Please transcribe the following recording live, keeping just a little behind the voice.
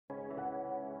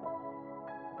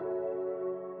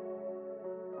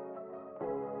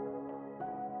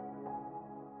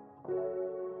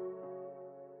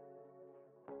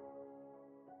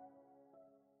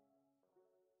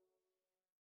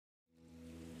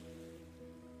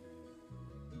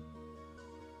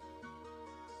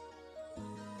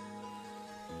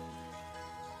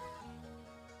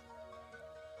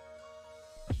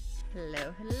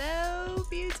Hello, hello,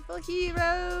 beautiful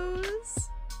heroes.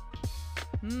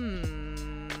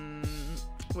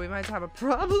 We might have a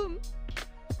problem.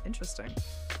 Interesting.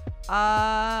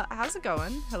 How's it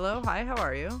going? Hello, hi, how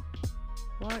are you?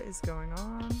 What is going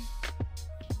on?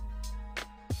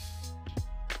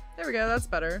 There we go, that's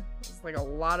better. There's like a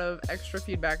lot of extra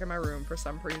feedback in my room for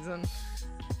some reason.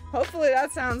 Hopefully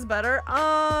that sounds better.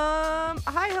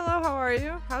 Hi, hello, how are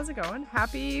you? How's it going?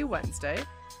 Happy Wednesday.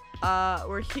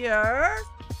 We're here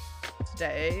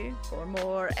today for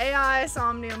more AI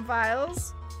SOMNIUM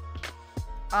Files.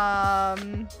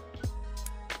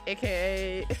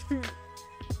 AKA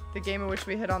the game in which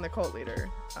we hit on the cult leader.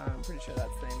 I'm pretty sure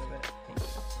that's the name of it. Thank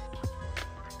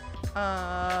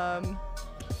you.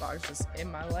 Bog's just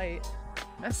in my light,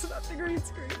 messing up the green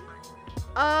screen.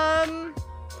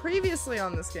 Previously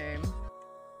on this game,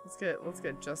 let's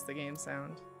get just the game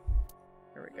sound.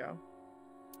 Here we go.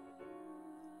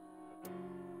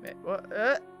 Wait, what?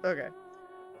 Okay.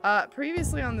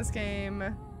 Previously on this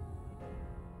game,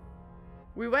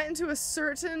 we went into a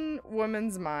certain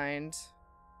woman's mind.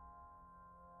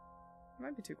 It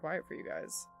might be too quiet for you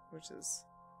guys, which is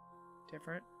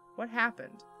different. What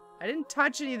happened? I didn't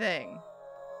touch anything.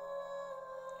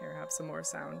 Here, have some more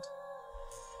sound.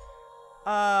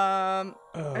 I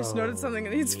just noted something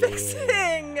that needs fixing.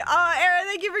 Aaron,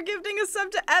 thank you for gifting a sub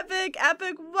to Epic.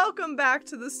 Epic, welcome back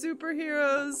to the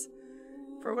superheroes.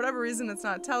 For whatever reason, it's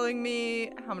not telling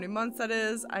me how many months that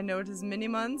is. I know it is many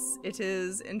months. It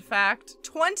is, in fact,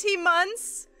 20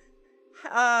 months.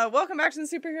 Welcome back to the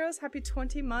superheroes. Happy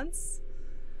 20 months.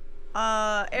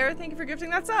 Aaron, thank you for gifting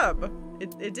that sub.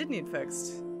 It did need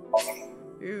fixed.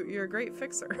 You're a great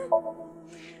fixer.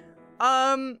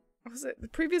 What was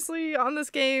it? Previously on this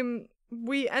game,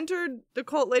 we entered the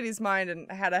cult lady's mind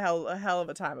and had a hell of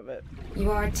a time of it.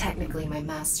 You are technically my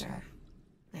master.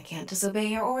 I can't disobey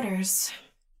your orders.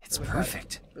 It's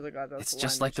perfect. Really glad that's it's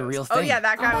just like the real thing. Oh yeah,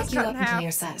 that guy I'll was back cut you in up until half.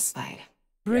 you're satisfied.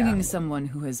 Bringing someone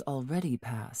who has already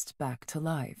passed back to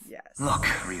life. Yes. Look,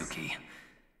 Ryuki,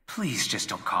 please just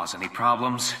don't cause any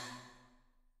problems.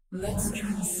 Let's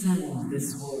transcend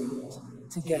this world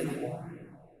together.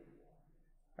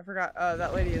 I forgot,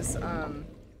 that lady is,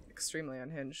 extremely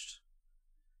unhinged.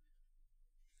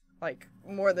 Like,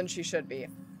 more than she should be.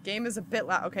 Game is a bit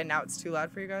loud. Okay, now it's too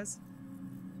loud for you guys.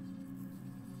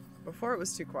 Before it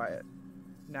was too quiet.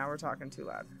 Now we're talking too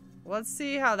loud. Let's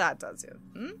see how that does you.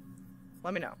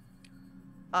 Let me know.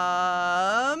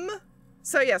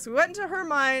 So yes, we went into her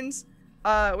mind.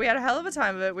 We had a hell of a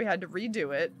time of it. We had to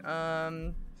redo it,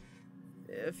 a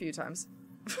few times.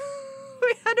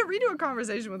 We had to redo a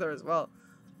conversation with her as well.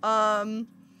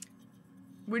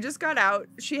 We just got out.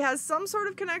 She has some sort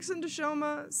of connection to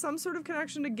Shoma, some sort of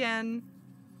connection to Gen,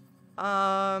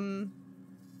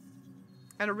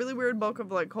 and a really weird book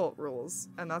of like cult rules,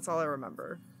 and that's all I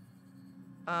remember.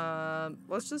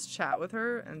 Let's just chat with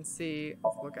her and see.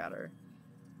 Let's look at her.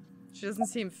 She doesn't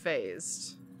seem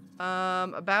phased.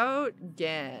 About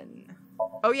Gen.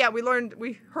 Oh yeah, we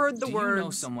heard the words. Do you know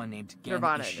someone named Gen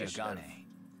Nirvana Ishigane? initiative.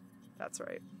 That's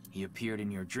right. He appeared in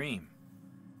your dream.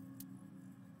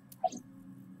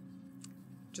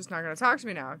 Just not gonna talk to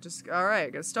me now. Just,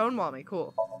 alright, gonna stonewall me,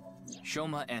 cool.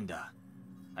 Shoma Enda.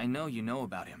 I know you know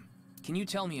about him. Can you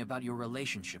tell me about your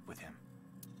relationship with him?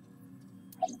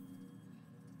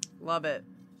 Love it.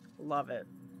 Love it.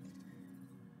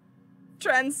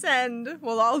 Transcend.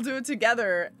 We'll all do it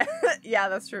together. Yeah,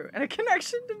 that's true. And a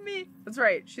connection to me. That's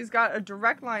right. She's got a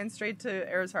direct line straight to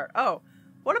Air's heart. Oh,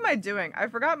 what am I doing? I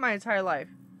forgot my entire life.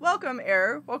 Welcome,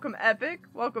 Air. Welcome, Epic.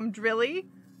 Welcome, Drilly.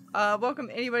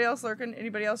 Welcome anybody else lurking,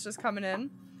 anybody else just coming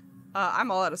in. I'm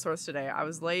all out of source today. I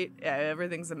was late. Yeah,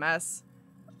 everything's a mess.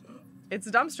 It's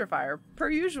a dumpster fire, per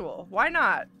usual. Why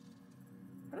not?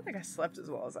 I don't think I slept as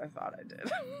well as I thought I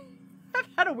did. I've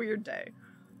had a weird day.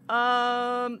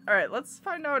 Alright, let's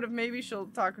find out if maybe she'll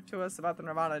talk to us about the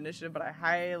Nirvana initiative, but I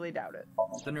highly doubt it.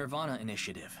 The Nirvana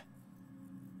initiative.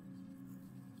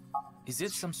 Is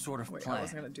it some sort of Wait, plan? I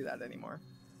wasn't gonna do that anymore.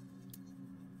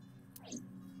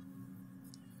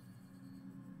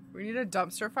 We need a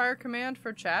dumpster fire command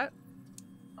for chat.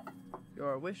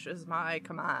 Your wish is my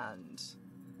command.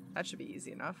 That should be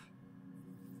easy enough.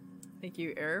 Thank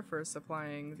you, Air, for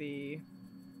supplying the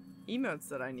emotes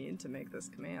that I need to make this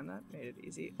command. That made it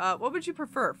easy. What would you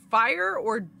prefer? Fire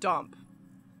or dump?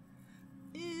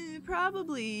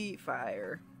 Probably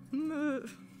fire.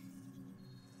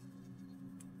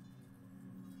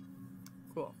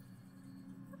 Cool.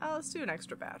 Let's do an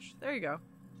extra batch. There you go.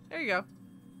 There you go.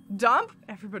 Dump?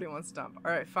 Everybody wants dump.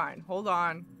 Alright, fine. Hold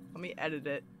on. Let me edit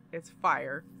it. It's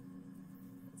fire.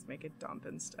 Let's make it dump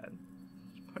instead.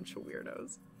 Bunch of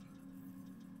weirdos.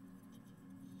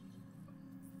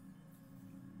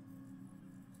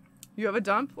 You have a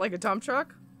dump? Like a dump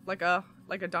truck? Like a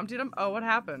Dumpty Dump? Oh, what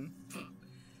happened?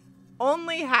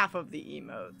 Only half of the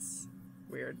emotes.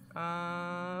 Weird.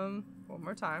 One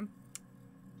more time.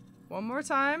 One more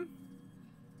time.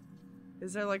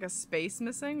 Is there like a space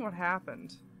missing? What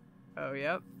happened? Oh,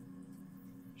 yep.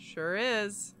 Sure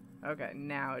is. Okay,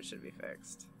 now it should be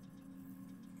fixed.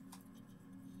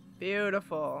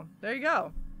 Beautiful. There you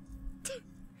go.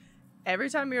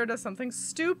 Every time Mira does something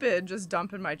stupid, just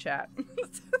dump in my chat.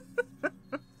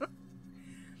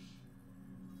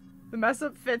 The mess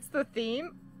up fits the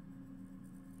theme?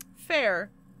 Fair.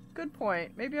 Good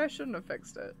point. Maybe I shouldn't have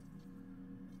fixed it.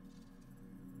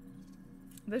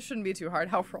 This shouldn't be too hard.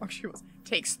 How wrong she was.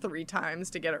 Takes 3 times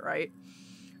to get it right.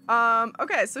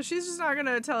 Okay, so she's just not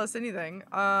gonna tell us anything.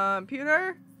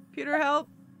 Pewter? Pewter, help?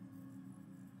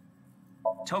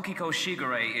 Tokiko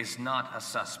Shigure is not a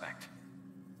suspect.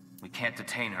 We can't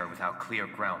detain her without clear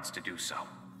grounds to do so.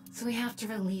 So we have to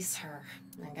release her.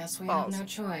 I guess we Balls. have no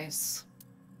choice.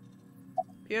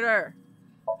 Pewter.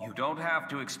 You don't have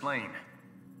to explain.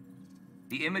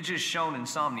 The images shown in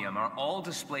Somnium are all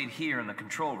displayed here in the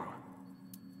control room.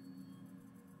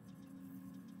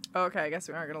 Okay, I guess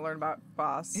we aren't gonna learn about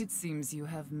Boss. It seems you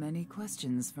have many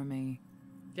questions for me.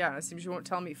 Yeah, it seems you won't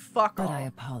tell me fuck all. But I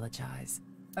apologize.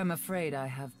 I'm afraid I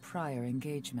have prior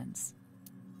engagements.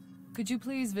 Could you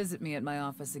please visit me at my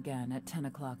office again at 10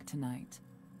 o'clock tonight?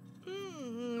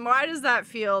 Why does that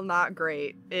feel not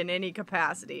great in any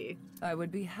capacity? I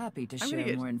would be happy to I'm gonna share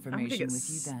get- more I'm gonna information get with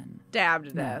you then. Stabbed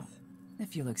to No, death.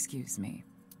 if you'll excuse me.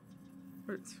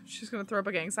 She's gonna throw up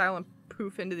a gang sign and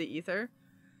poof into the ether.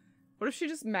 What if she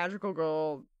just magical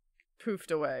girl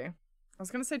poofed away? I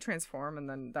was gonna say transform, and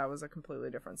then that was a completely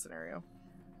different scenario.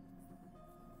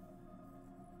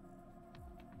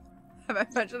 Have I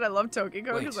mentioned I love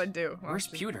Tokiko? Because I do. Well, Where's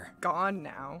she's Pewter? gone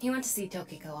now. He went to see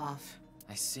Tokiko off.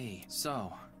 I see.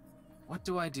 So, what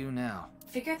do I do now?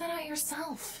 Figure that out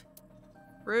yourself.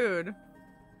 Rude.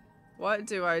 What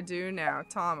do I do now?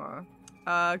 Tama.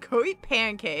 Go eat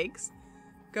pancakes.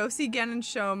 Go see Gen and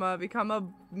Shoma. Become a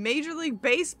Major League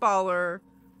Baseballer.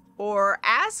 Or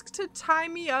ask to tie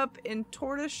me up in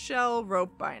tortoiseshell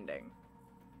rope binding.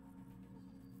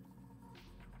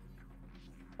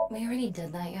 We already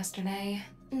did that yesterday.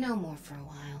 No more for a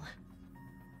while.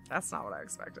 That's not what I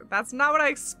expected. That's not what I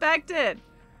expected!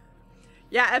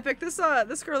 Yeah, Epic, this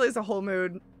girlie's a whole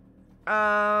mood.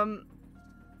 Why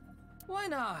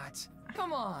not?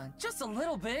 Come on, just a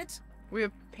little bit. We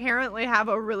apparently have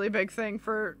a really big thing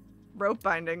for rope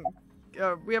binding.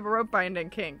 We have a rope binding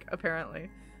kink, apparently.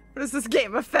 What is this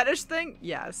game? A fetish thing?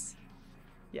 Yes.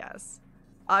 Yes.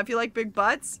 If you like big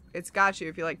butts, it's got you.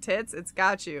 If you like tits, it's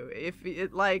got you. If you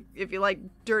like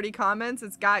dirty comments,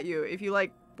 it's got you. If you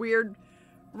like weird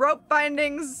rope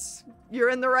bindings, you're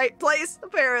in the right place,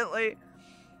 apparently.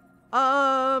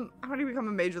 How do you become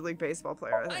a Major League Baseball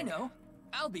player? I know.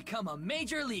 I'll become a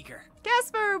major leaguer.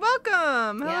 Casper,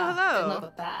 welcome! Hello, Yeah, hello. good luck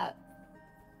with that.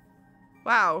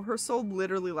 Wow, her soul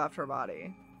literally left her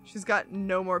body. She's got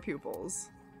no more pupils.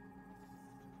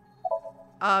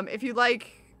 If you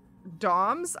like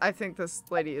DOMs, I think this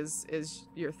lady is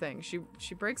your thing.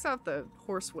 She breaks out the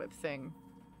horsewhip thing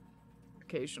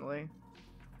occasionally.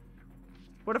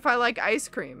 What if I like ice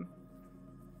cream?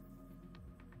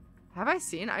 Have I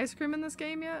seen ice cream in this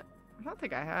game yet? I don't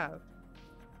think I have.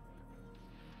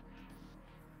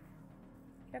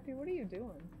 Cappy, what are you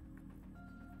doing?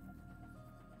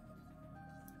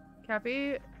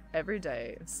 Cappy every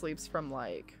day sleeps from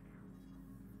like,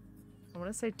 I want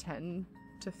to say 10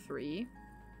 to 3.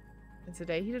 And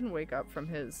today he didn't wake up from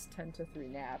his 10 to 3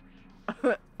 nap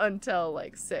until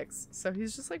like 6. So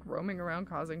he's just like roaming around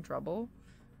causing trouble.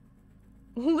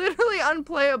 Literally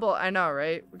unplayable. I know,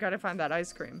 right? We gotta find that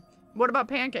ice cream. What about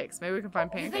pancakes? Maybe we can find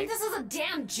You think pancakes. this is a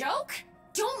damn joke?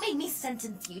 Don't make me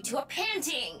sentence you to a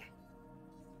panting!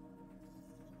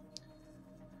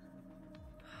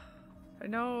 I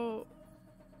know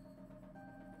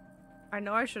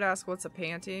I should ask what's a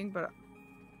panting, but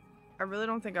I really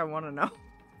don't think I want to know.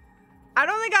 I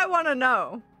don't think I want to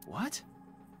know. What?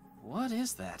 What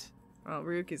is that? Oh,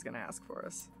 Ryuki's gonna ask for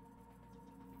us.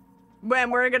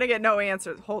 When we're gonna get no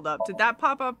answers. Hold up. Did that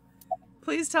pop up?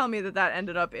 Please tell me that that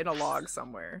ended up in a log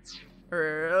somewhere.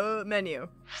 Or menu.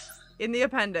 In the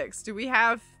appendix. Do we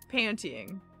have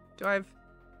pantying? Do I have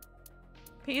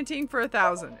pantying for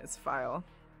 1,000? It's file.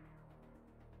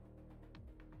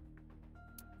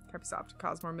 Perhaps off to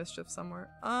cause more mischief somewhere.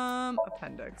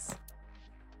 Appendix.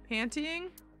 Pantying?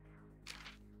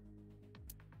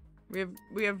 We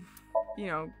have, you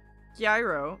know,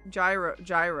 gyro,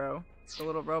 the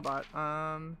little robot.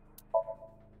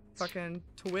 Fucking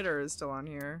Twitter is still on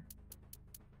here.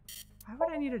 Why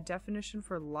would I need a definition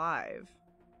for live?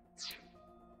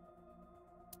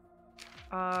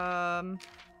 No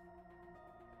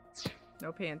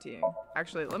pantying.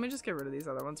 Actually, let me just get rid of these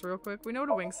other ones real quick. We know what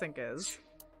a wing sink is.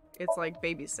 It's like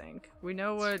baby sink. We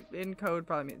know what in code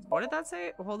probably means. What did that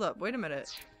say? Hold up. Wait a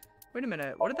minute. Wait a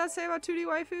minute. What did that say about 2D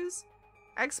waifus?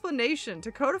 Explanation.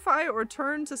 To codify or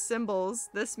turn to symbols,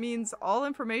 this means all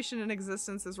information in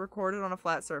existence is recorded on a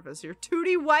flat surface. Your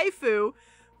 2D waifu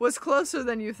was closer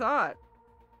than you thought.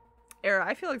 Era,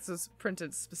 I feel like this was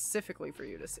printed specifically for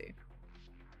you to see.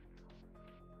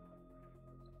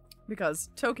 Because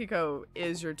Tokiko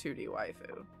is your 2D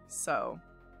waifu. So.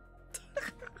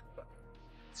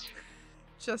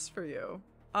 Just for you.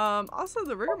 Also,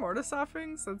 the rigor mortis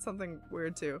offering said something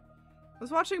weird too. I was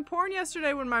watching porn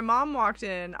yesterday when my mom walked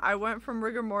in. I went from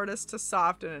rigor mortis to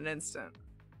soft in an instant.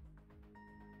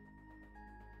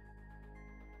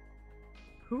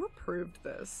 Who approved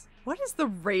this? What is the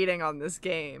rating on this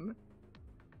game?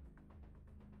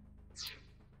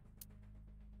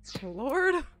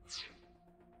 Lord.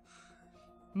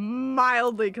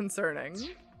 Mildly concerning.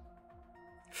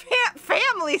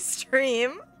 Family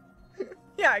stream?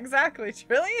 Yeah, exactly.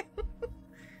 Really?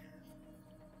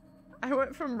 I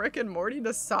went from Rick and Morty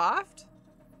to soft?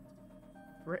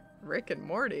 Rick and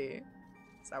Morty?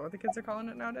 Is that what the kids are calling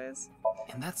it nowadays?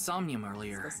 And that Somnium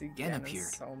earlier again appeared.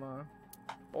 Soma.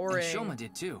 Boring. And Shoma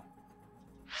did too.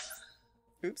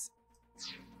 Oops.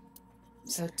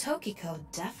 So Tokiko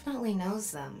definitely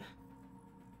knows them.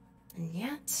 And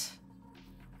yet...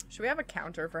 Should we have a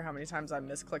counter for how many times I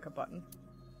misclick a button?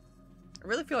 I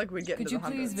really feel like we'd get into the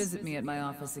hundreds. Could you please visit me at my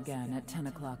office again at 10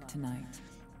 o'clock tonight?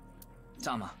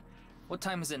 Tama, what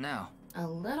time is it now? A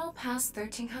little past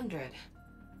 1300.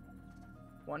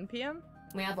 1 p.m.?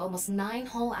 We have almost 9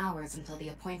 whole hours until the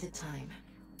appointed time.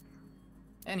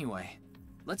 Anyway,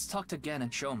 let's talk to Gen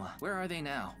and Shoma. Where are they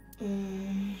now?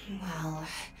 Well...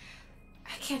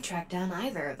 I can't track down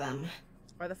either of them.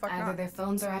 Why the fuck Either not? their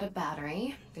phones are out of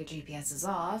battery, their GPS is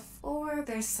off, or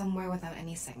they're somewhere without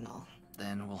any signal.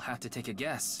 Then we'll have to take a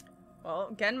guess.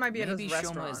 Well, Gen might be at his Maybe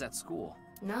restaurant. Shoma is at school.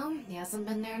 No, he hasn't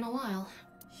been there in a while.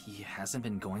 He hasn't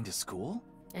been going to school?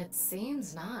 It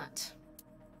seems not.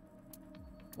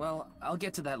 Well, I'll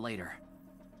get to that later.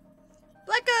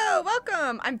 Blecko,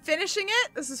 welcome! I'm finishing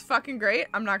it. This is fucking great.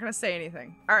 I'm not gonna say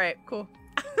anything. Alright, cool.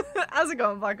 How's it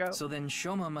going, Blecko? So then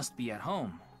Shoma must be at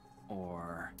home.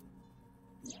 Or...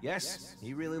 Yes,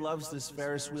 he really loves this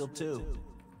Ferris wheel too.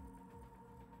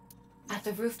 At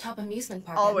the rooftop amusement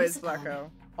park. Always, at Musicon. Blecko.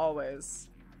 Always.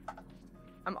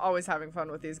 I'm always having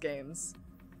fun with these games.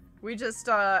 We just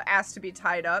asked to be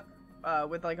tied up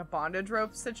with like a bondage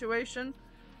rope situation.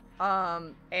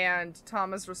 And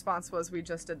Tama's response was, we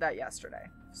just did that yesterday.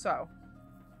 So.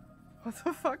 What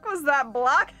the fuck was that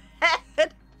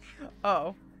blockhead?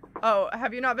 Oh. Oh,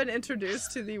 have you not been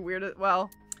introduced to the weirdest? Well,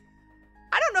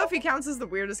 I don't know if he counts as the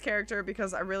weirdest character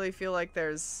because I really feel like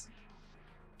there's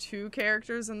 2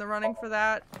 characters in the running for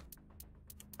that.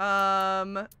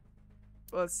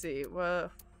 Let's see.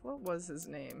 What was his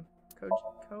name?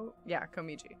 Yeah,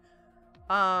 Komiji.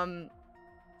 I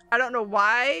don't know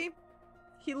why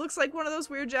he looks like one of those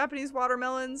weird Japanese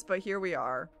watermelons, but here we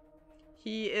are.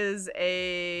 He is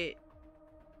a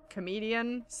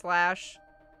comedian slash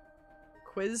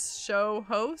quiz show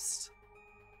host.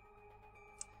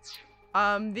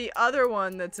 The other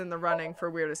one that's in the running for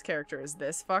weirdest character is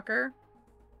this fucker.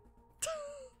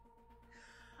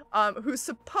 Who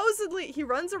supposedly, he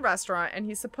runs a restaurant and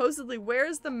he supposedly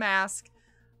wears the mask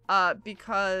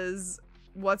because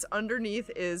what's underneath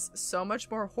is so much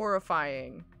more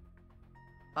horrifying.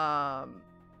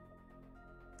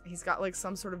 He's got like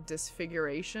some sort of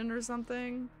disfiguration or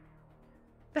something.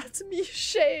 That's me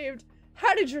shaved.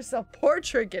 How did your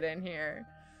self-portrait get in here?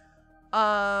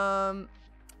 The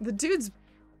dude's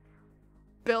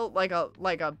built like a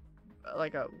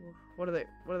what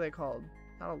are they called?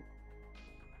 Not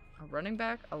a running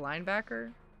back? A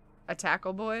linebacker? A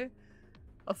tackle boy?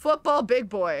 A football big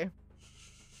boy.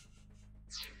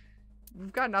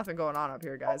 We've got nothing going on up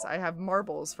here, guys. I have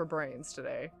marbles for brains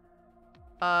today.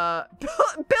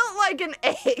 Built like an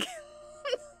egg.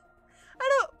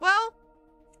 Well,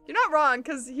 you're not wrong,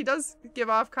 because he does give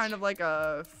off kind of like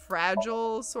a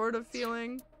fragile sort of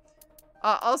feeling.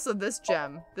 Also this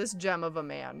gem of a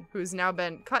man who's now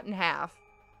been cut in half.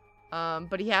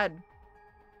 But he had,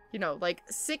 you know, like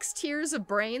 6 tiers of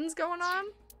brains going on.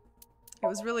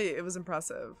 It was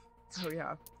impressive. Oh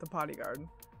yeah, the bodyguard.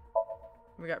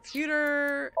 We got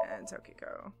Pewter and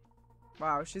Tokiko.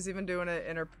 Wow, she's even doing it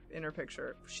in her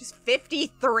picture. She's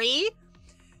 53?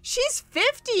 She's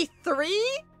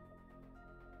 53?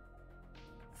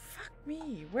 Fuck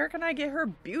Me, where can I get her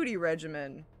beauty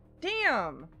regimen?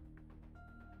 Damn!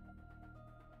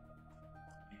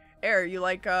 Air, you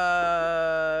like,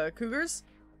 cougars?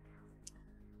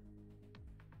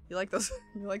 You like those,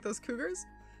 you like those cougars?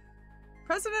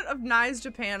 President of NICE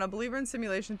Japan, a believer in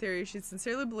simulation theory, she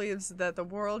sincerely believes that the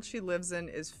world she lives in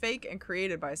is fake and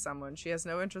created by someone. She has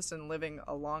no interest in living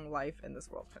a long life in this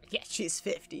world. Yeah, she's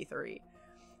 53.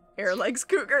 Air likes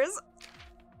cougars.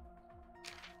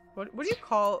 What do you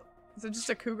call... Is it just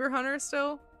a cougar hunter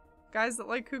still? Guys that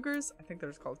like cougars? I think they're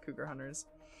just called cougar hunters.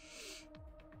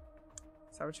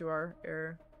 Is that what you are,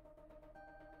 Air?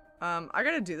 I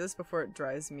gotta do this before it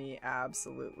drives me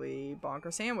absolutely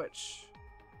bonker sandwich.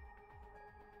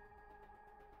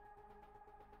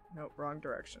 Nope, wrong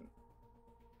direction.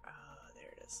 There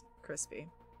it is. Crispy.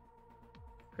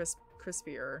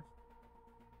 Crispier.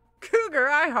 Cougar,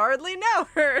 I hardly know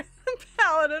her!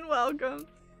 Paladin, welcome.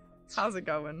 How's it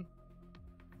going?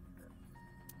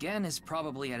 Gen is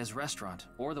probably at his restaurant,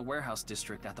 or the warehouse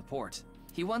district at the port.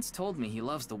 He once told me he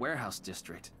loves the warehouse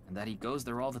district, and that he goes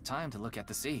there all the time to look at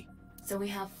the sea. So we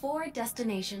have 4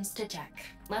 destinations to check.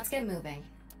 Let's get moving.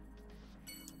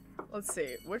 Let's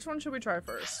see. Which one should we try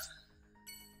first?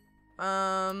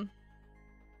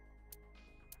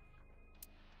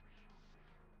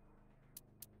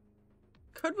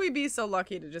 Could we be so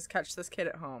lucky to just catch this kid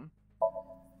at home?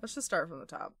 Let's just start from the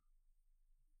top.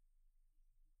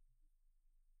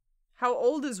 How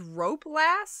old is Rope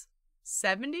Lass?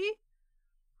 70?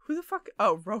 Who the fuck?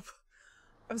 Oh, Rope.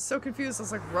 I was so confused. I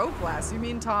was like, Rope Lass? You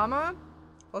mean Tama?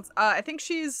 Let's, I think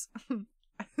she's...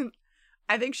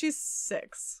 I think she's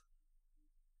 6.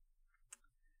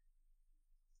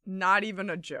 Not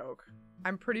even a joke.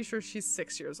 I'm pretty sure she's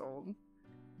 6 years old.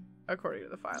 According to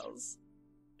the files.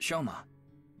 Shoma,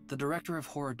 the director of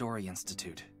Horodori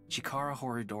Institute, Chikara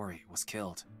Horodori, was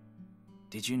killed.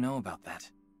 Did you know about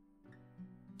that?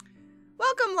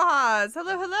 Welcome, Lahaz!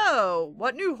 Hello, hello!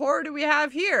 What new horror do we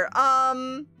have here?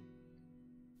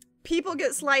 People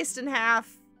get sliced in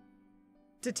half.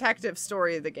 Detective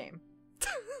story of the game.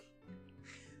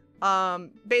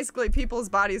 Basically people's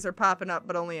bodies are popping up,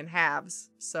 but only in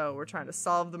halves. So we're trying to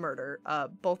solve the murder,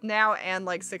 both now and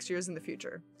like 6 years in the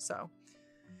future. So,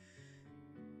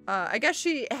 I guess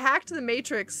she hacked the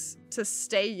Matrix to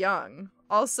stay young.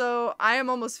 Also, I am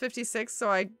almost 56,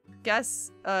 so I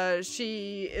guess,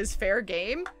 she is fair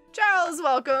game. Charles,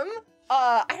 welcome!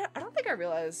 I don't think I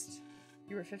realized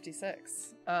you were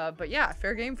 56. But yeah,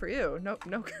 fair game for you. No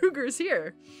cougars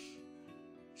here.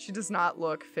 She does not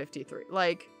look 53.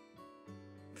 Like,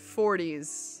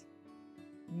 40s,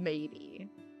 maybe.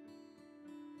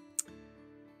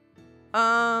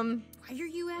 Why are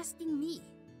you asking me?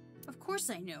 Of course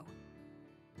I know.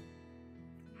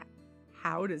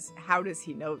 How does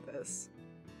he know this?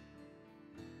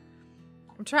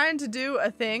 I'm trying to do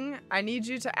a thing. I need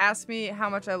you to ask me how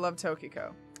much I love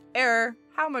Tokiko. Error,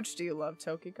 how much do you love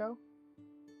Tokiko?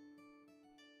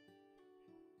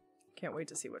 Can't wait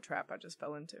to see what trap I just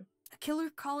fell into. A killer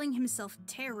calling himself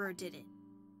Terror did it.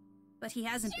 But he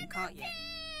hasn't been caught yet.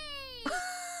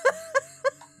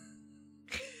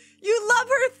 You love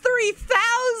her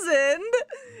 3,000!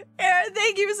 Aaron,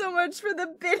 thank you so much for the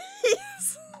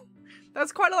biddies.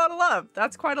 That's quite a lot of love.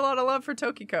 That's quite a lot of love for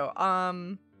Tokiko.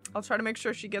 I'll try to make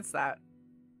sure she gets that.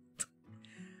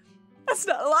 That's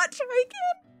not a lot,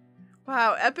 Triken.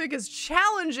 Wow, Epic is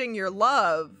challenging your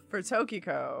love for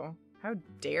Tokiko. How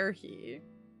dare he?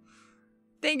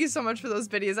 Thank you so much for those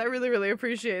biddies. I really, really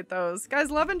appreciate those. Guys,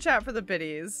 love and chat for the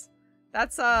biddies.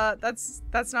 That's not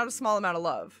a small amount of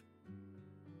love.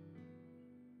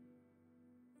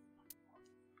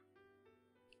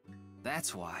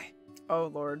 That's why. Oh,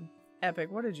 Lord.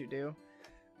 Epic, what did you do?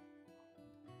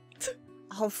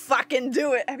 I'll fucking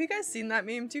do it. Have you guys seen that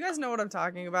meme? Do you guys know what I'm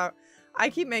talking about? I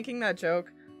keep making that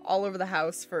joke all over the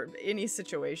house for any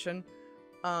situation.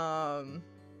 I'm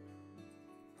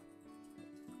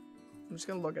just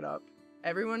gonna look it up.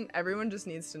 Everyone just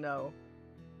needs to know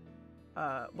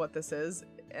what this is.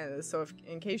 And so if,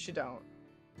 in case you don't,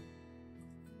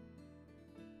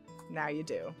 now you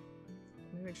do.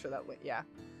 Let me make sure that, yeah.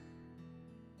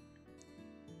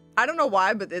 I don't know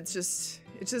why, but it's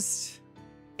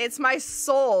my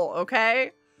soul,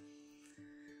 okay?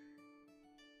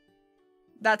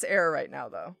 That's Air right now,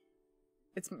 though.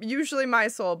 It's usually my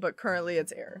soul, but currently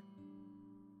it's Air.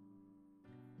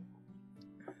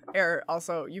 Air,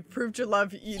 also, you've proved your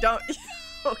love. You don't...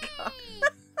 Oh, God.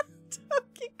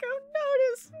 Tokiko,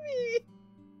 notice me.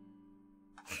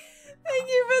 Thank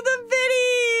you for the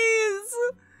biddies.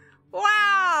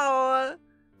 Wow.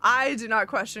 I do not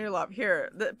question your love.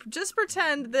 Here, just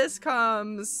pretend this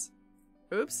comes...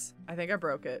 Oops, I think I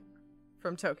broke it.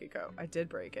 from Tokiko. I did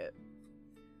break it.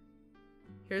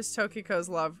 Here's Tokiko's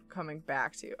love coming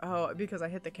back to you. Oh, because I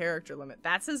hit the character limit.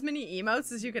 That's as many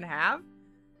emotes as you can have?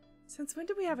 Since when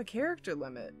did we have a character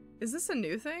limit? Is this a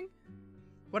new thing?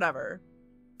 Whatever.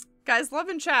 Guys, love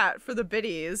in chat for the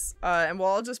biddies, and we'll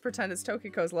all just pretend it's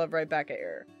Tokiko's love right back at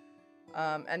Air.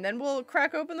 And then we'll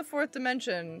crack open the 4th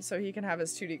dimension so he can have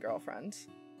his 2D girlfriend.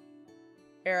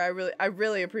 Air, I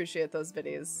really appreciate those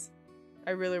biddies.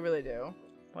 I really, really do.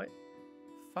 What?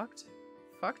 Fucked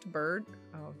bird?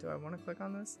 Oh, do I want to click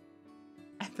on this?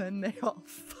 And then they all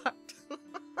fucked.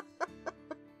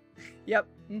 Yep.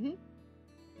 Mm-hmm.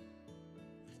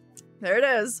 There it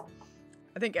is.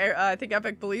 I think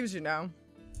Epic believes you now.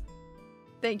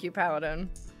 Thank you, Paladin.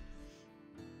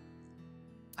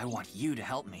 I want you to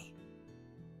help me.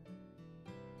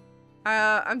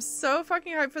 I'm so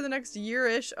fucking hyped for the next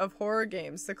year-ish of horror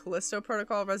games. The Callisto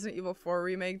Protocol, Resident Evil 4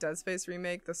 remake, Dead Space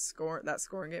remake, that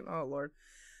Scorn game. Oh lord.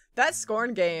 That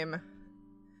Scorn game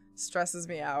stresses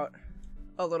me out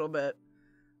a little bit.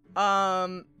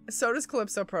 So does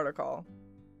Calypso Protocol.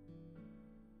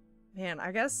 Man,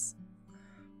 I guess...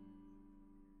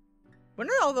 When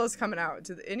are all those coming out?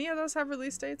 Do any of those have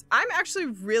release dates? I'm actually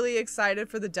really excited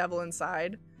for The Devil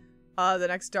Inside. The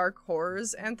next Dark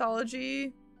Horrors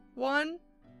anthology one.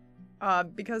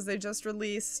 Because they just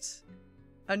released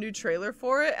a new trailer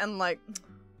for it, and like...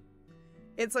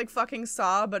 It's like fucking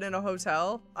Saw, but in a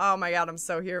hotel. Oh my god, I'm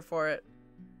so here for it.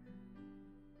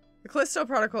 The Callisto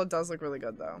Protocol does look really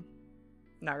good, though.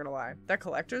 Not gonna lie. That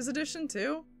collector's edition,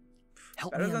 too?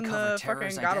 Help Better me than uncover the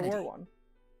Terror's fucking God of identity. War one.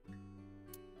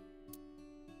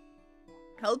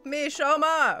 Help me,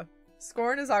 Shoma!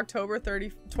 Scorn is October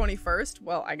 21st.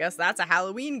 Well, I guess that's a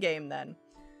Halloween game, then.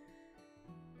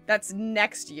 That's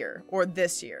next year, or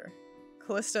this year.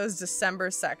 Callisto's December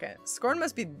 2nd. Scorn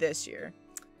must be this year.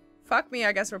 Fuck me,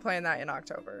 I guess we're playing that in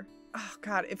October. Oh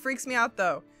god, it freaks me out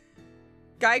though.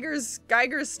 Geiger's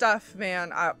stuff,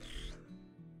 man.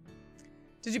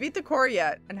 Did you beat the core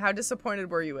yet? And how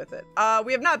disappointed were you with it?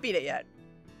 We have not beat it yet.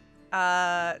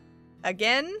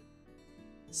 Again,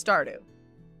 Stardew.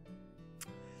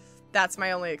 That's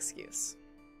my only excuse.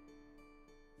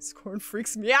 Scorn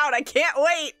freaks me out. I can't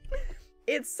wait.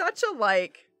 It's such a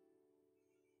like,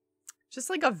 just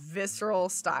like a visceral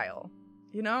style.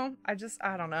 You know? I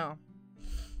don't know.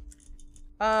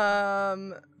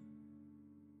 I'm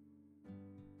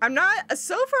not,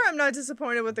 so far I'm not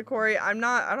disappointed with the Corey. I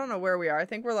don't know where we are. I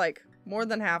think we're like more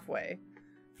than halfway.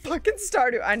 Fucking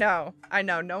Stardew. I know.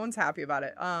 No one's happy about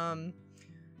it.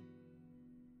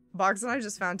 Boggs and I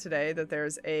just found today that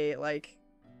there's a like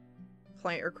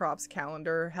plant your crops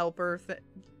calendar helper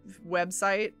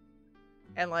website.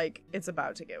 And like, it's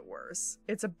about to get worse.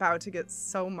 It's about to get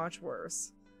so much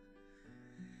worse.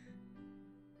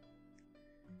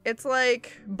 It's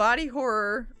like body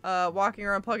horror, walking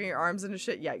around plugging your arms into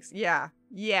shit. Yikes. Yeah.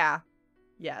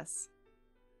 Yes.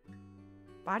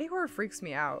 Body horror freaks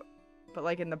me out, but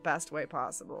like in the best way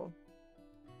possible.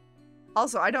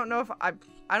 Also, I don't know if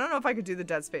I could do the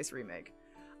Dead Space remake.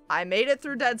 I made it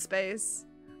through Dead Space.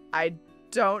 I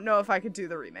don't know if I could do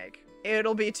the remake.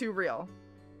 It'll be too real.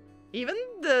 Even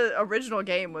the original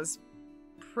game was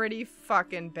pretty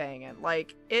fucking banging.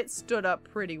 Like, it stood up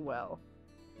pretty well.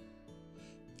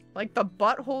 Like the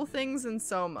butthole things in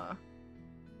Soma.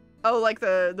 Oh, like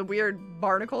the weird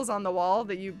barnacles on the wall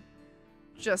that you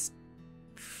just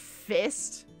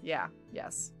fist? Yeah,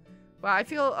 yes. Well, I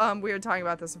feel weird talking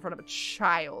about this in front of a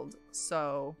child,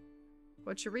 so...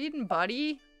 What you reading,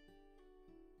 buddy?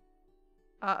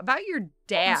 About your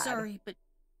dad. I'm sorry, but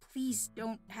please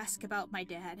don't ask about my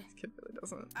dad. This kid really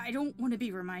doesn't. I don't want to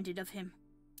be reminded of him.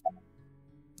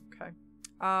 Okay.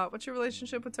 What's your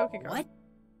relationship with Tokiko? What?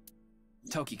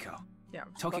 Tokiko. Yeah.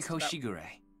 Tokiko Shigure.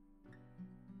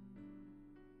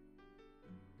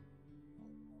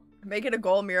 Make it a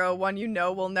goal, Miro, one you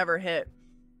know will never hit.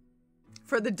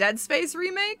 For the Dead Space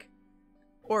remake?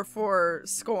 Or for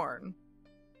Scorn?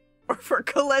 Or for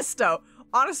Callisto?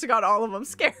 Honest to God, all of them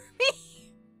scare me.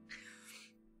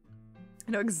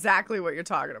 I know exactly what you're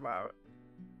talking about.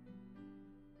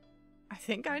 I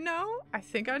think I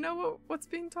know what's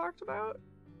being talked about.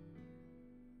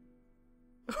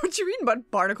 What you reading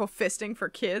about barnacle fisting for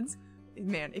kids?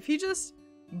 Man, if he just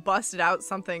busted out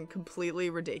something completely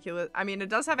ridiculous. I mean, it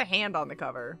does have a hand on the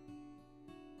cover.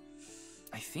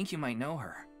 I think you might know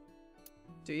her.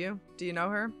 Do you? Do you know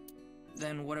her?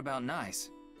 Then what about NICE?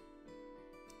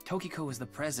 Tokiko is the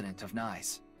president of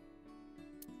NICE.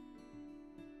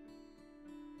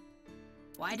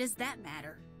 Why does that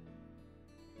matter?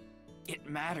 It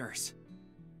matters.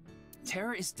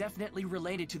 Terra is definitely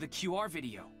related to the QR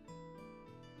video.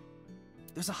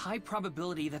 There's a high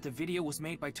probability that the video was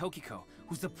made by Tokiko,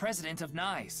 who's the president of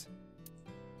NICE.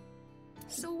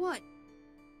 So what?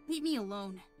 Leave me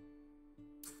alone.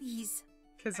 Please.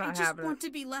 Kid's I not just having want it.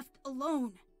 to be left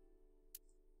alone.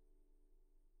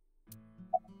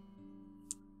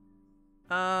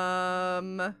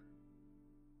 About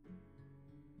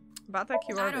that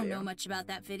QR I don't video. know much about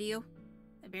that video.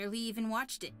 I barely even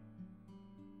watched it.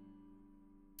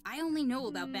 I only know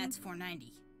about Bats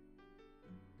 490.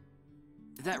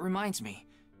 That reminds me,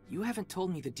 you haven't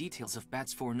told me the details of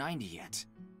Bats 490 yet.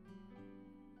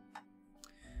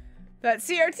 That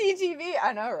CRT TV,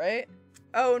 I know, right?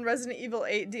 Oh, and Resident Evil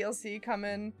 8 DLC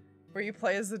coming where you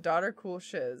play as the daughter. Cool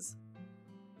shiz.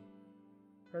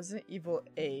 Resident Evil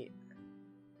 8.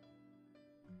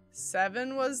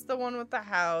 7 was the one with the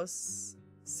house.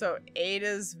 So 8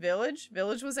 is Village?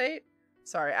 Village was 8?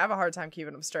 Sorry, I have a hard time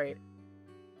keeping them straight.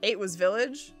 8 was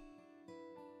Village?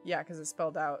 Yeah, because it's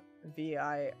spelled out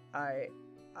V-I-I-I.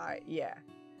 Yeah.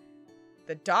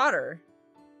 The daughter?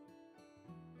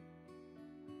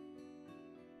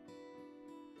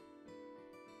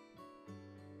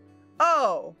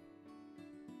 Oh!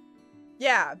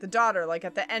 Yeah, the daughter, like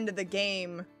at the end of the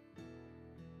game.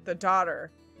 The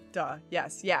daughter. Duh.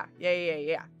 Yes. Yeah.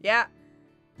 Yeah.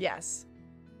 Yes.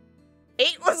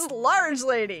 8 was large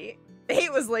lady.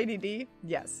 8 was Lady D.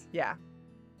 Yes. Yeah.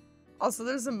 Also,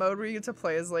 there's a mode where you get to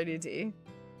play as Lady D.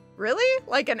 Really?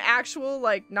 Like an actual,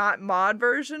 like, not mod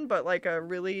version, but like a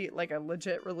really, like a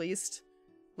legit released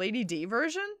Lady D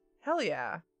version? Hell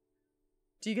yeah.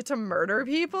 Do you get to murder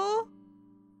people?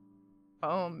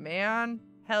 Oh, man.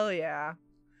 Hell yeah.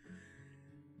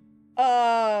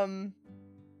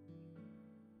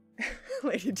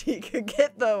 Lady D could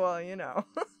get the, well, you know.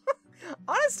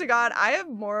 Honest to God, I have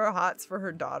more hots for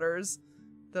her daughters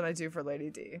than I do for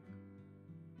Lady D.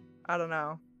 I don't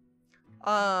know.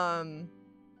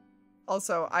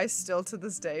 Also, I still to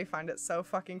this day find it so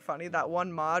fucking funny that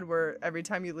one mod where every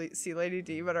time you see Lady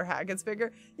D but her hat gets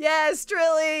bigger. Yes,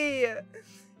 Trilly!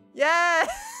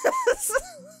 Yes!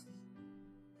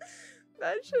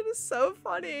 That shit is so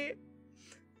funny.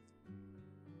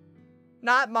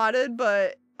 Not modded,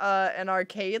 but an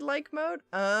arcade-like mode?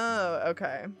 Oh,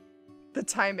 okay. The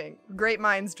timing. Great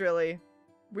minds, Drilly.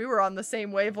 We were on the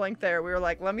same wavelength there. We were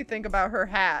like, let me think about her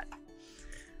hat.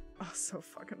 Oh, so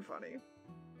fucking funny.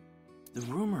 The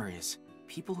rumor is,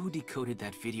 people who decoded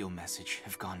that video message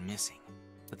have gone missing.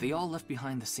 But they all left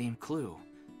behind the same clue.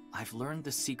 I've learned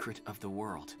the secret of the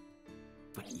world.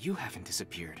 But you haven't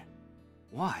disappeared.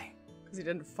 Why? Because he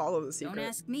didn't follow the secret. Don't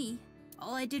ask me.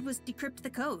 All I did was decrypt the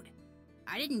code.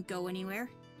 I didn't go anywhere.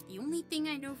 The only thing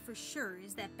I know for sure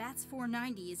is that Bats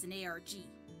 490 is an ARG.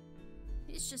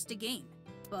 It's just a game.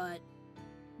 But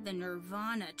the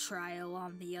Nirvana trial,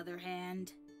 on the other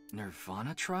hand...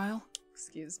 Nirvana trial?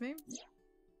 Excuse me?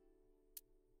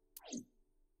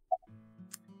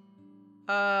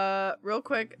 Real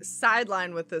quick,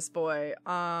 sideline with this boy.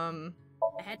 I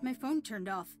had my phone turned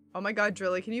off. Oh my god,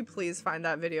 Drilly, can you please find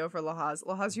that video for Lahaz?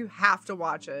 Lahaz, you have to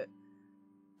watch it.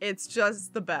 It's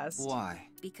just the best. Why?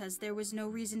 Because there was no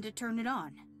reason to turn it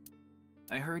on.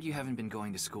 I heard you haven't been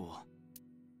going to school.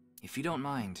 If you don't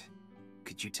mind,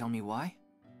 could you tell me why?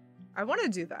 I want to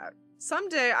do that.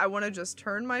 Someday I want to just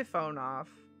turn my phone off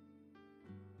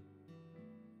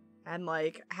and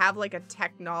like have like a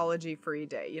technology-free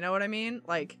day. You know what I mean?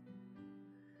 Like,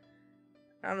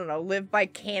 I don't know, live by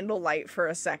candlelight for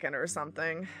a second or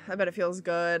something. I bet it feels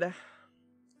good.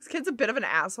 This kid's a bit of an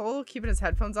asshole, keeping his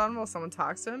headphones on while someone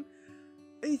talks to him.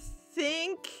 I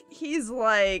think he's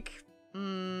like,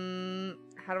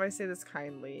 how do I say this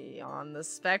kindly? On the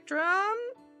spectrum?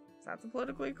 Is that the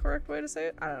politically correct way to say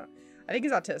it? I don't know. I think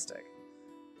he's autistic.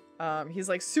 He's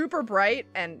like super bright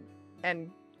and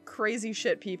crazy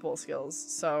shit people skills,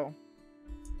 so.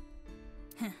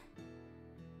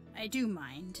 I do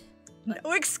mind.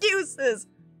 No excuses!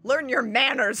 Learn your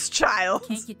manners, child!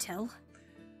 Can't you tell?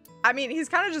 I mean, he's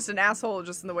kind of just an asshole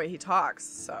just in the way he talks,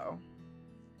 so.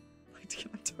 I'd like to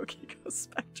get on Tokiko's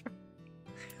spectrum.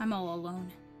 I'm all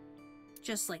alone.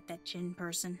 Just like that Jin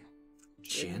person.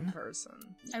 Jin?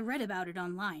 person. I read about it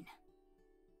online.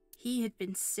 He had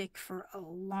been sick for a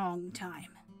long time.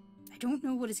 I don't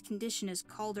know what his condition is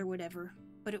called or whatever,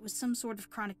 but it was some sort of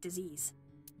chronic disease.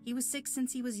 He was sick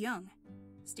since he was young.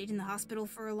 Stayed in the hospital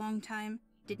for a long time.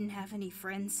 Didn't have any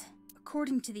friends.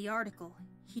 According to the article,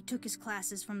 he took his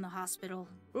classes from the hospital.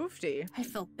 Oofty. I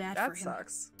felt bad That for him.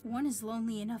 sucks. One is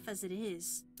lonely enough as it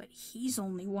is, but he's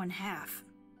only one half.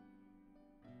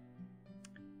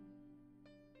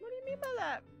 What do you mean by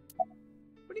that?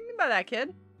 What do you mean by that,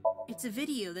 kid? It's a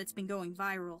video that's been going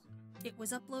viral. It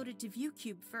was uploaded to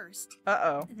ViewCube first.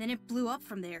 Uh-oh. Then it blew up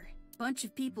from there. bunch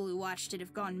of people who watched it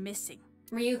have gone missing.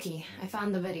 Ryuki, I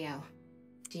found the video.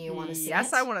 Do you want to see it?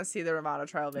 Yes, I want to see the Nirvana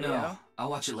trial video. No, I'll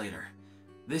watch it later.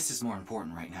 This is more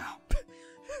important right now.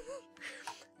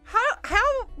 How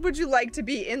would you like to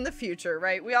be in the future,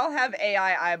 right? We all have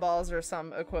AI eyeballs or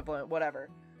some equivalent, whatever.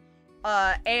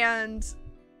 And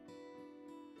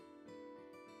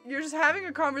you're just having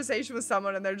a conversation with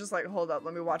someone and they're just like, hold up,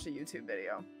 let me watch a YouTube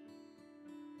video.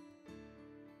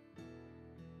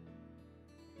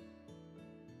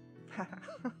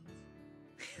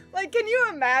 Like, can you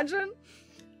imagine?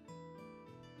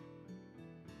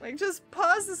 Like, just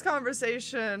pause this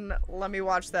conversation, let me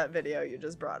watch that video you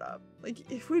just brought up.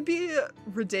 Like, if we'd be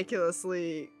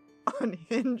ridiculously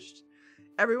unhinged,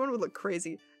 everyone would look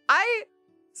crazy. I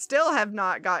still have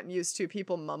not gotten used to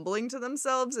people mumbling to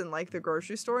themselves in, like, the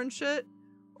grocery store and shit.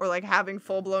 Or, like, having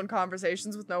full-blown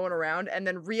conversations with no one around, and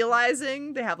then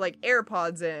realizing they have, like,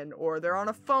 AirPods in, or they're on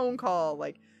a phone call,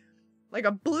 like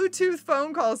a Bluetooth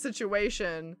phone call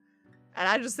situation. And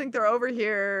I just think they're over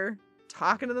here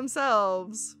talking to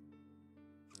themselves.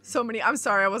 So many, I'm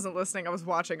sorry, I wasn't listening, I was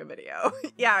watching a video.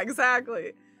 Yeah,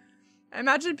 exactly. I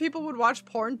imagine people would watch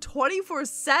porn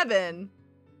 24/7.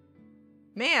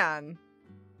 Man.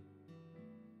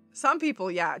 Some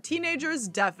people, yeah. Teenagers,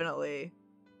 definitely.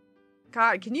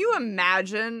 God, can you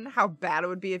imagine how bad it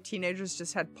would be if teenagers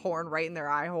just had porn right in their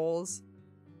eye holes?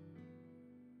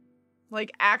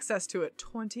 Like, access to it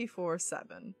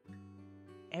 24/7.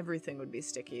 Everything would be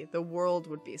sticky. The world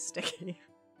would be sticky.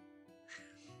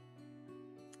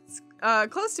 It's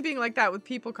close to being like that with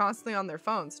people constantly on their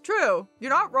phones. True, you're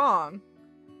not wrong.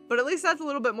 But at least that's a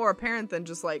little bit more apparent than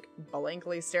just, like,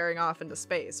 blankly staring off into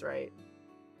space, right?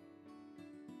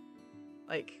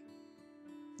 Like,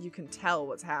 you can tell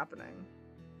what's happening.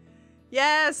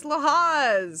 Yes,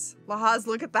 Lahaz! Lahaz,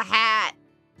 look at the hat!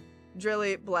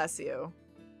 Drilly, bless you.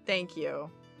 Thank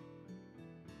you.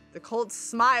 The cult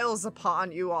smiles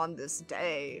upon you on this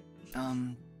day.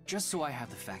 Just so I have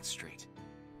the facts straight.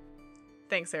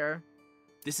 Thanks, Sarah.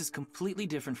 This is completely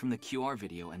different from the QR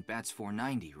video and Bats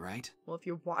 490, right? Well, if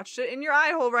you watched it in your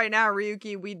eye hole right now,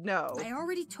 Ryuki, we'd know. I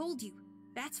already told you.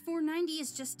 Bats 490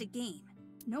 is just a game.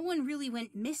 No one really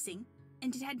went missing,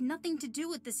 and it had nothing to do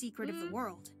with the secret of the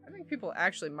world. I think people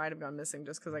actually might have gone missing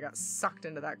just because I got sucked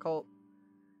into that cult.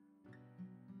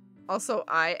 Also,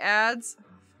 eye ads.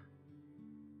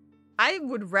 I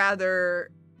would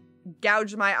rather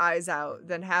gouge my eyes out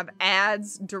than have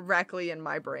ads directly in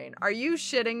my brain. Are you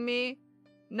shitting me?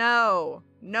 No.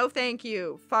 No thank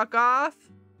you. Fuck off.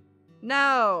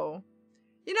 No.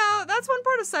 You know, that's one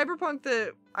part of Cyberpunk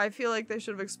that I feel like they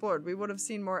should have explored. We would have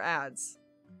seen more ads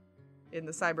in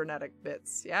the cybernetic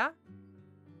bits, yeah?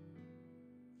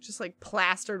 Just like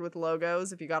plastered with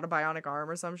logos if you got a bionic arm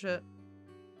or some shit.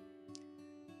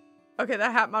 Okay,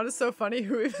 that hat mod is so funny.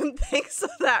 Who even thinks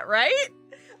of that, right?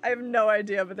 I have no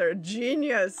idea, but they're a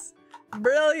genius.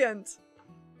 Brilliant.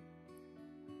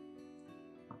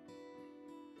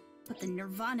 But the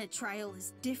Nirvana trial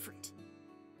is different.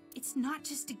 It's not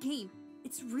just a game.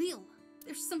 It's real.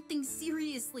 There's something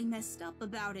seriously messed up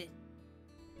about it.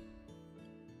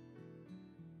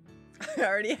 I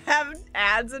already have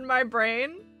ads in my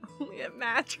brain. Only a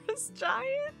mattress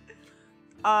giant.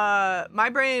 My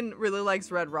brain really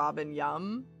likes Red Robin.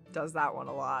 Yum. Does that one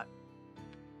a lot.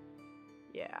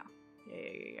 Yeah.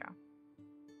 Yeah.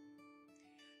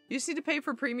 You just need to pay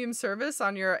for premium service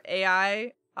on your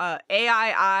AII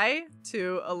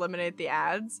to eliminate the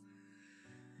ads.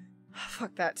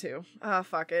 Fuck that too. Oh,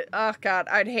 fuck it. Oh, God.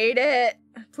 I'd hate it.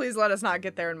 Please let us not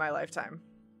get there in my lifetime.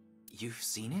 You've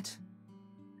seen it?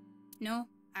 No,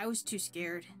 I was too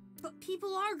scared. But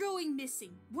people are going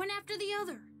missing, one after the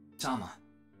other. Tama,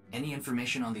 any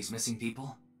information on these missing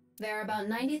people? There are about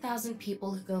 90,000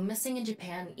 people who go missing in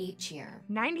Japan each year.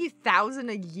 90,000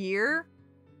 a year?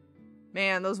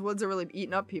 Man, those woods are really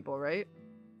eating up people, right?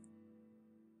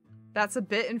 That's a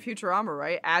bit in Futurama,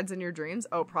 right? Ads in your dreams?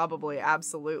 Oh, probably.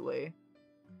 Absolutely.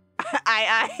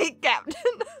 I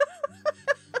Captain.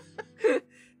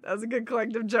 That was a good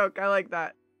collective joke. I like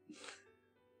that.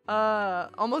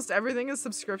 Almost everything is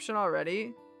subscription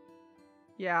already.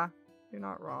 Yeah, you're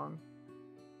not wrong.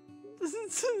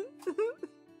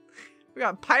 We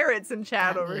got pirates in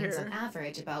chat over means here. On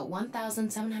average, about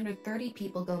 1,730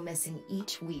 people go missing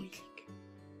each week.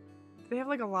 Do they have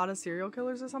like a lot of serial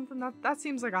killers or something? That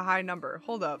seems like a high number.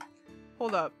 Hold up.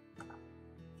 Hold up.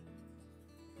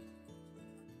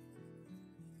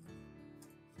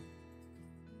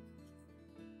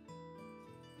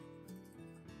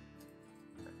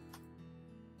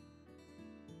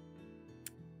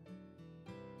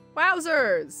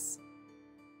 Wowzers!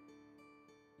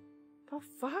 The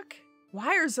fuck?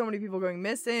 Why are so many people going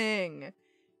missing?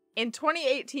 In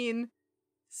 2018,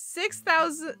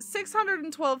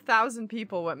 612,000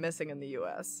 people went missing in the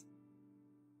US.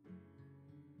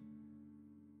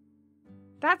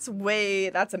 That's many.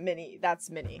 That's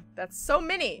so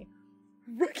many.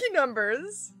 Rookie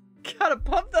numbers. Gotta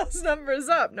pump those numbers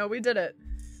up. No, we did it.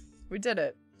 We did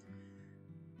it.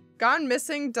 Gone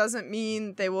missing doesn't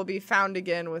mean they will be found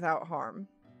again without harm.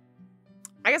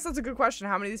 I guess that's a good question.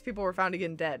 How many of these people were found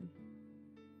again dead?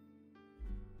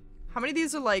 How many of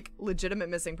these are like legitimate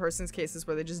missing persons cases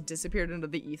where they just disappeared into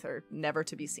the ether, never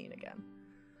to be seen again?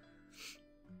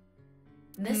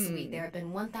 This week there have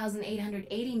been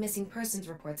 1,880 missing persons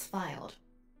reports filed.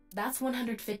 That's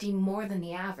 150 more than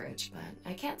the average, but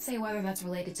I can't say whether that's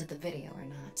related to the video or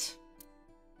not.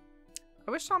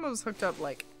 I wish Tama was hooked up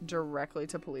like directly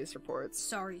to police reports.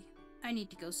 Sorry, I need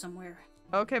to go somewhere.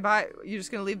 Okay, bye. You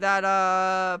just gonna leave that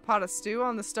pot of stew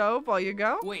on the stove while you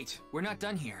go? Wait, we're not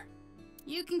done here.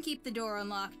 You can keep the door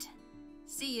unlocked.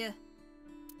 See ya.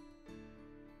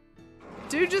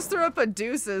 Dude just threw up a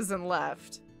deuces and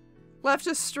left. Left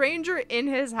a stranger in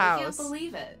his house. I can't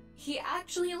believe it. He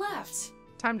actually left.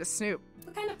 Time to snoop.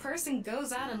 What kind of person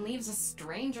goes out and leaves a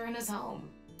stranger in his home?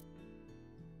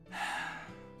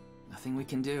 Nothing we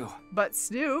can do. But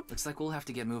snoop. Looks like we'll have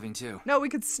to get moving too. No, we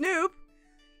could snoop.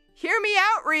 Hear me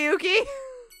out, Ryuki.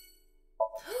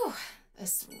 Whew,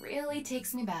 this really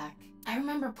takes me back. I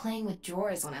remember playing with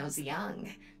drawers when I was young.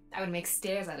 I would make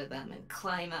stairs out of them and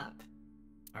climb up.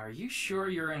 Are you sure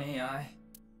you're an AI?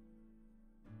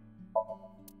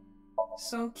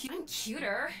 So cute. I'm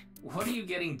cuter. What are you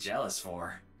getting jealous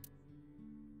for?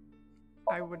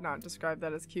 I would not describe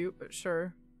that as cute, but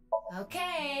sure.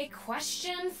 Okay,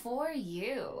 question for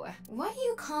you. What do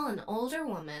you call an older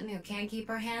woman who can't keep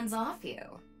her hands off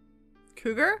you?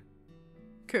 Cougar?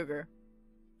 Cougar.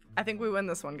 I think we win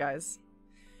this one, guys.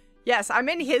 Yes, I'm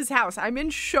in his house. I'm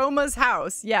in Shoma's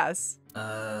house. Yes.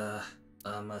 A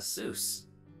masseuse.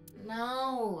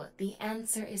 No, the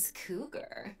answer is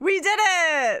cougar. We did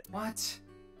it! What?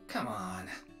 Come on.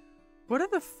 What are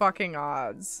the fucking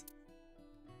odds?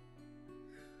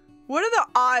 What are the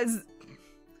odds?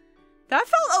 That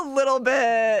felt a little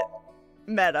bit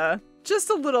meta.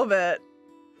 Just a little bit.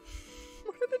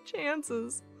 What are the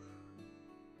chances?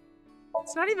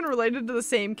 It's not even related to the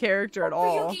same character at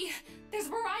all. Ryuki, there's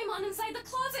Moraemon inside the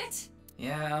closet!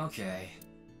 Yeah, okay.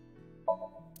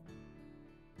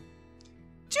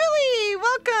 Julie,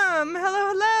 welcome!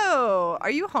 Hello, hello! Are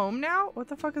you home now? What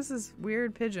the fuck is this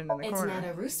weird pigeon in the It's corner? not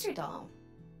a rooster doll.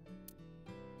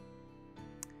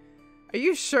 Are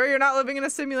you sure you're not living in a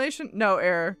simulation? No,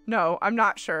 error. No, I'm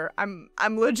not sure. I'm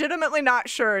legitimately not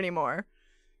sure anymore.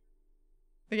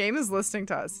 The game is listening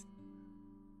to us.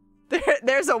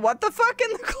 There's a what the fuck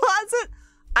in the closet?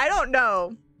 I don't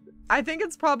know. I think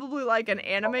it's probably like an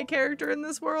anime character in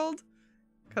this world.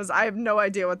 Because I have no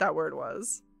idea what that word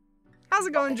was. How's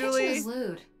it going, Julie? The kitchen is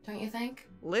lewd, don't you think?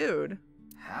 Lewd?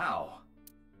 How?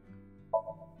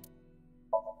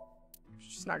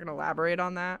 She's not gonna elaborate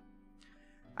on that.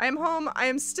 I am home. I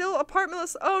am still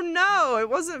apartmentless. Oh no, it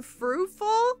wasn't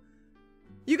fruitful?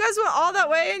 You guys went all that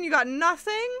way and you got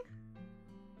nothing?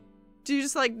 Do you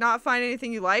just like not find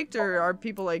anything you liked, or are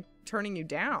people like turning you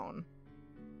down?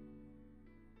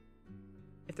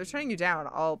 If they're turning you down,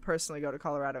 I'll personally go to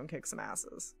Colorado and kick some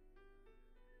asses.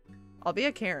 I'll be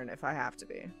a Karen if I have to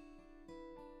be.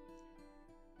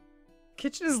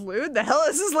 Kitchen is lewd? The hell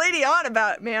is this lady on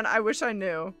about? Man, I wish I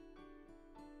knew.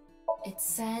 It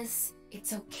says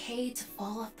it's okay to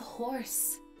fall off the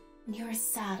horse. You're a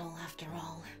saddle after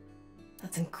all.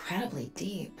 That's incredibly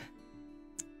deep.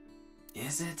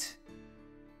 Is it?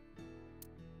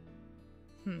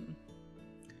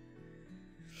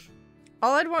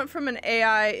 All I'd want from an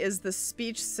AI is the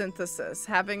speech synthesis.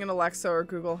 Having an Alexa or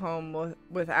Google Home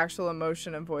with actual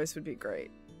emotion and voice would be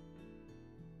great.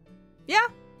 Yeah.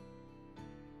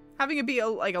 Having it be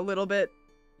like a little bit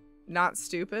not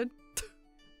stupid.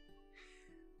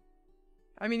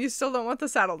 I mean, you still don't want the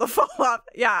saddle to fall off.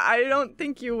 Yeah, I don't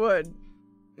think you would.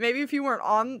 Maybe if you weren't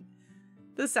on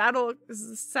the saddle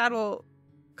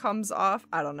comes off.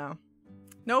 I don't know.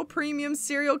 No premium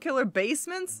serial killer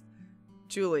basements?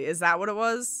 Julie, is that what it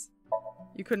was?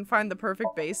 You couldn't find the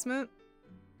perfect basement?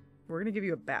 We're gonna give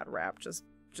you a bad rap just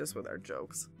with our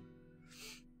jokes.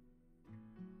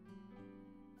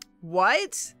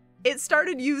 What? It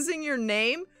started using your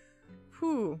name?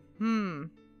 Denver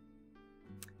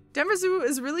Zoo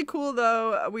is really cool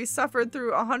though. We suffered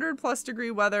through 100+ degree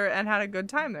weather and had a good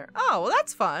time there. Oh, well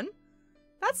that's fun.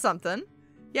 That's something.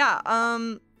 Yeah,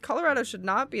 Colorado should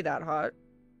not be that hot.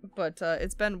 But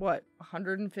it's been, what,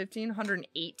 115,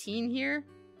 118 here?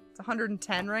 It's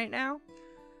 110 right now.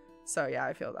 So yeah,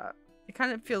 I feel that. It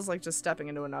kind of feels like just stepping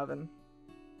into an oven.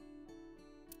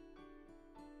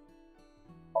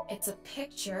 It's a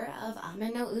picture of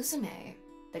Ame no Uzume,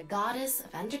 the goddess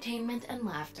of entertainment and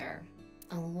laughter.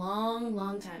 A long,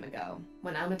 long time ago,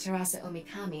 when Amaterasu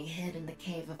Omikami hid in the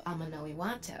cave of Amano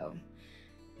Iwato,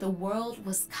 the world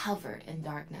was covered in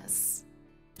darkness.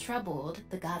 Troubled,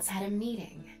 the gods had a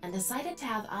meeting and decided to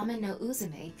have Ame no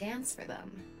Uzume dance for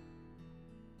them.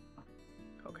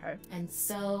 Okay. And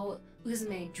so,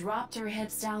 Uzume dropped her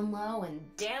hips down low and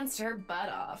danced her butt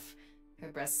off, her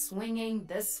breasts swinging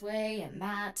this way and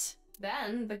that.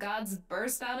 Then, the gods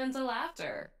burst out into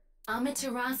laughter.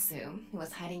 Amaterasu, who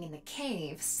was hiding in the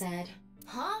cave, said,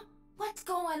 "Huh? What's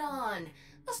going on?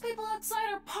 Those people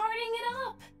outside are partying it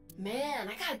up. Man,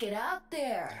 I gotta get out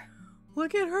there."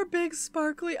 Look at her big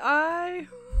sparkly eye.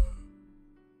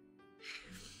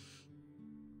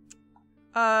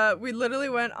 We literally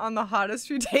went on the hottest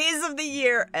few days of the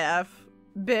year. F.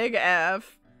 Big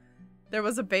F. There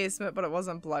was a basement, but it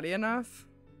wasn't bloody enough.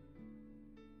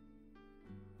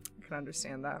 I can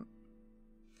understand that.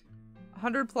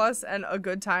 100 plus and a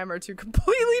good time are two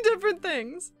completely different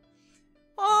things.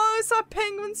 Oh, I saw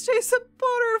penguins chase a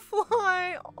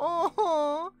butterfly.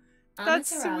 Oh,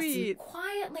 that's Amaterasu sweet.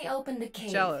 quietly opened the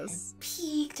cave Jealous. and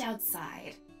peeked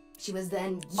outside. She was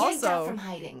then yanked Also, out from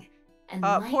hiding. And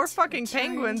poor light fucking returned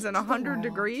penguins in to the 100 world.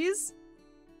 degrees.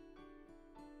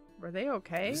 Were they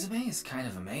okay? Uzume is kind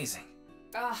of amazing.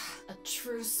 Ugh, a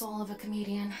true soul of a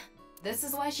comedian. This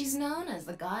is why she's known as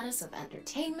the goddess of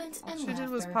entertainment All and she laughter.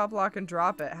 did was pop lock and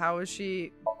drop it. How is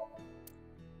she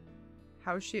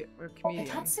a The comedian?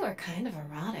 Tatsu are kind of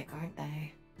erotic, aren't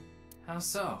they? How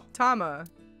so? Tama.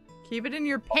 Keep it in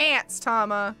your pants,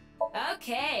 Tama.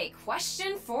 Okay,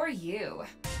 question for you.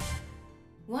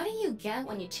 What do you get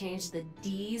when you change the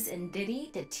D's in Diddy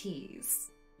to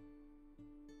T's?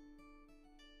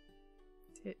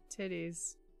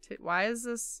 Titties. Why is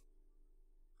this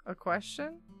a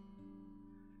question?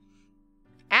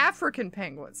 African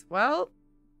penguins. Well,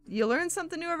 you learn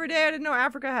something new every day. I didn't know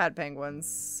Africa had penguins.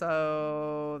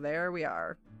 So there we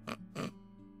are.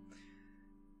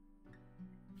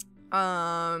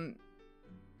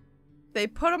 They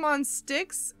put them on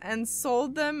sticks and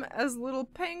sold them as little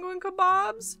penguin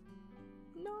kebabs?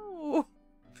 No.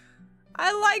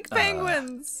 I like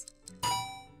penguins.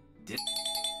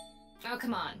 Oh,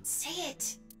 come on, say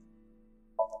it.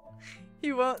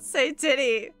 He won't say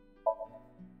titty.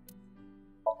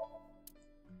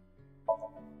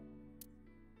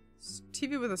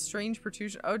 TV with a strange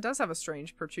protrusion. Oh, it does have a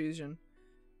strange protrusion.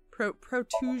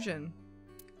 Protrusion.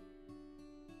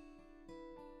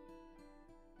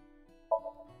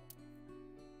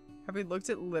 Have we looked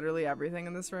at literally everything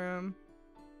in this room?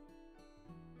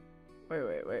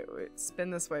 Wait.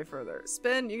 Spin this way further.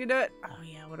 Spin, you can do it. Oh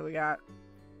yeah, what do we got?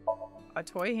 A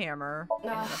toy hammer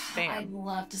and a fan. I'd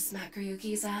love to smack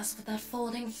Ryuki's ass with that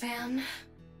folding fan.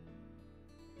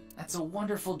 That's a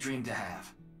wonderful dream to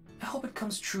have. I hope it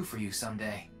comes true for you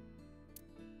someday.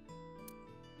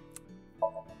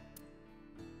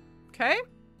 Okay.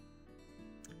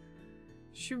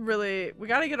 We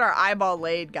gotta get our eyeball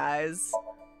laid, guys.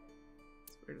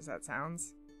 As weird as that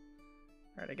sounds.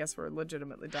 Alright, I guess we're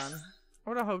legitimately done. I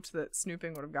would have hoped that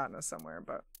snooping would have gotten us somewhere,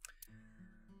 but...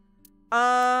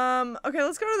 okay,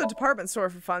 let's go to the department store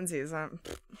for funsies.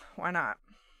 Why not?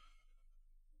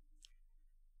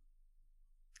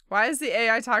 Why is the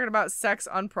AI talking about sex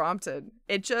unprompted?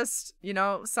 It just, you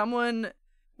know, someone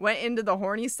went into the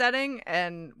horny setting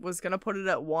and was gonna put it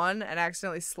at 1 and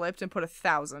accidentally slipped and put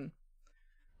 1,000.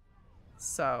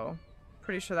 So,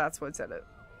 pretty sure that's what's in it.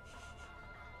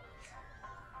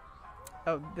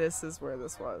 Oh, this is where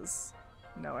this was.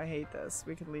 No, I hate this.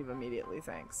 We can leave immediately,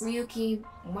 thanks. Ryuki,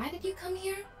 why did you come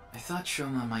here? I thought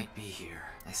Shoma might be here.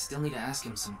 I still need to ask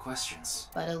him some questions.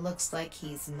 But it looks like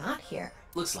he's not here.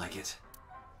 Looks like it.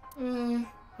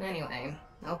 Anyway,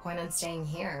 no point in staying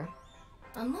here.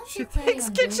 Unless She you're planning thinks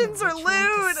on doing a kitchens are ritual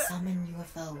lewd! to summon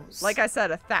UFOs. Like I said,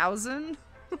 1,000?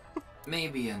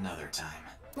 Maybe another time.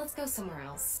 Let's go somewhere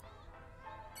else.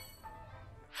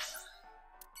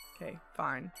 Okay,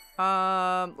 fine.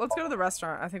 Let's go to the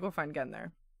restaurant. I think we'll find Gen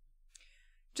there.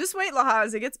 Just wait,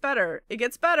 Lahaz. It gets better. It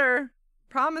gets better.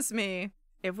 Promise me.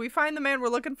 If we find the man we're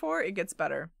looking for, it gets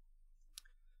better.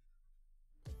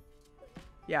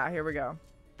 Yeah, here we go.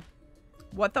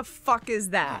 What the fuck is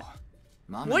that? Oh,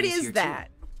 Mama What is is here that?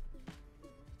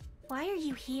 Why are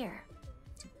you here?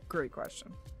 Great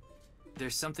question.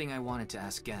 There's something I wanted to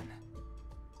ask Gen.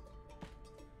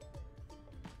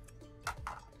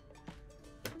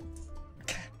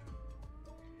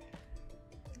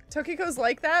 Tokiko's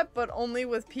like that, but only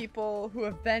with people who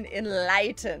have been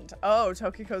enlightened. Oh,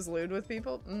 Tokiko's lewd with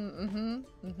people?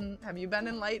 Have you been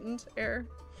enlightened, Air?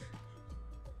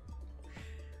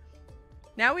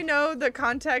 Now we know the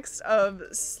context of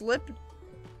Slipknot's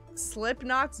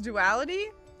duality.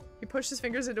 He pushed his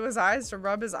fingers into his eyes to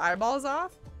rub his eyeballs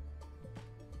off.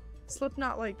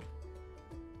 Slipknot, like...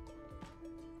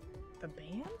 the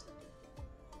band?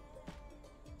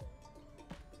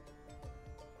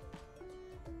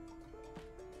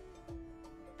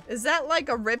 Is that like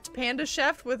a ripped panda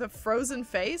chef with a frozen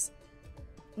face?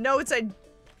 No, it's a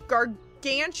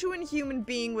gargantuan human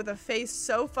being with a face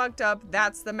so fucked up,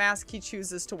 that's the mask he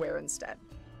chooses to wear instead.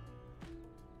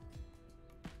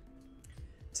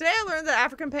 Today I learned that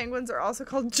African penguins are also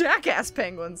called jackass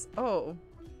penguins. Oh.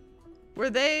 Were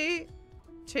they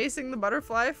chasing the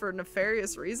butterfly for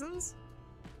nefarious reasons?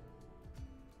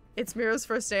 It's Miro's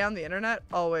first day on the internet.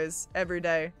 Always. Every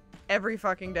day. Every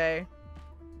fucking day.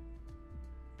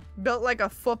 Built like a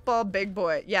football big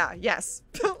boy. Yeah, yes.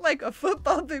 Built like a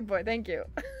football big boy. Thank you.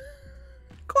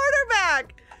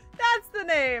 Quarterback! That's the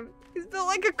name. He's built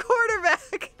like a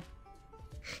quarterback.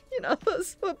 You know,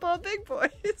 those football big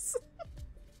boys.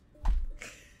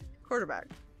 Quarterback.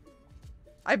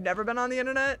 I've never been on the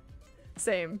internet.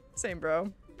 Same,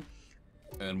 bro.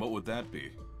 And what would that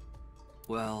be?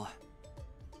 Well,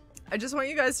 I just want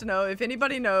you guys to know, if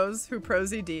anybody knows who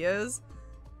Prosy D is,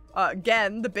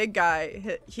 Gen, the big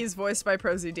guy, he's voiced by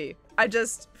Prosy D.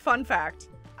 Fun fact.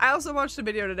 I also watched a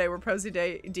video today where Prosy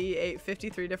D ate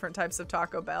 53 different types of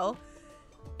Taco Bell,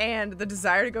 and the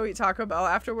desire to go eat Taco Bell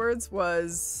afterwards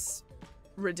was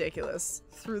ridiculous.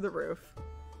 Through the roof.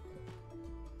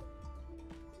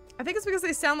 I think it's because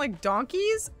they sound like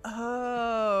donkeys.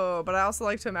 Oh, but I also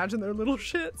like to imagine they're little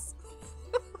shits.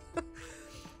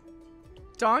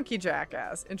 Donkey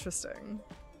jackass. Interesting.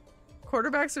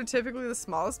 Quarterbacks are typically the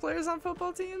smallest players on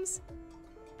football teams?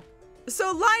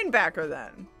 So linebacker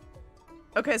then.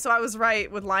 Okay, so I was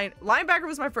right with linebacker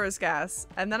was my first guess.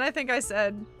 And then I think I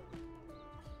said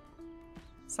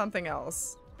something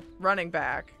else. Running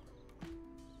back.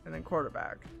 And then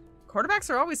quarterback.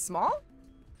 Quarterbacks are always small?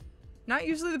 Not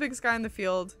usually the biggest guy in the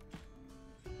field.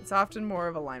 It's often more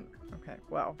of a lineman. Okay,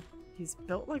 well, he's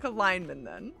built like a lineman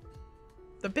then.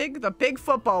 The big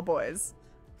football boys.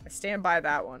 I stand by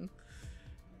that one.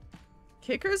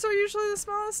 Kickers are usually the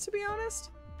smallest, to be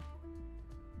honest.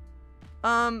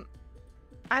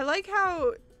 I like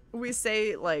how we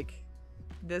say, like,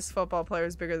 this football player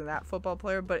is bigger than that football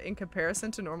player, but in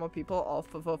comparison to normal people, all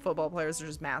football players are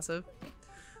just massive.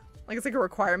 Like, it's like a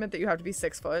requirement that you have to be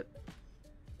 6 foot.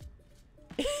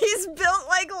 He's built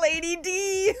like Lady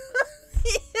D.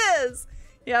 He is.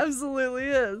 He absolutely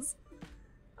is.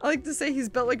 I like to say he's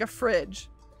built like a fridge.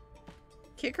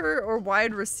 Kicker or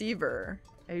wide receiver,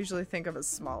 I usually think of as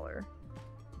smaller.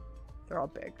 They're all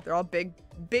big. They're all big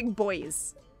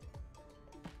boys.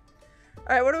 All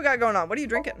right, what do we got going on? What are you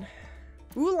drinking?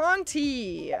 Oolong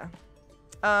tea.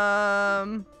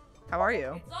 How are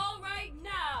you? It's all right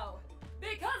now,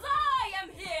 because I am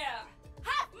here.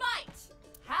 Half might,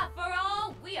 half for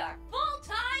all. We are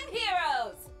full-time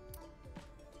heroes.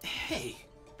 hey,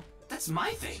 that's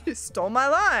my thing. You stole my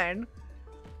line.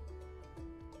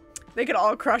 They could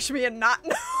all crush me and not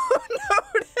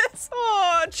notice.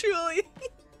 Oh, Julie.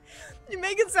 You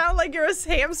make it sound like you're a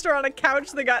hamster on a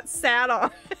couch that got sat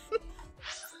on.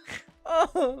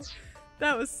 Oh,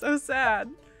 that was so sad.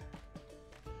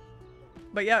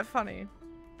 But yeah, funny.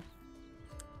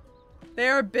 They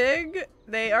are big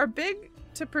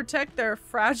to protect their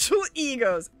fragile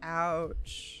egos.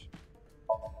 Ouch.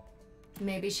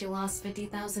 Maybe she lost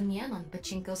 50,000 yen on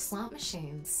pachinko slot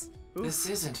machines. Oof. This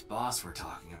isn't boss we're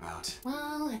talking about.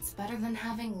 Well, it's better than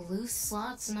having loose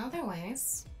slots in other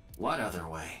ways. What other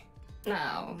way?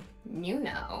 No, you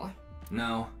know.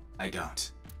 No, I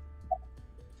don't.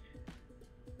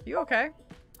 You okay?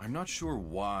 I'm not sure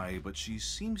why, but she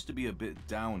seems to be a bit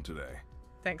down today.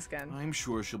 Thanks, Gen. I'm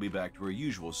sure she'll be back to her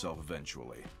usual self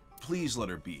eventually. Please let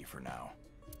her be for now.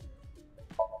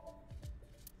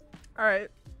 Alright.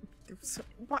 So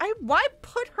why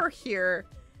put her here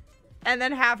and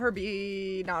then have her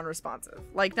be non-responsive?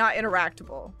 Like, not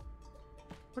interactable.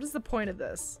 What is the point of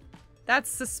this? That's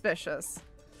suspicious.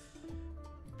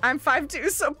 I'm 5'2",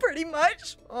 so pretty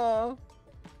much. Oh.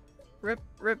 Rip,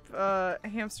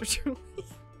 hamster Julie.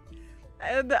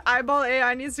 And the eyeball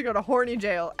AI needs to go to horny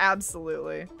jail.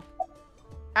 Absolutely.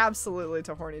 Absolutely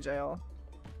to horny jail.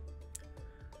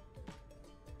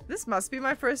 This must be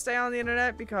my first day on the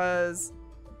internet because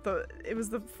it was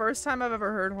the first time I've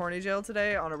ever heard horny jail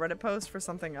today on a Reddit post for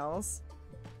something else.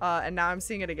 And now I'm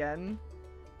seeing it again.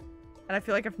 And I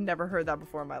feel like I've never heard that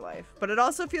before in my life. But it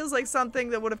also feels like something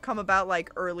that would have come about like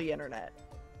early internet.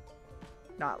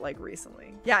 Not like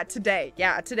recently. Yeah, today.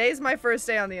 Yeah, today's my first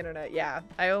day on the internet. Yeah,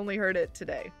 I only heard it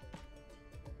today.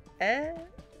 Nate,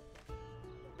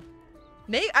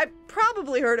 I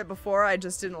probably heard it before. I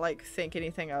just didn't like think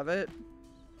anything of it.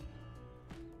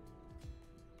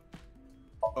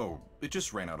 Oh, it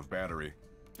just ran out of battery.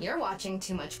 You're watching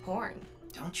too much porn.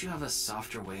 Don't you have a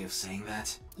softer way of saying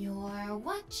that? You're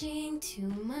watching too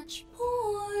much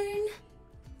porn.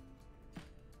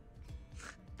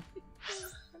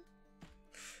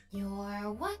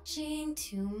 You're watching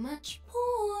too much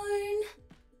porn.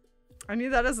 I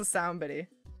need that as a sound bitty.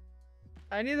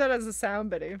 I need that as a sound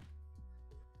bitty.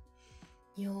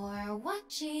 You're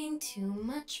watching too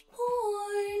much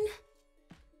porn.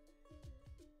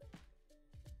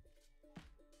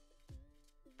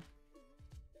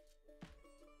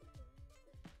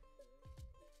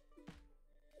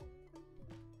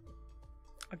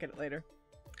 I'll get it later.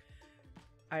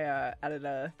 I added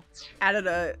a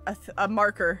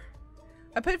marker.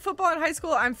 I played football in high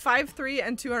school. I'm 5'3"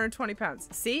 and 220 pounds.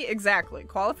 See? Exactly.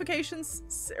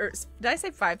 Qualifications, or did I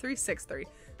say 5'3"? 6'3".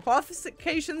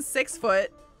 Qualifications 6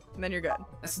 foot, and then you're good.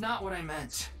 That's not what I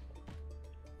meant.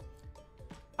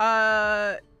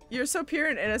 You're so pure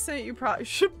and innocent, you probably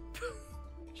should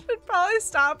probably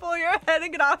stop pulling your head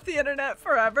and get off the internet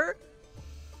forever.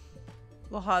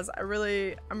 Lahaz,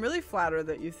 I'm really flattered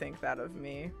that you think that of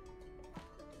me.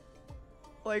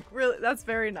 Like, really, that's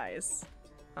very nice.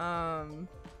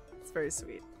 It's very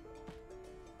sweet.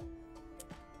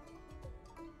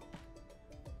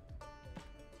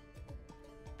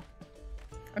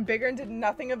 I'm bigger and did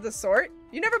nothing of the sort.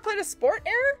 You never played a sport,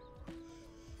 Error?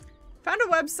 Found a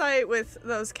website with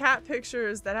those cat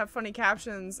pictures that have funny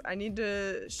captions. I need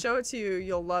to show it to you.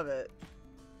 You'll love it.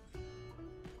 Are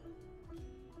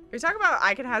you talking about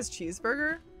I Can Has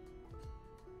Cheeseburger?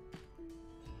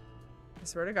 I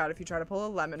swear to God, if you try to pull a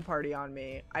lemon party on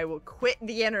me, I will quit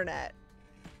the internet.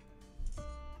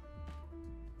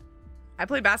 I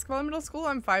played basketball in middle school.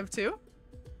 I'm 5'2".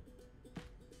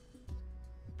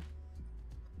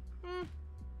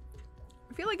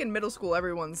 I feel like in middle school,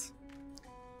 everyone's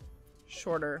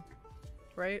shorter,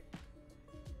 right?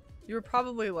 You were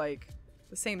probably like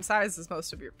the same size as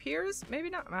most of your peers. Maybe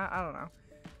not. I don't know.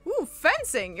 Ooh,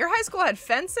 fencing. Your high school had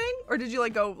fencing? Or did you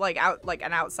like go like out like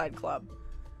an outside club?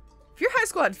 If your high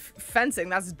school had fencing,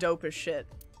 that's dope as shit.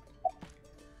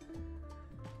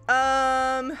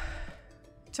 Tokiko.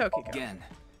 Again,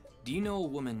 do you know a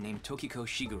woman named Tokiko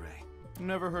Shigure?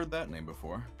 Never heard that name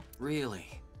before.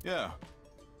 Really? Yeah.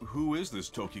 Who is this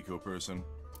Tokiko person?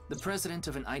 The president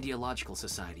of an ideological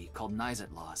society called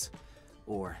Nizet Laws.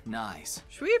 Or NIZE.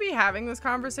 Should we be having this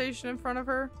conversation in front of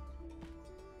her?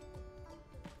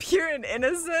 Pure and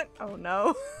innocent? Oh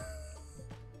no.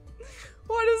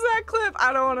 What is that clip?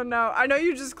 I don't want to know. I know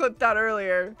you just clipped that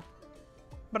earlier.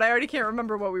 But I already can't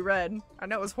remember what we read. I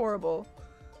know it was horrible.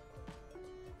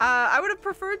 I would have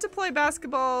preferred to play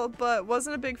basketball, but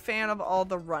wasn't a big fan of all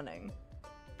the running.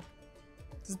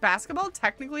 Does basketball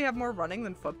technically have more running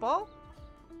than football?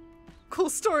 Cool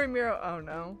story, Miro. Oh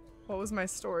no. What was my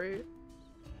story?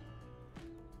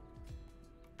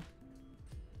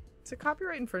 It's a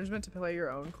copyright infringement to play your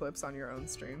own clips on your own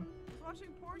stream. I was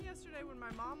watching porn yesterday when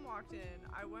my mom walked in.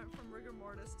 I went from rigor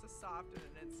mortis to soft in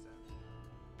an instant.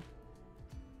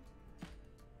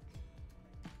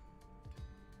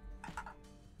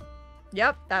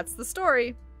 Yep, that's the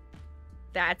story.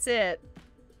 That's it.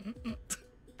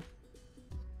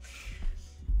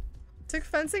 Took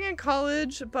fencing in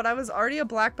college, but I was already a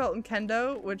black belt in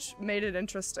kendo, which made it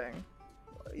interesting.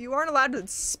 You aren't allowed to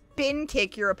spin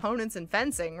kick your opponents in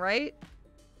fencing, right?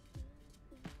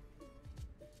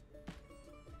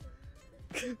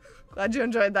 Glad you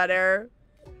enjoyed that, Error.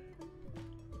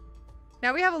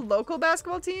 Now we have a local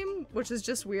basketball team, which is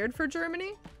just weird for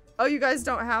Germany. Oh, you guys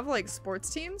don't have, like,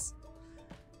 sports teams?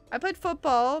 I played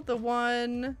football, the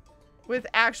one with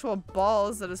actual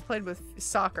balls that is played with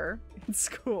soccer in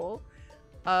school.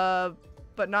 But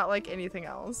not like anything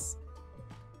else.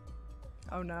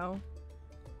 Oh no.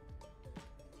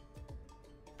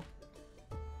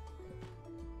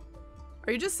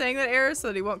 Are you just saying that, Error, so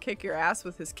that he won't kick your ass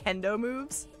with his kendo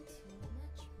moves?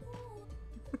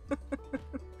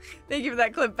 Thank you for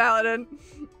that clip, Paladin.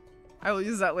 I will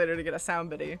use that later to get a sound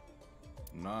bitty.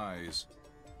 Nice.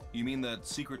 You mean that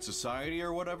secret society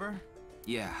or whatever?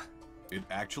 Yeah. It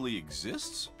actually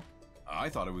exists? I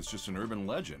thought it was just an urban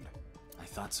legend. I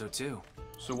thought so too.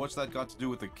 So what's that got to do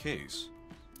with the case?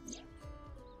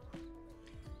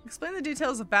 Explain the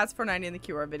details of Bats 490 in the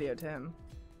QR video to him.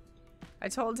 I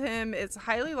told him it's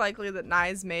highly likely that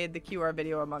Nai's made the QR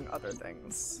video among other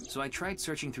things. So I tried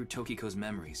searching through Tokiko's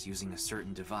memories using a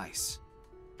certain device.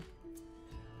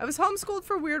 I was homeschooled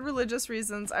for weird religious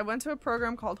reasons. I went to a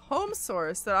program called Home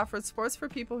Source that offered sports for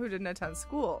people who didn't attend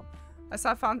school. I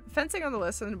saw fencing on the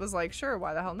list and was like, sure,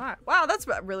 why the hell not? Wow, that's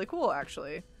really cool,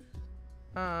 actually.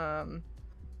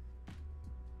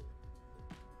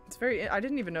 It's very, I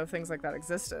didn't even know things like that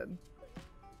existed.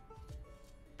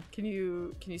 Can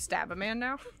you stab a man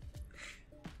now?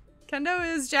 Kendo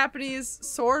is Japanese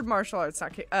sword martial arts,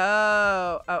 not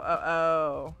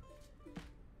oh.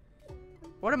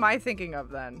 What am I thinking of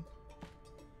then?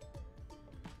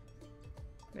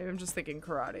 Maybe I'm just thinking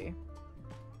karate.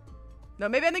 No,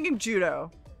 maybe I'm thinking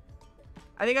judo.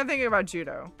 I think I'm thinking about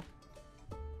judo.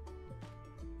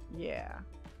 Yeah.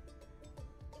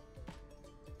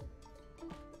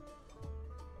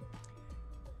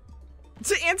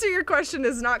 To answer your question,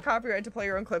 is not copyright to play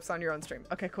your own clips on your own stream.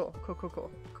 Okay, cool.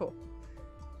 Cool.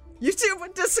 YouTube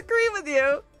would disagree with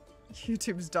you.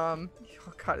 YouTube's dumb.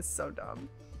 Oh god, it's so dumb.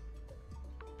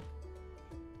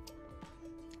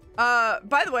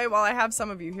 By the way, while I have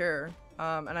some of you here,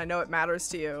 and I know it matters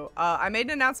to you, I made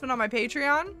an announcement on my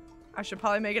Patreon. I should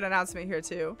probably make an announcement here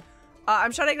too.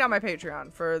 I'm shutting down my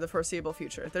Patreon for the foreseeable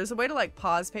future. There's a way to like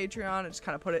pause Patreon and just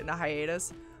kind of put it in a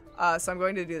hiatus. So I'm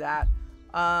going to do that.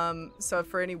 So if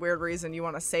for any weird reason you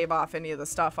want to save off any of the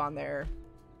stuff on there,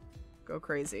 go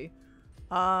crazy.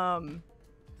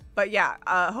 But yeah,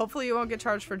 hopefully you won't get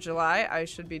charged for July. I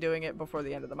should be doing it before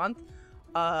the end of the month.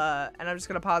 And I'm just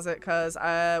gonna pause it because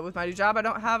with my new job I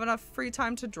don't have enough free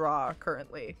time to draw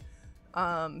currently.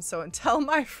 So until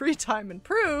my free time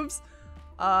improves,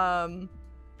 I'm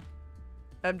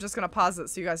just gonna pause it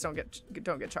so you guys don't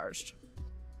get charged.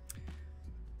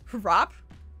 Rop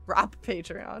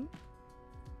Patreon.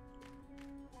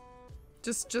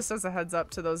 Just as a heads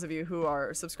up to those of you who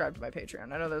are subscribed to my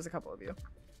Patreon. I know there's a couple of you.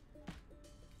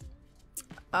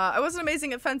 I wasn't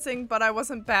amazing at fencing, but I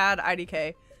wasn't bad.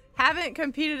 IDK. Haven't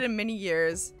competed in many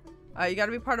years. You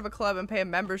gotta be part of a club and pay a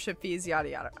membership fees, yada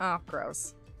yada. Oh,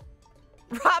 gross.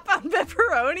 Rop on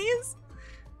pepperonis?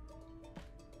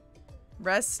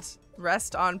 Rest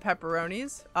on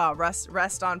pepperonis?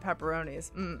 Rest on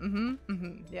pepperonis.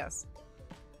 Yes.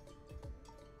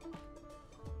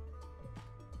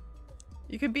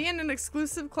 You could be in an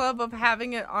exclusive club of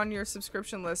having it on your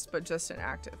subscription list, but just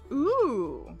inactive.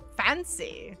 Ooh,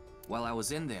 fancy. While I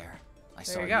was in there, I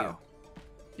saw you. Go.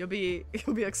 You'll be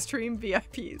extreme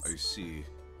VIPs. I see.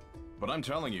 But I'm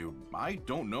telling you, I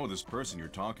don't know this person you're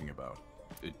talking about.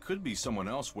 It could be someone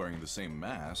else wearing the same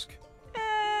mask.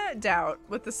 Doubt.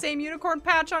 With the same unicorn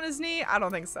patch on his knee? I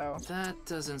don't think so. That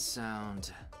doesn't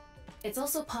sound... It's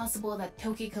also possible that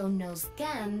Tokiko knows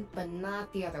Gen, but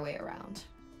not the other way around.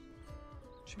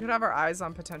 She could have her eyes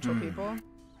on potential people.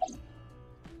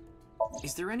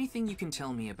 Is there anything you can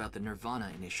tell me about the Nirvana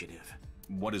initiative?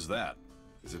 What is that?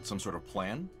 Is it some sort of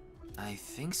plan? I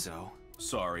think so.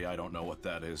 Sorry, I don't know what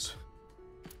that is.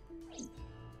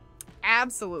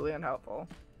 Absolutely unhelpful.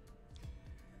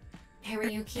 Hey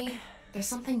Ryuki, there's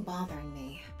something bothering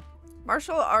me.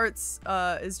 Martial arts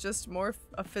is just more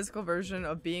a physical version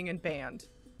of being in band.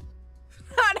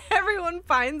 Not everyone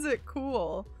finds it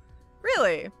cool.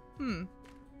 Really? I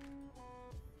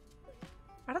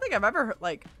don't think I've ever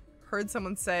heard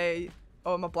someone say,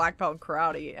 oh, I'm a black belt in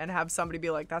karate, and have somebody be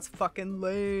like, that's fucking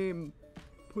lame,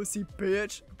 pussy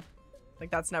bitch.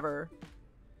 Like, that's never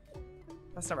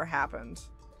happened.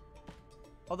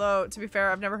 Although, to be fair,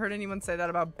 I've never heard anyone say that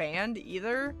about band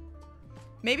either.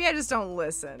 Maybe I just don't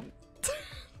listen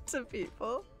to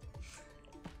people.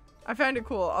 I find it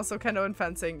cool. Also, kendo and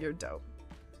fencing, you're dope.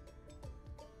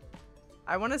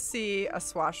 I want to see a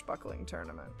swashbuckling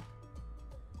tournament.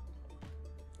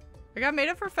 I got made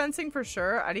up for fencing for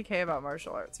sure. IDK about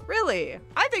martial arts. Really?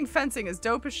 I think fencing is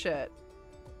dope as shit.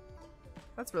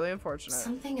 That's really unfortunate.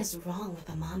 Something is wrong with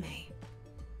Amame.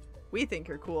 We think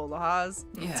you're cool, Lahaz.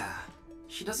 Yeah.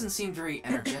 She doesn't seem very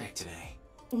energetic today.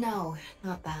 No,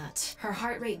 not that. Her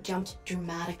heart rate jumped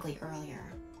dramatically earlier.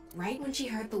 Right when she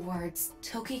heard the words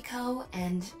Tokiko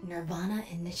and Nirvana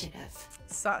Initiative.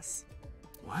 Sus.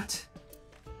 What?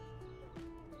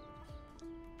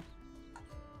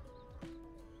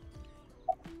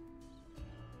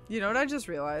 You know what I just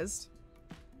realized?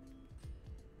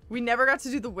 We never got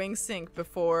to do the wing sync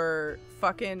before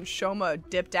fucking Shoma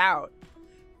dipped out.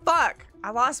 Fuck!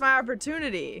 I lost my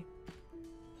opportunity.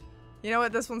 You know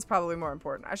what? This one's probably more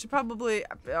important. I should probably...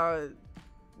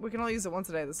 we can only use it once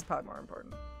a day. This is probably more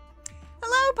important.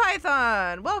 Hello,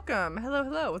 Python! Welcome! Hello,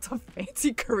 hello. What's up,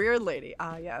 fancy career lady?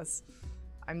 Ah, yes.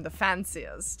 I'm the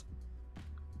fanciest.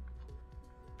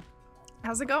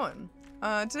 How's it going?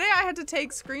 Today I had to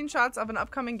take screenshots of an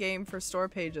upcoming game for store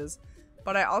pages,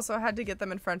 but I also had to get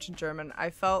them in French and German. I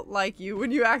felt like you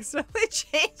when you accidentally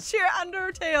changed your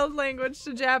Undertale language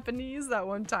to Japanese that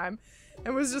one time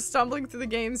and was just stumbling through the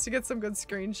games to get some good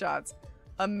screenshots.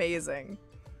 Amazing.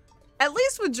 At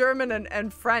least with German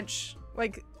and French,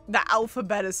 like, the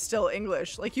alphabet is still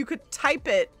English. Like, you could type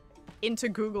it into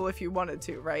Google if you wanted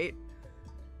to, right?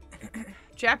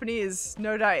 Japanese,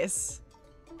 no dice.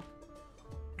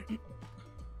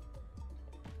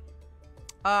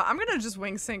 I'm gonna just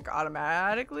wing sync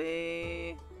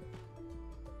automatically.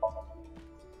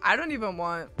 I don't even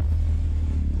want...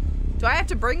 Do I have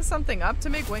to bring something up to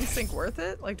make wing sync worth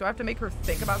it? Like, do I have to make her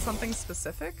think about something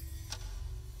specific?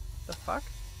 The fuck?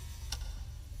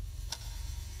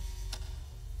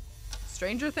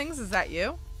 Stranger Things, is that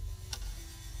you?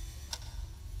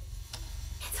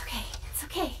 It's okay. It's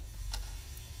okay.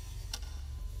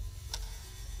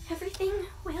 Everything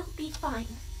will be fine.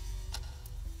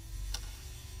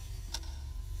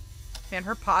 Man,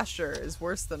 her posture is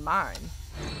worse than mine.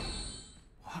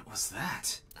 What was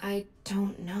that? I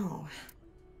don't know.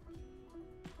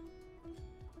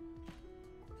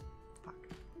 Fuck.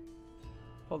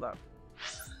 Hold up.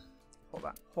 Hold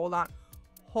on. Hold on.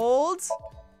 Hold.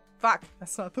 Fuck.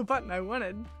 That's not the button I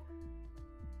wanted.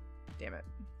 Damn it.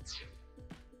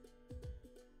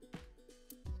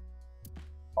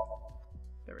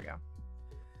 There we go.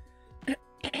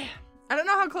 I don't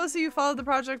know how closely you followed the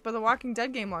project, but the Walking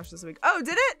Dead game launched this week. Oh,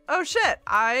 did it? Oh shit.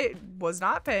 I was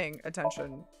not paying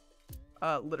attention.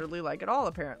 Literally like at all,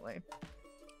 apparently.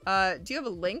 Do you have a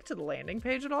link to the landing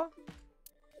page at all?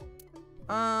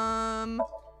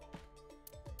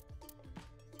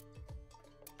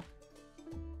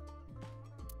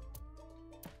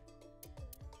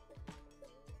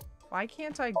 Why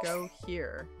can't I go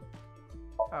here?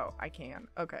 Oh, I can.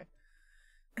 Okay.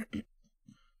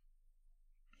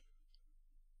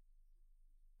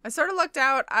 I sort of lucked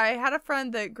out. I had a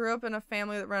friend that grew up in a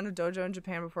family that ran a dojo in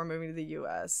Japan before moving to the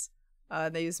US.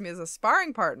 They used me as a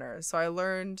sparring partner, so I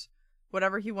learned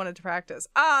whatever he wanted to practice.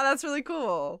 Ah, that's really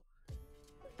cool.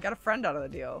 Got a friend out of the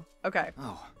deal. Okay.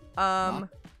 Oh.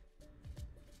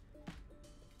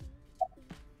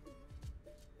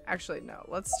 Actually, no.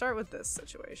 Let's start with this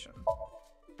situation.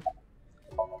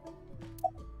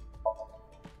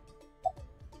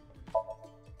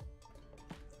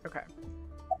 Okay.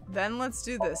 Then let's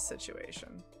do this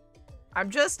situation. I'm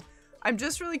just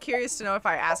really curious to know if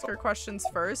I ask her questions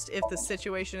first, if the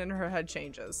situation in her head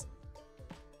changes.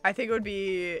 I think it would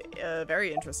be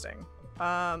very interesting.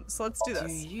 So let's do this.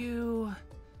 Do you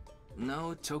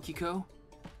know Tokiko?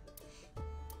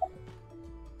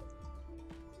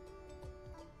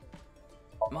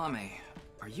 Mame,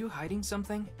 are you hiding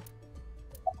something?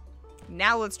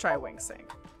 Now let's try wing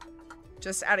sync.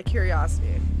 Just out of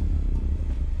curiosity.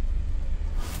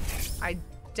 I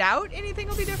doubt anything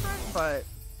will be different, but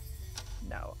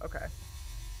no. Okay.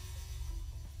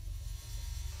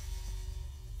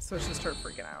 So it's just her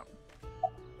freaking out.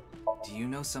 Do you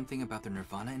know something about the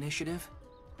Nirvana initiative?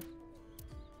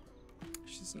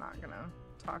 She's not gonna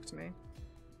talk to me.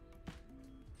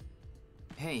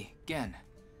 Hey, Gen.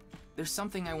 There's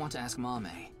something I want to ask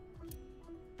Mame.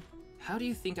 How do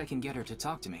you think I can get her to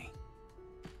talk to me?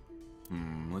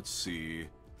 Let's see.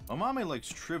 Amame likes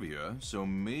trivia, so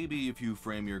maybe if you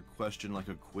frame your question like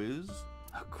a quiz?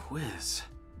 A quiz?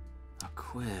 A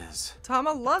quiz.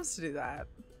 Tama loves to do that.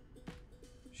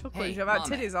 She'll quiz you about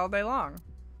titties all day long.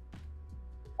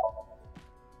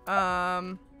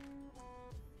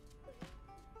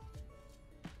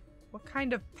 What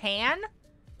kind of pan?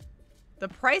 The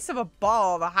price of a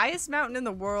ball, the highest mountain in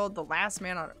the world, the last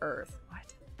man on earth.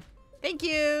 What? Thank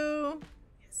you!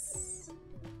 Yes.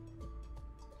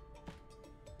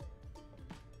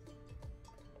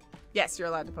 Yes, you're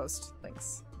allowed to post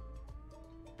links.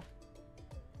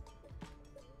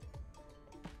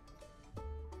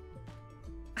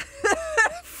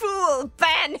 Fool!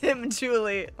 Ban him,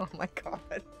 Julie! Oh my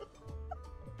god.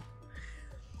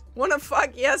 Wanna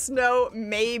fuck? Yes, no,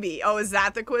 maybe. Oh, is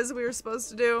that the quiz we were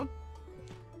supposed to do?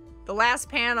 The last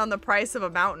pan on the price of a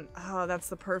mountain. Oh, that's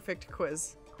the perfect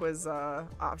quiz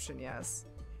option, yes.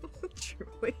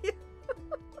 Julie.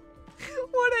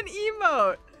 What an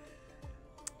emote!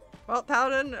 Well,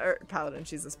 Paladin,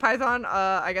 Jesus. Python,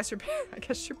 I guess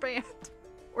you're banned.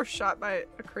 Or shot by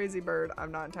a crazy bird.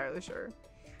 I'm not entirely sure.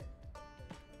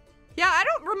 Yeah, I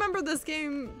don't remember this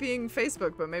game being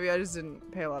Facebook, but maybe I just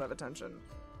didn't pay a lot of attention.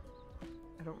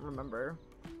 I don't remember.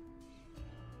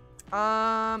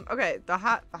 Okay, the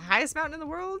highest mountain in the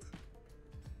world?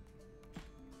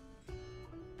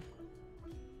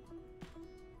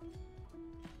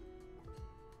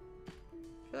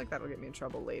 feel like that'll get me in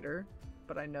trouble later,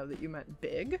 but I know that you meant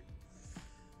big.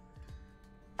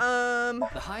 The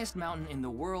highest mountain in the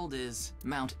world is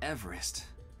Mount Everest.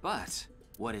 But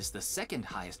what is the second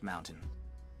highest mountain?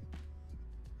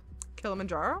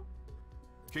 Kilimanjaro?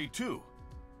 K2.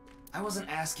 I wasn't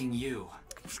asking you.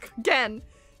 Again,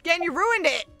 you ruined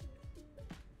it!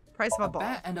 Price of a ball.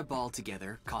 Bat and a ball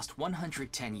together cost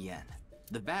 110 yen.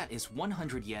 The bat is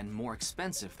 100 yen more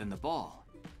expensive than the ball.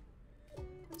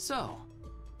 So,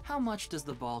 how much does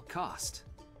the ball cost?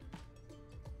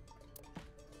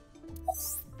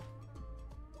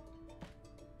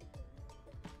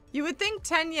 You would think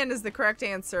 10 yen is the correct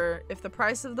answer. If the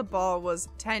price of the ball was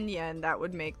 10 yen, that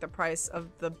would make the price of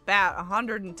the bat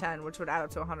 110, which would add up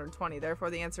to 120. Therefore,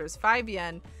 the answer is 5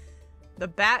 yen. The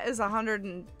bat is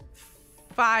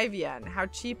 105 yen. How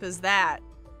cheap is that?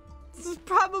 This is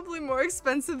probably more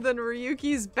expensive than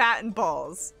Ryuki's bat and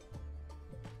balls.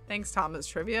 Thanks, Tama's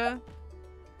trivia.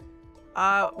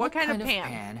 What kind of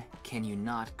pan can you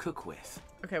not cook with?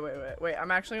 Okay, wait. I'm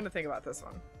actually gonna think about this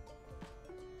one.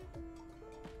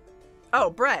 Oh,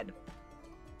 bread.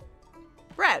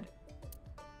 Bread.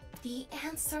 The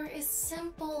answer is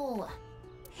simple.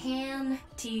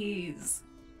 Panties.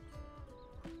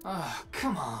 Oh,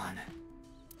 come on.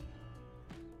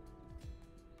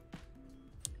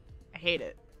 I hate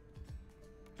it.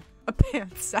 A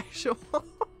pansexual.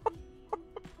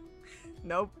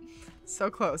 Nope. So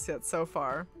close yet so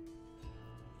far.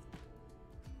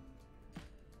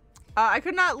 I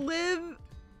could not live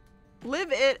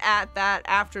it at that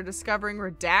after discovering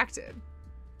Redacted.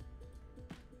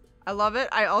 I love it.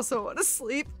 I also want to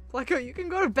sleep. Pleco, you can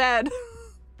go to bed.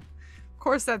 Of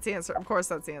course that's the answer. Of course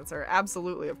that's the answer.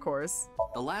 Absolutely, of course.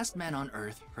 The last man on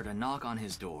Earth heard a knock on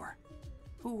his door.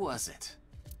 Who was it?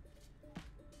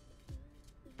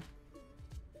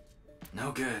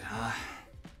 No good, huh?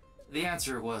 The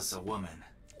answer was a woman.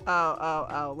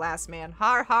 Oh, last man.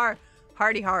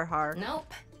 Hardy har.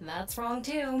 Nope, that's wrong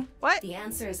too. What? The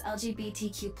answer is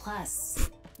LGBTQ+.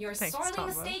 You're Thanks, sorely Tama.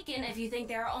 mistaken if you think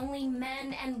there are only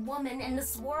men and women in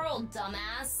this world,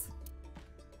 dumbass.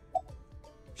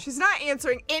 She's not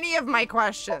answering any of my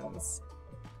questions.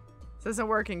 This isn't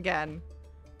working again.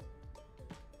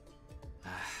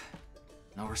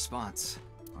 No response.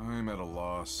 I'm at a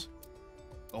loss.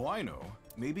 Oh, I know.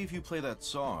 Maybe if you play that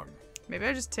song. Maybe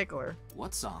I just tickle her.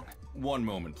 What song? One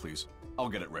moment, please. I'll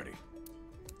get it ready.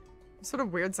 What sort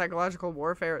of weird psychological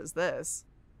warfare is this?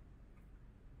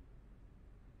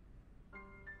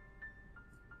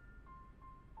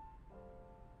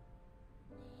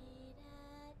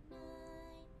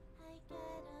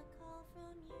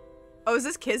 Oh, is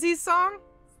this Kizzy's song?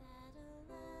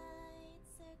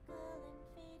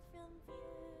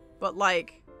 But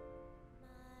like...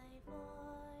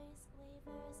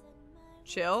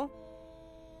 chill?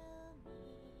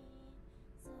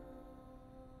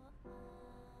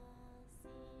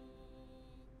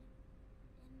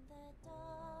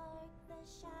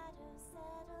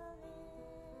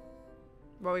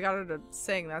 Well, we got her to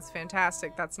sing. That's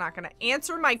fantastic. That's not gonna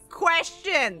answer my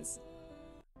questions!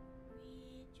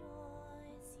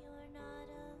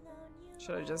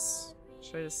 Should I just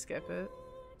skip it?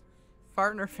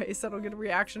 Fart in her face, that'll get a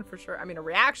reaction for sure. I mean, a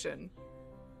reaction.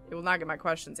 It will not get my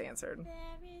questions answered.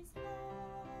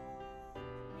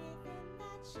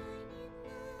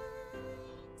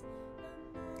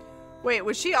 Wait,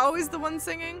 was she always the one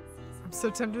singing? I'm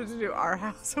so tempted to do Our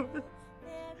House over.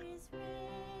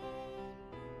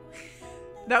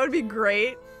 That would be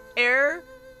great, Air.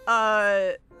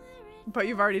 But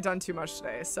you've already done too much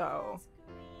today, so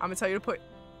I'm gonna tell you to put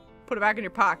it back in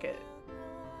your pocket.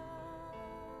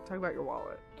 Talk about your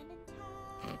wallet.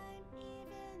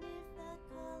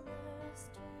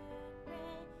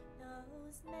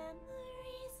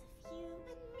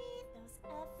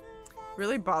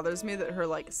 Really bothers me that her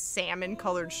like salmon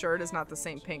colored shirt is not the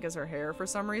same pink as her hair for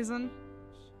some reason.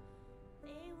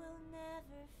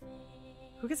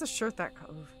 Who gets a shirt that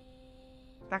color?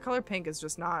 That color pink is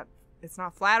just not, it's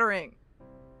not flattering.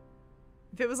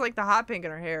 If it was like the hot pink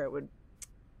in her hair, it would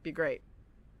be great.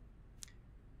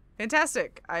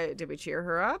 Fantastic. Did we cheer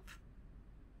her up?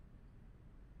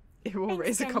 It will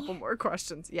raise a couple more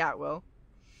questions. Yeah, it will.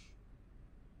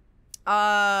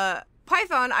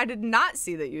 Python, I did not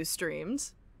see that you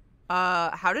streamed.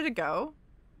 How did it go?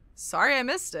 Sorry I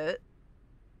missed it.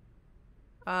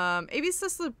 AB's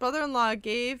sister's brother-in-law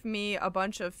gave me a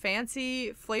bunch of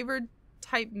fancy flavored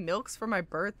type milks for my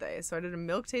birthday, so I did a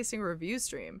milk tasting review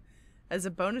stream. As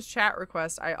a bonus chat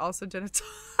request, I also did a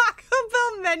Taco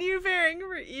Bell menu pairing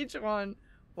for each one.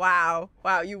 Wow.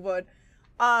 Wow, you would.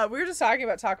 We were just talking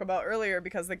about Taco Bell earlier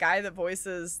because the guy that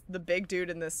voices the big dude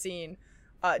in this scene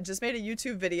just made a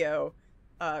YouTube video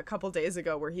a couple days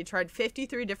ago where he tried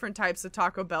 53 different types of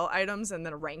Taco Bell items and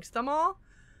then ranked them all.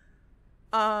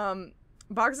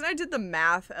 Boggs and I did the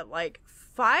math at like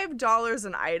 $5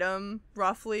 an item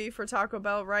roughly for Taco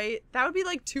Bell, right? That would be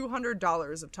like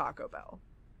 $200 of Taco Bell.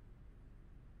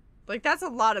 Like, that's a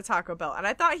lot of Taco Bell. And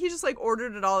I thought he just like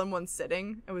ordered it all in one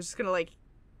sitting and was just gonna like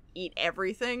eat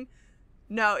everything.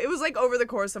 No, it was like over the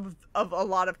course of a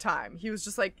lot of time. He was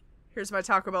just like, here's my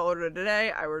Taco Bell order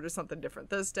today. I ordered something different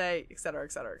this day, etc.,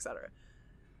 etc., etc.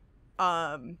 But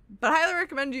I highly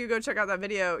recommend you go check out that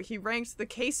video. He ranked the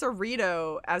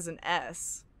quesarito as an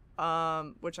S,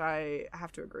 which I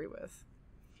have to agree with.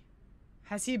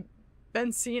 Has he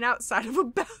been seen outside of a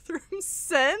bathroom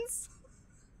since?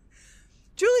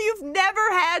 Julie, you've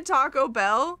never had Taco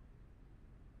Bell?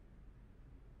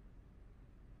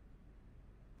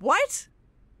 What?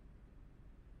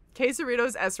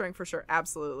 Quesarito's S rank for sure,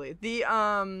 absolutely. The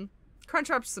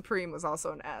Crunchwrap Supreme was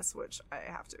also an S, which I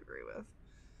have to agree with.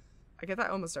 I get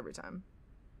that almost every time.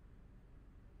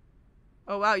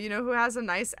 Oh wow, you know who has a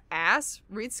nice ass?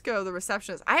 Ritsuko, the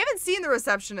receptionist. I haven't seen the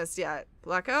receptionist yet.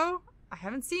 Blacko? I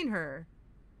haven't seen her.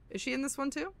 Is she in this one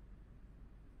too?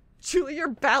 Julie, your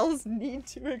bowels need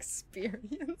to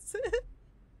experience it.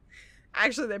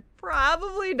 Actually, they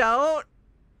probably don't.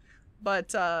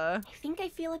 But, I think I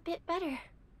feel a bit better.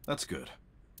 That's good.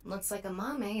 Looks like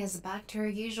Amame is back to her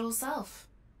usual self.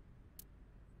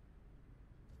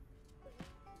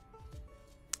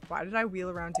 Why did I wheel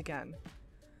around again?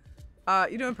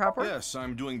 You doing prep work? Yes,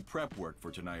 I'm doing prep work for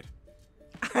tonight.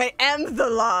 I am the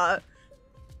law.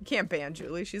 You can't ban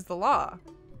Julie. She's the law.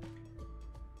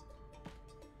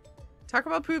 Taco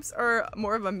Bell poops are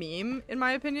more of a meme, in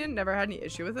my opinion. Never had any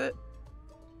issue with it.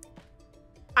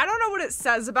 I don't know what it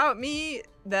says about me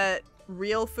that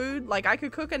real food, like I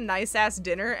could cook a nice ass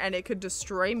dinner and it could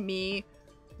destroy me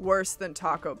worse than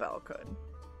Taco Bell could.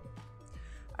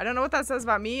 I don't know what that says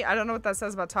about me. I don't know what that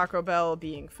says about Taco Bell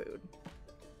being food.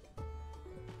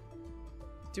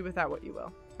 Do with that what you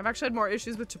will. I've actually had more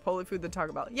issues with Chipotle food than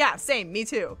Taco Bell. Yeah, same. Me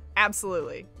too.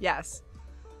 Absolutely. Yes.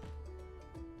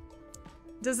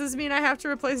 Does this mean I have to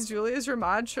replace Julie as your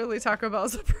mod? Surely Taco Bell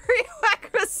is a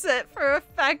prerequisite for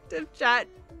effective chat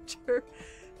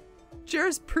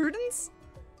jurisprudence?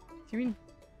 Do you mean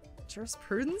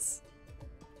jurisprudence?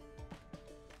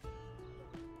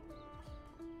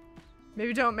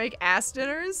 Maybe don't make ass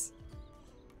dinners?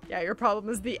 Yeah, your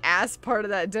problem is the ass part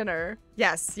of that dinner.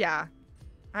 Yes, yeah.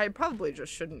 I probably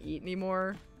just shouldn't eat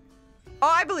anymore.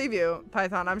 Oh, I believe you,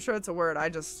 Python. I'm sure it's a word.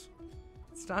 It's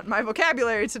not in my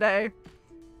vocabulary today.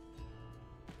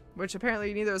 Which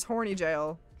apparently neither is horny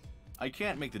jail. I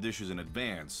can't make the dishes in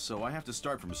advance, so I have to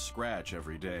start from scratch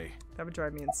every day. That would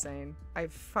drive me insane. I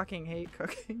fucking hate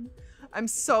cooking. I'm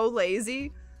so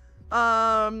lazy.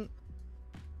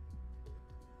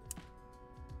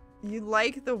 You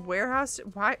like the warehouse?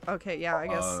 Why? Okay, yeah, I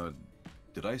guess.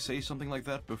 Did I say something like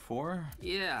that before?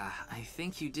 Yeah, I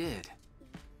think you did.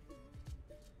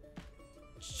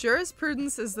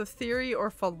 Jurisprudence is the theory or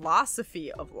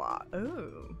philosophy of law.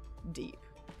 Ooh, deep.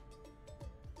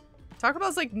 Taco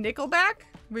Bell's like Nickelback.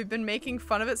 We've been making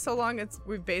fun of it so long,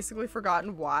 we've basically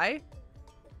forgotten why.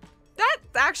 That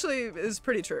actually is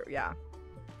pretty true, yeah.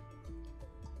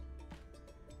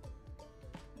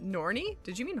 Norny?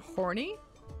 Did you mean horny?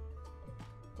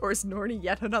 Or is Norny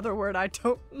yet another word I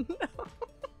don't know?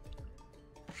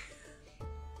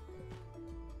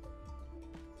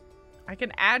 I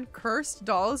can add cursed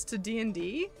dolls to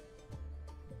D&D?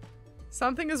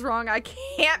 Something is wrong. I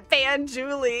can't ban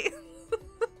Julie.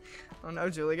 Oh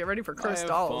no, Julie, get ready for cursed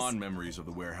dolls. I have fond memories of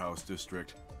the warehouse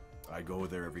district. I go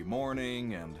there every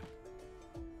morning and...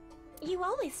 You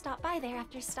always stop by there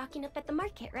after stocking up at the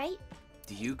market, right?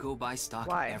 Do you go buy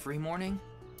stock every morning?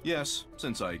 Yes,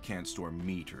 since I can't store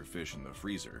meat or fish in the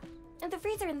freezer. And the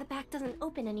freezer in the back doesn't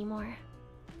open anymore.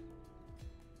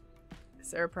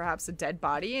 Is there perhaps a dead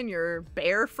body in your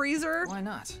bear freezer? Why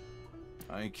not?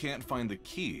 I can't find the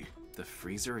key. The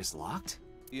freezer is locked?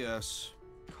 Yes.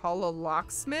 Call a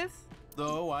locksmith?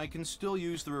 Though I can still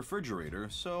use the refrigerator,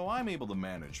 so I'm able to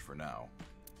manage for now.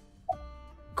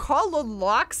 Call a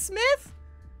locksmith?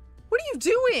 What are you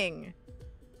doing?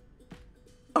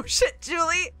 Oh shit,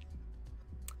 Julie!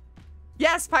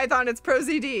 Yes, Python, it's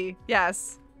ProZD.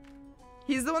 Yes.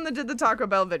 He's the one that did the Taco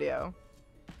Bell video.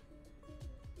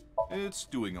 It's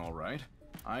doing alright.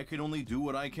 I can only do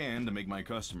what I can to make my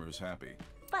customers happy.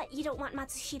 But you don't want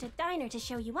Matsushita Diner to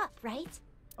show you up, right?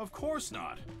 Of course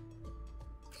not.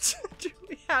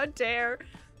 Julie, how dare.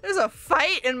 There's a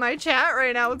fight in my chat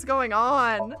right now. What's going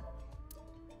on?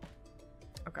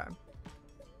 Okay.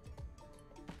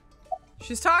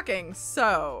 She's talking,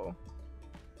 so...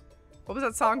 What was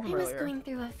that song from I was earlier? going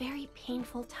through a very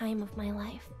painful time of my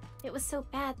life. It was so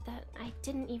bad that I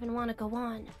didn't even want to go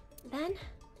on. Then,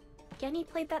 Genny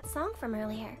played that song from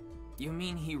earlier. You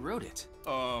mean he wrote it?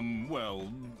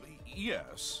 Well,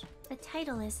 yes. The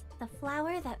title is The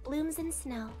Flower That Blooms in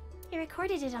Snow. He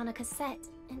recorded it on a cassette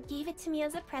and gave it to me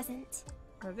as a present.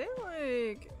 Are they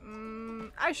like...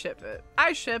 I ship it.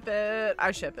 I ship it.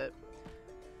 I ship it.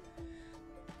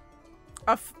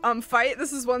 A fight?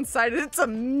 This is one-sided. It's a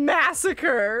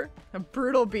massacre. A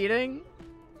brutal beating.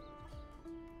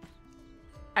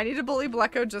 I need to bully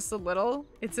Blecko just a little.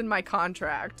 It's in my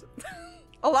contract.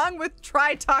 Along with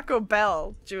try Taco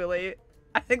Bell, Julie.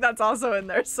 I think that's also in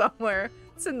there somewhere.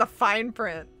 It's in the fine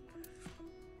print.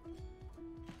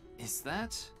 Is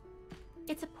that?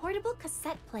 It's a portable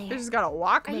cassette player. They just got a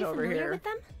Walkman Are you over familiar here. with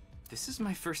them? This is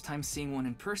my first time seeing one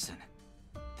in person.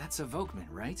 That's a Volkman,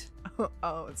 right?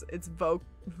 Oh, it's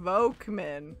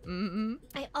Volkman. Mm-hmm.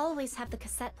 I always have the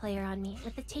cassette player on me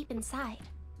with the tape inside.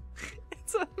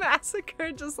 It's a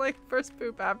massacre, just like first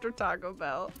poop after Taco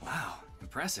Bell. Wow,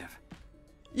 impressive.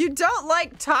 You don't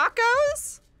like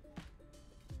tacos?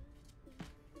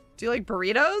 Do you like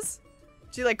burritos?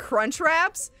 Do you like crunch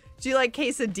wraps? Do you like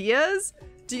quesadillas?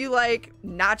 Do you like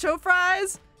nacho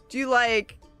fries? Do you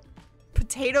like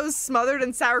potatoes smothered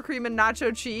in sour cream and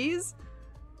nacho cheese?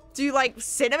 Do you like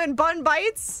cinnamon bun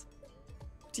bites?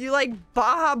 Do you like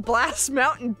Baja Blast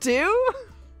Mountain Dew?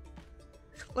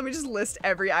 Let me just list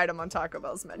every item on Taco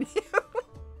Bell's menu.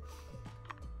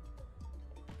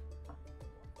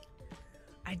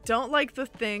 I don't like the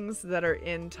things that are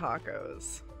in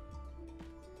tacos.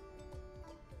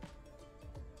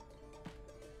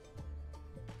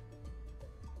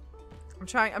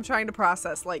 I'm trying to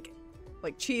process like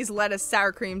cheese, lettuce,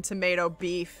 sour cream, tomato,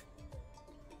 beef.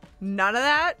 None of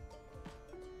that?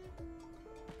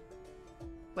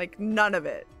 Like none of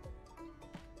it.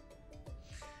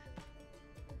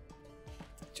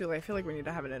 Julie, I feel like we need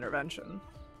to have an intervention.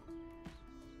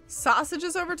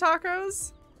 Sausages over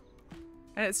tacos?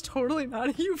 And it's totally not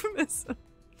a euphemism.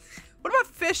 What about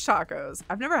fish tacos?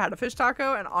 I've never had a fish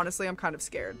taco, and honestly, I'm kind of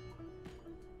scared.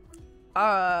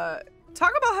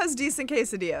 Taco Bell has decent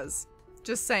quesadillas.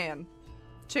 Just saying.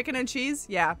 Chicken and cheese?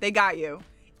 Yeah, they got you.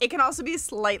 It can also be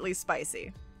slightly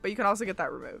spicy, but you can also get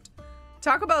that removed.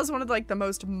 Taco Bell is one of like the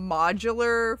most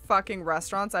modular fucking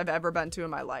restaurants I've ever been to in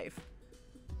my life.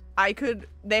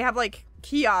 They have like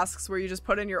kiosks where you just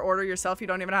put in your order yourself. You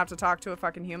don't even have to talk to a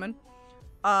fucking human.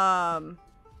 And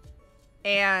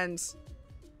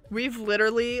we've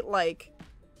literally like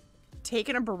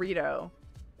taken a burrito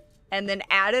and then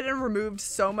added and removed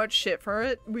so much shit from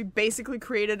it. We basically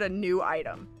created a new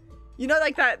item. You know,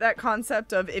 like that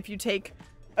concept of if you take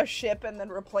a ship and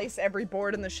then replace every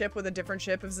board in the ship with a different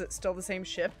ship, is it still the same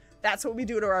ship? That's what we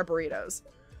do to our burritos.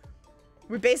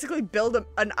 We basically build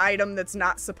an item that's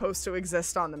not supposed to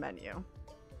exist on the menu.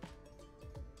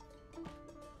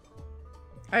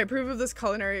 I approve of this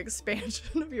culinary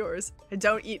expansion of yours. I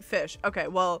don't eat fish. Okay,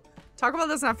 well, Taco Bell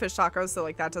doesn't have fish tacos, so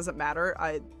like that doesn't matter.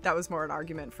 That was more an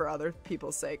argument for other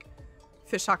people's sake.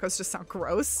 Fish tacos just sound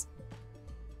gross.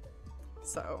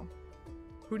 So,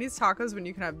 who needs tacos when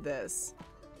you can have this?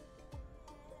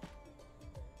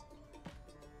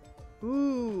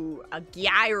 Ooh, a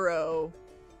gyro.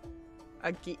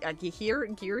 A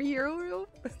gyro?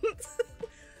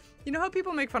 You know how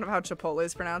people make fun of how Chipotle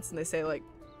is pronounced and they say like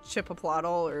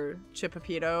Chipotle or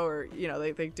Chipapito, or you know,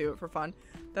 they do it for fun.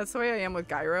 That's the way I am with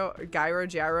gyro.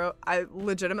 Gyro. I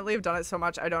legitimately have done it so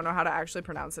much I don't know how to actually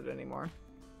pronounce it anymore.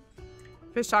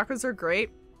 Fish tacos are great.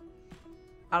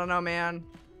 I don't know, man.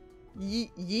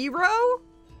 Gyro?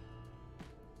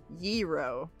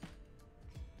 Gyro.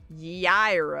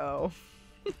 Gyro.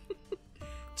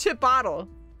 Chipotle.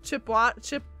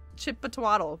 Chipotle.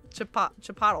 Chipotle.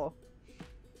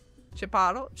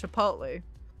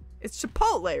 It's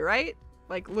Chipotle, right?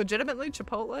 Like, legitimately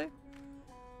Chipotle?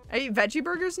 I eat veggie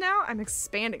burgers now? I'm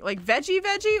expanding. Like,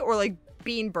 veggie or, like,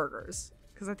 bean burgers?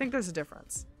 Because I think there's a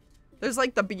difference. There's,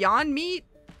 like, the Beyond Meat,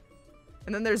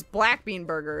 and then there's black bean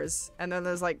burgers, and then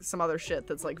there's, like, some other shit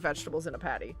that's, like, vegetables in a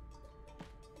patty.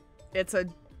 It's a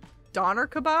doner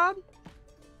kebab?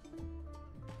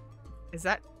 Is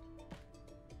that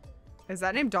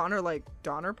named Donner, like,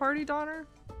 Donner Party Donner?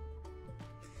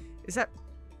 Is that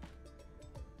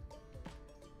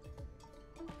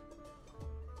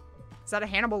a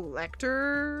Hannibal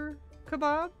Lecter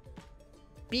kebab?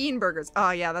 Bean burgers.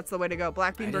 Oh yeah, that's the way to go.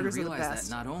 Black bean burgers are the best. I didn't realize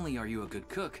that not only are you a good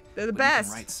cook, they're the but best.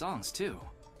 you can write songs too.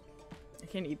 I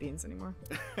can't eat beans anymore.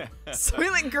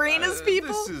 Soylent Green is people?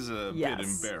 This is a bit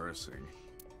embarrassing.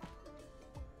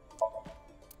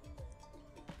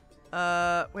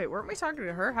 Wait, weren't we talking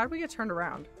to her? How did we get turned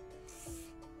around?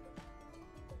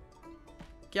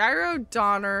 Gyro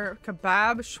Doner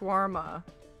Kebab Shawarma.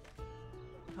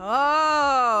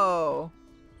 Oh!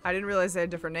 I didn't realize they had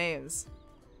different names.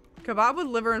 Kebab with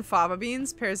liver and fava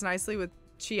beans pairs nicely with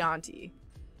Chianti.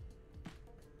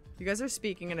 You guys are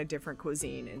speaking in a different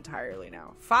cuisine entirely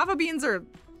now. Fava beans are...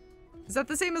 Is that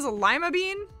the same as a lima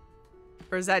bean?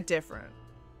 Or is that different?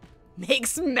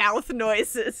 Makes mouth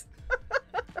noises.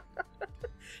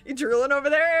 You drooling over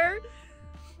there?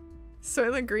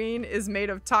 Soylent Green is made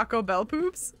of Taco Bell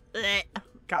poops?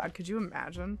 God, could you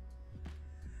imagine?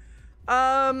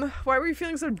 Why were you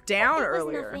feeling so down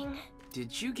earlier? Nothing.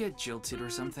 Did you get jilted or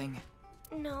something?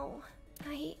 No,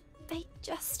 I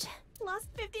just lost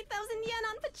 50,000 yen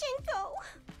on pachinko.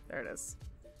 There it is.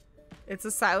 It's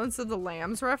a Silence of the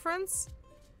Lambs reference?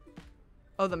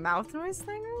 Oh, the mouth noise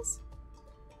thing is?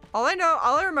 All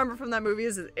I remember from that movie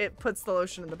is it puts the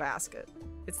lotion in the basket.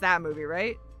 It's that movie,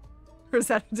 right? Or is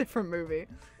that a different movie?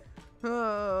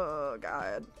 Oh,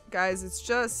 God. Guys, it's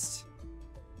just...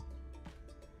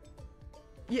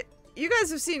 You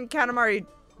guys have seen Katamari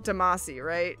Damacy,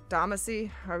 right? Damacy,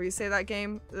 however you say that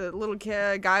game. The little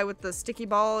guy with the sticky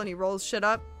ball and he rolls shit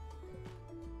up.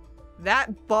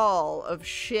 That ball of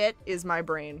shit is my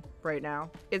brain right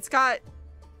now. It's got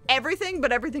everything,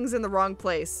 but everything's in the wrong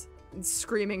place. It's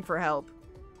screaming for help.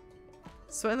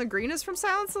 Soylent Green is from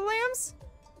Silence of the Lambs?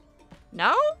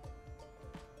 No?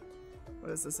 What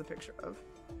is this a picture of?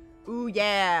 Ooh,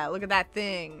 yeah, look at that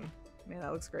thing. Man,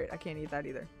 that looks great. I can't eat that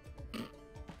either.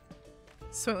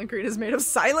 Soylent Green is made of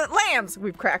silent lambs!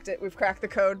 We've cracked it. We've cracked the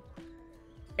code.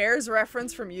 Air's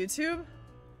reference from YouTube.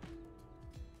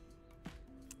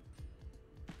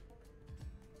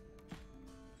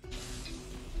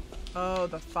 Oh,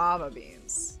 the fava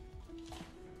beans.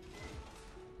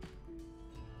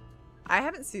 I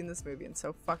haven't seen this movie in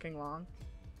so fucking long.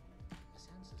 The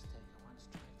census taker once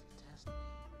tried to test me.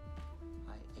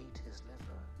 I ate his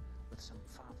liver with some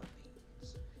fava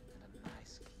beans and a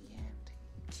nice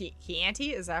Chianti.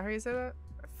 Chianti? Is that how you say that?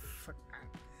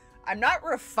 I'm not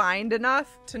refined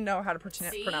enough to know how to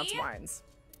pronounce wines.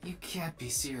 You can't be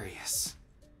serious.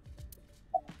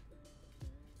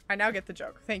 I now get the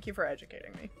joke. Thank you for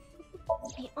educating me.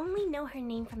 I only know her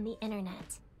name from the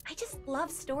internet. I just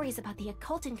love stories about the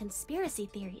occult and conspiracy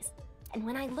theories. And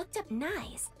when I looked up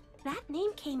Nyes, that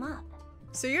name came up.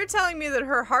 So you're telling me that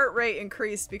her heart rate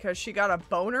increased because she got a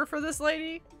boner for this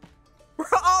lady? We're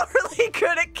all really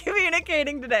good at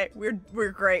communicating today.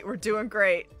 We're great. We're doing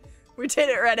great. We did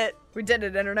it, Reddit. We did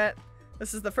it, internet.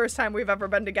 This is the first time we've ever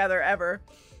been together, ever.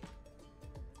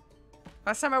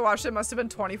 Last time I watched it must have been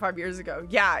 25 years ago.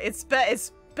 Yeah, it's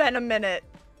been a minute.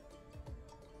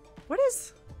 What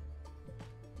is...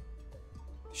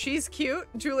 She's cute?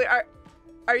 Julie,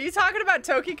 are you talking about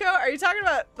Tokiko? Are you talking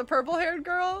about the purple-haired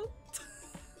girl?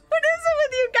 What is it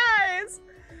with you guys?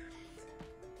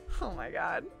 Oh my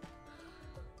god.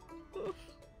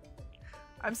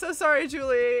 I'm so sorry,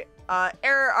 Julie.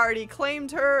 Error already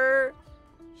claimed her.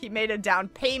 He made a down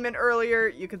payment earlier.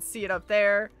 You can see it up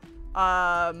there.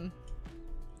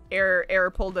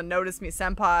 Error pulled a notice me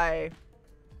senpai.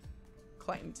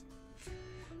 Claimed.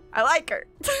 I like her.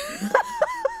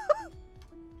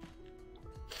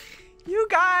 You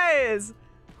guys.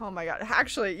 Oh my god.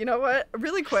 Actually, you know what?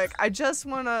 Really quick, I just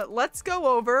wanna, let's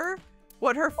go over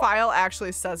what her file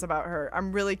actually says about her.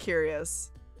 I'm really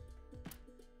curious.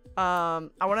 I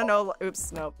wanna know,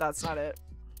 oops, nope, that's not it.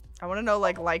 I wanna know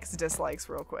like likes, dislikes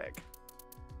real quick.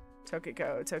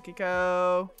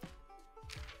 Tokiko.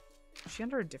 Is she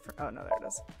under a different, oh no, there it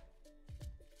is.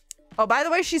 Oh, by the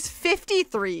way, she's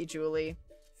 53, Julie.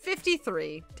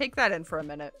 53. Take that in for a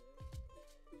minute.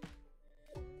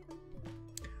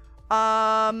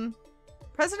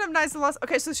 President of Knights and Lost.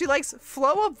 Okay, so she likes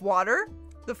flow of water,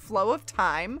 the flow of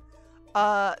time,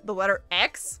 the letter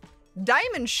X,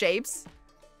 diamond shapes,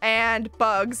 and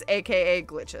bugs, aka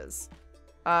glitches.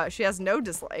 She has no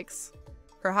dislikes.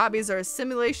 Her hobbies are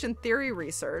simulation theory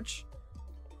research,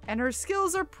 and her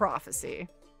skills are prophecy.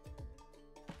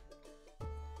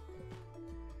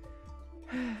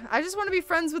 I just want to be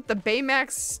friends with the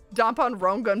Baymax Stompon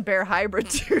Rongun Bear hybrid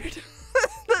dude.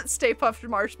 That Stay Puft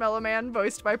Marshmallow Man,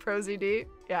 voiced by ProZD.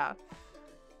 Yeah.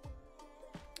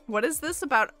 What is this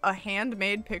about a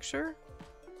handmade picture?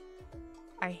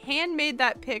 I handmade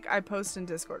that pic I post in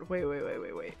Discord. Wait.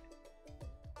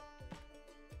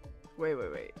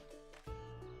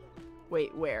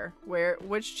 Wait, where?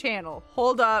 Which channel?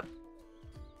 Hold up.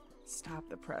 Stop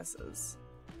the presses.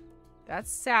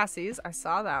 That's Sassy's. I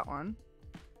saw that one.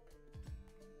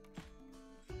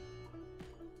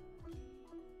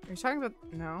 Are you talking about...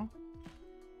 No.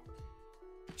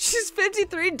 She's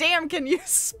 53? Damn, can you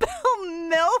spell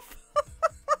MILF?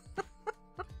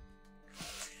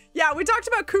 Yeah, we talked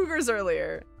about cougars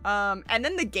earlier. And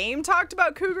then the game talked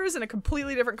about cougars in a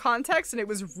completely different context, and it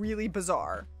was really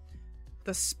bizarre.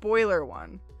 The spoiler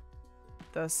one.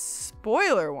 The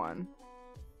spoiler one.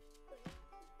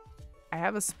 I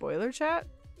have a spoiler chat?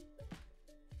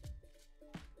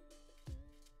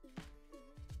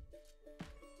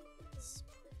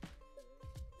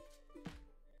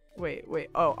 Wait.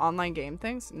 Oh, online game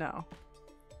things? No.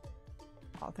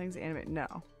 All things anime?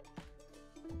 No.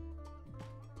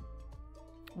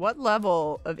 What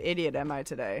level of idiot am I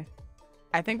today?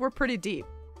 I think we're pretty deep.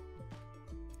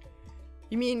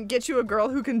 You mean get you a girl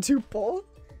who can do both?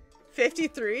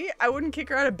 53? I wouldn't kick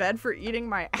her out of bed for eating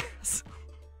my ass.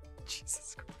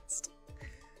 Jesus Christ.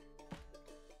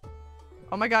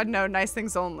 Oh my god, no. Nice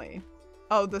things only.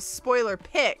 Oh, the spoiler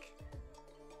pick.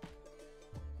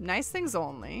 Nice things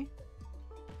only.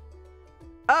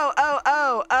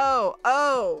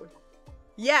 Oh.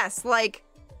 Yes, like...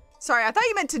 Sorry, I thought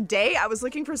you meant today. I was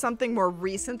looking for something more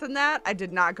recent than that. I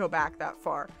did not go back that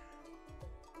far.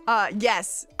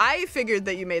 Yes, I figured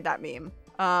that you made that meme.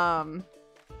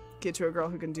 Get to a girl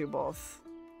who can do both.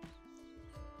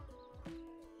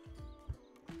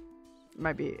 It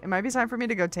might be time for me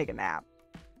to go take a nap.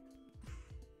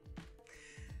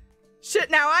 Shit,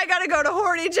 now I gotta go to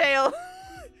horny jail.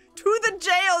 To the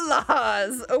jail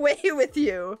laws. Away with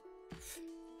you.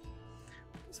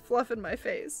 Just fluffing my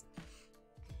face.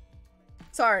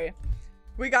 Sorry.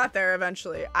 We got there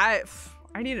eventually. I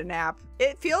need a nap.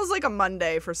 It feels like a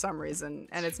Monday for some reason,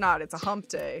 and it's not. It's a hump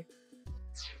day.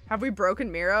 Have we broken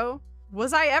Miro?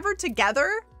 Was I ever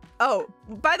together? Oh,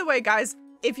 by the way, guys,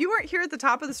 if you weren't here at the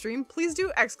top of the stream, please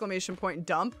do !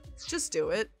 Dump. Just do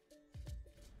it.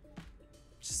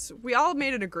 We all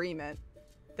made an agreement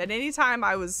that anytime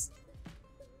I was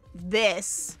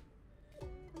this,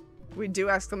 we'd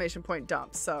do !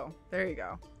 Dump. So there you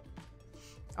go.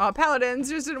 Oh, Paladins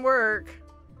just didn't work.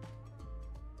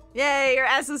 Yay, your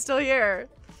S is still here.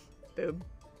 Boob.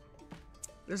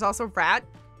 There's also rat,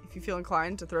 if you feel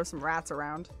inclined to throw some rats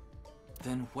around.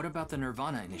 Then what about the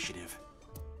Nirvana initiative?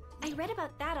 I read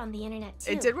about that on the internet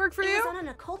too. It did work for you? It was on an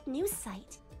occult news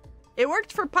site. It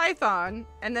worked for Python,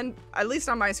 and then, at least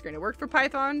on my screen, it worked for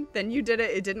Python, then you did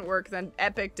it didn't work, then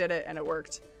Epic did it, and it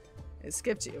worked. It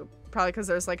skipped you. Probably because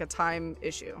there's like a time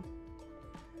issue.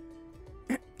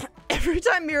 Every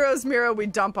time Miro's Miro, we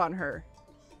dump on her.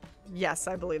 Yes,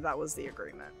 I believe that was the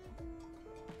agreement.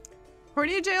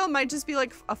 Horny jail might just be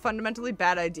like a fundamentally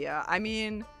bad idea. I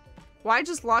mean, why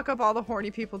just lock up all the horny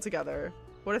people together?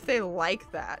 What if they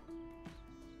like that?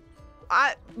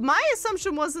 My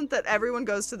assumption wasn't that everyone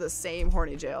goes to the same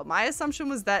horny jail. My assumption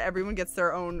was that everyone gets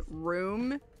their own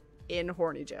room in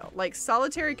horny jail. Like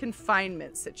solitary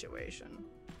confinement situation.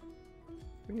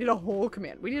 We need a whole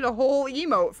command. We need a whole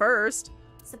emote first.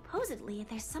 Supposedly,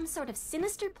 there's some sort of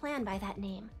sinister plan by that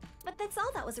name. But that's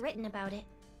all that was written about it.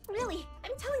 Really,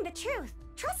 I'm telling the truth.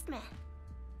 Trust me.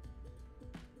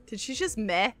 Did she just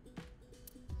meh?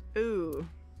 Ooh.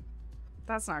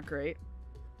 That's not great.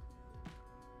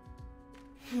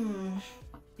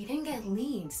 We didn't get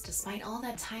leads despite all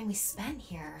that time we spent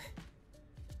here.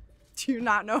 Do you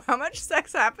not know how much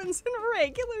sex happens in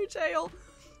regular jail?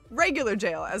 Regular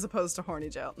jail as opposed to horny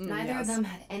jail. Neither of them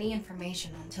had any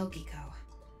information on Tokiko.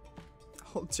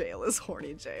 Whole jail is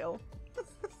horny jail.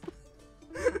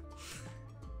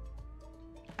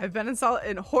 I've been in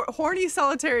horny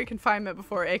solitary confinement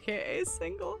before, aka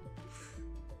single.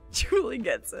 Julie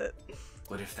gets it.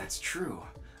 But if that's true,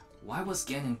 why was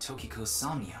Gen in Tokiko's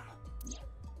Somnium?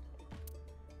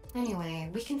 Anyway,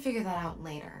 we can figure that out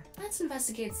later. Let's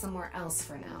investigate somewhere else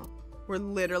for now. We're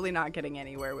literally not getting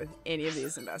anywhere with any of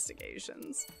these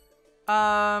investigations.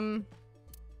 Let's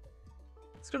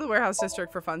go to the warehouse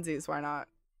district for funsies, why not?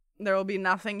 There will be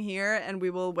nothing here, and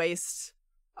we will waste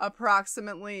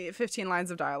approximately 15 lines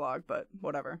of dialogue, but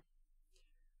whatever.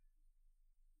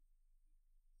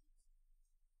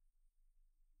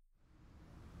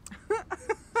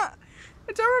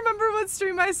 I don't remember what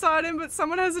stream I saw it in, but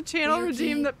someone has a channel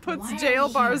regime that puts jail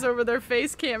bars over their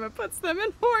face cam and puts them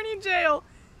in horny jail.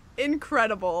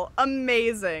 Incredible.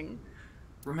 Amazing.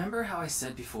 Remember how I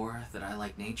said before that I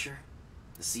like nature?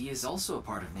 The sea is also a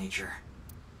part of nature.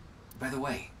 By the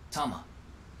way, Tama,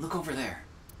 look over there.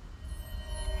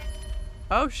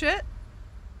 Oh shit.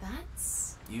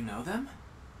 That's... You know them?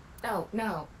 Oh,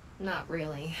 no, not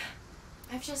really.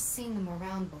 I've just seen them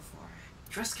around before.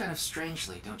 Dressed kind of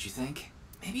strangely, don't you think?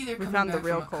 Maybe they're We coming found back the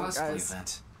real from a cult, cosplay guys.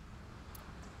 event.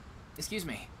 Excuse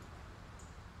me.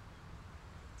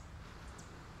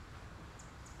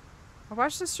 I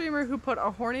watched a streamer who put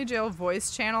a horny jail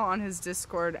voice channel on his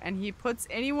Discord, and he puts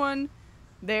anyone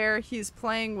there he's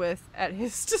playing with at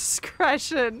his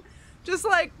discretion. Just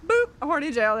like, boop, a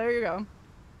horny jail. There you go.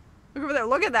 Look over there.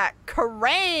 Look at that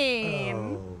crane.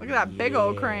 Oh, look at that big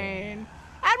old crane.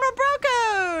 Admiral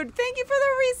Brocode, thank you for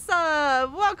the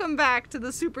resub. Welcome back to the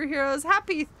superheroes.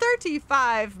 Happy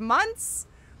 35 months.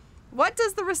 What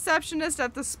does the receptionist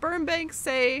at the sperm bank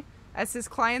say as his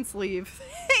clients leave?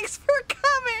 Thanks for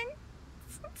coming.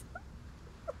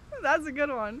 That's a good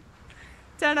one.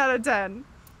 10 out of 10.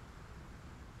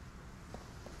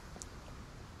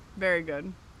 Very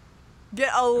good.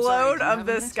 Get a load of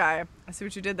this guy. I see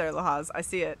what you did there, Lahaz. I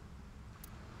see it.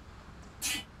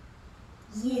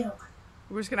 You.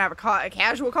 We're just gonna have a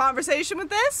casual conversation with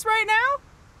this right now.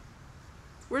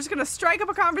 We're just gonna strike up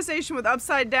a conversation with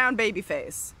upside down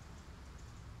babyface.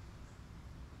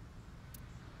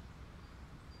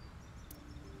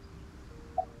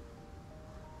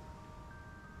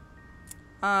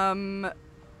 Who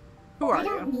are I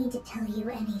don't you? need to tell you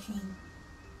anything.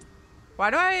 Why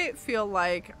do I feel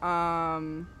like,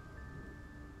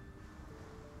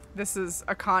 this is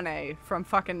Akane from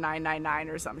fucking 999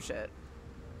 or some shit?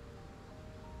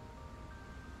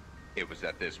 It was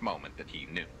at this moment that he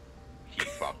knew. He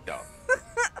fucked up.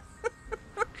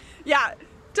 Yeah,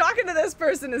 talking to this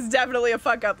person is definitely a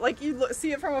fuck up. Like, you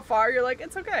see it from afar, you're like,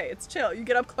 it's okay, it's chill. You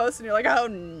get up close and you're like, oh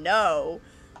no,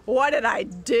 what did I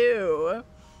do?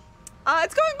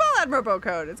 It's going well, Admiral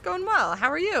Brocode. It's going well. How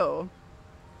are you?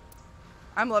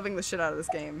 I'm loving the shit out of this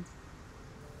game.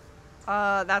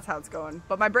 That's how it's going.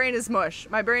 But my brain is mush.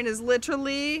 My brain is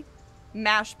literally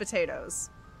mashed potatoes.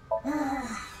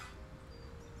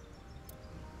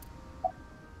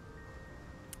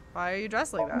 Why are you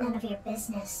dressed like that? None of your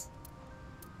business.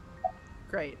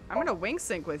 Great. I'm gonna wing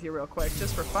sync with you real quick,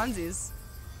 just for funsies.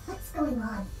 What's going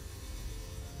on?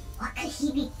 What could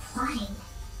he be plotting?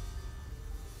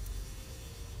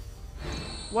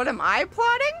 What am I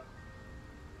plotting?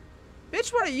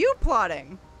 Bitch, what are you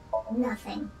plotting?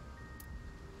 Nothing.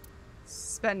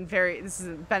 This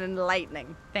has been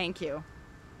enlightening. Thank you.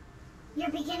 You're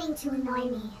beginning to annoy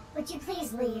me. Would you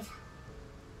please leave?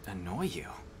 Annoy you?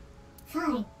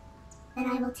 Fine. Then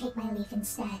I will take my leave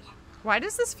instead. Why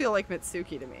does this feel like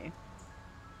Mitsuki to me?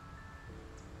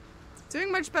 Doing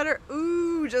much better.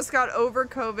 Ooh, just got over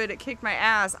COVID. It kicked my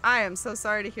ass. I am so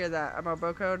sorry to hear that, about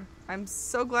Brocode. I'm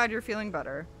so glad you're feeling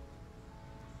better.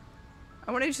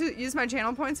 I wanted to use my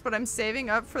channel points, but I'm saving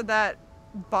up for that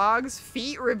Boggs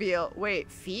feet reveal. Wait,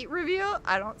 feet reveal?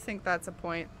 I don't think that's a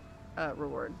point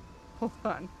reward. Hold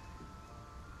on.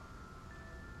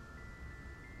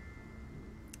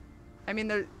 I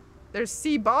mean, there's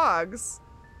C Boggs,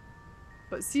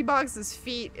 but C Boggs'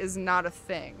 feet is not a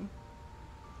thing.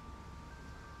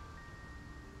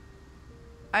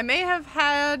 I may have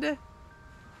had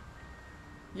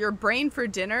your brain for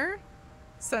dinner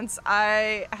since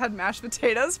I had mashed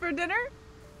potatoes for dinner.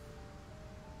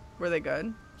 Were they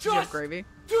good? Did you have gravy?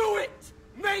 Do it!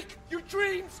 Make your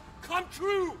dreams come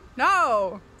true!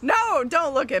 No! No!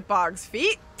 Don't look at Boggs'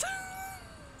 feet!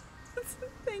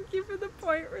 Thank you for the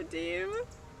point, redeem.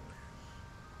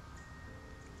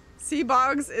 C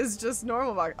Boggs is just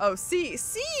normal Boggs. Oh, C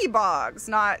Boggs,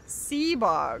 not C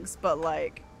Boggs, but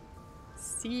like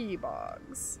C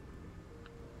Boggs.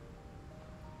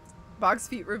 Boggs'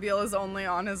 feet reveal is only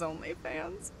on his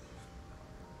OnlyFans.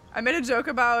 I made a joke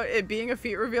about it being a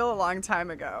feet reveal a long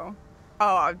time ago.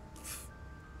 Oh,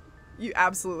 you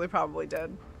absolutely probably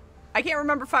did. I can't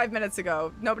remember 5 minutes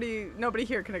ago. Nobody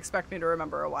here can expect me to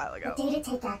remember a while ago. The day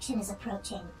to take action is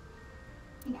approaching,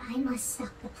 and I must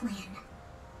stop the plan.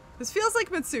 This feels like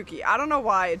Mitsuki. I don't know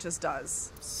why, it just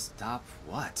does. Stop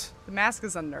what? The mask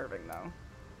is unnerving, though.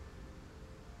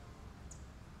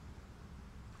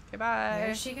 Okay, bye.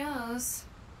 There she goes.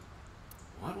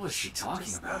 What was she talking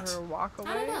Just about? Let her walk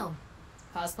away. I don't know.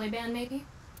 Cosplay band, maybe?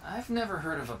 I've never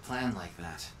heard of a plan like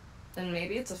that. Then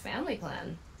maybe it's a family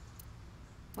plan.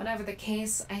 Whatever the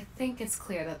case, I think it's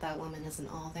clear that that woman isn't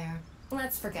all there.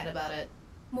 Let's forget about it.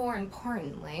 More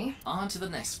importantly... On to the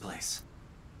next place.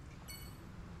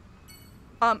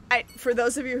 For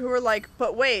those of you who are like,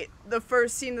 but wait, the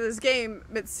first scene of this game,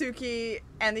 Mitsuki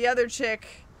and the other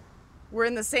chick were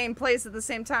in the same place at the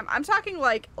same time. I'm talking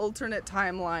like alternate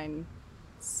timeline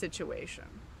situation.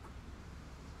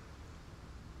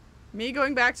 Me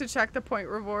going back to check the point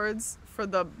rewards for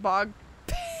the Bog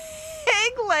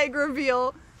pig leg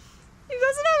reveal. He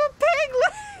doesn't have a pig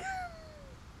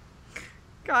leg.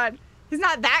 God, he's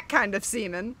not that kind of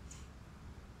semen.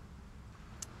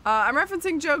 I'm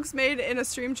referencing jokes made in a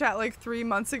stream chat like 3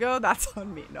 months ago. That's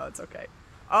on me. No, it's okay.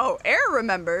 Oh, Air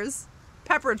remembers.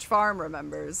 Pepperidge Farm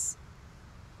remembers.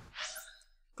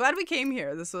 Glad we came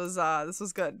here. This was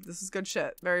good. This was good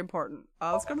shit. Very important.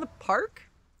 Let's go to the park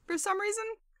for some reason.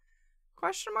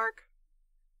 Question mark?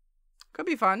 Could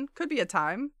be fun. Could be a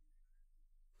time.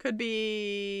 Could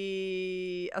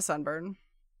be a sunburn.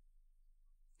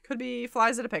 Could be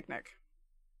flies at a picnic.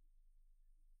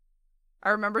 I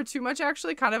remember too much,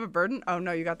 actually. Kind of a burden. Oh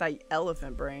no, you got that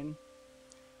elephant brain.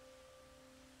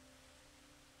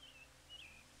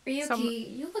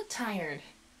 Ryuki, you look tired.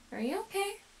 Are you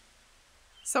okay?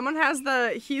 Someone has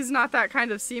the "he's not that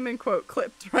kind of seaman" quote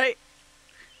clipped, right?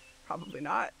 Probably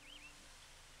not.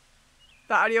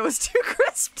 The audio was too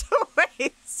crisp to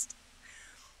waste.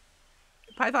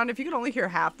 Python, if you could only hear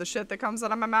half the shit that comes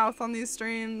out of my mouth on these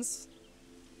streams,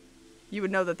 you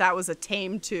would know that that was a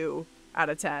tame 2 out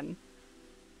of 10.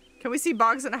 Can we see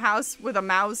Boggs in a house with a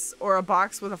mouse or a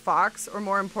box with a fox? Or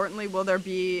more importantly, will there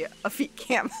be a feet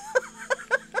cam?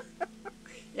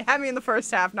 You had me in the first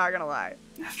half, not gonna lie.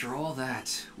 After all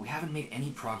that, we haven't made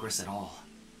any progress at all.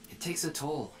 It takes a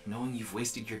toll, knowing you've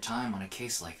wasted your time on a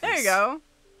case like this. There you go.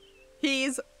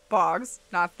 He's Boggs,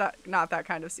 not that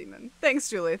kind of seaman. Thanks,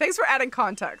 Julie. Thanks for adding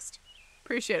context.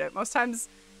 Appreciate it. Most times,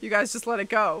 you guys just let it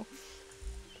go.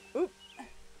 Oop.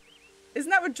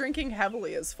 Isn't that what drinking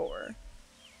heavily is for?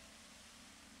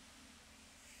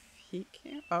 He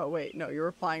can't. Oh, wait. No, you're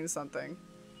replying to something.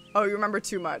 Oh, you remember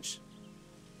too much.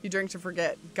 You drink to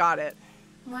forget. Got it.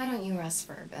 Why don't you rest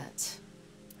for a bit?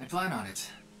 I plan on it.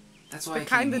 That's why the I came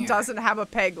kind that here. doesn't have a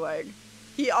peg leg.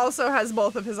 He also has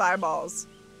both of his eyeballs.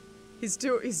 He's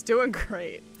doing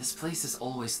great. This place is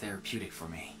always therapeutic for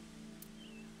me.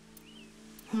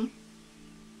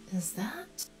 Is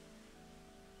that?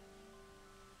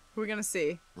 Who are we gonna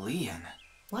see? Leon.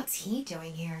 What's he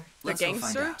doing here? The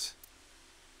gangster?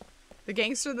 The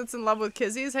gangster that's in love with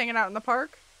Kizzy is hanging out in the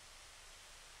park?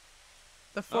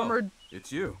 The former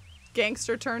it's you.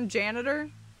 Gangster turned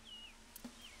janitor?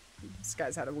 This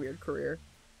guy's had a weird career.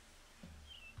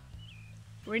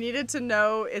 We needed to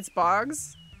know it's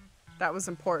Boggs. That was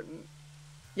important.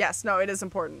 Yes, no, it is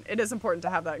important. It is important to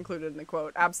have that included in the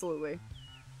quote. Absolutely.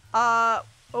 Well,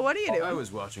 what are you doing? I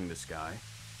was watching the sky.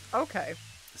 Okay.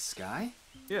 The sky?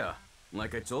 Yeah,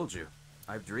 like I told you.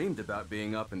 I've dreamed about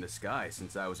being up in the sky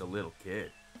since I was a little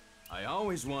kid. I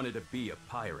always wanted to be a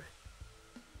pirate.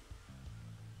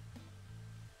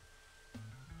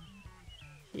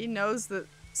 He knows that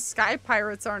sky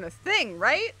pirates aren't a thing,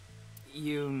 right?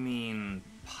 You mean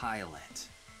pilot.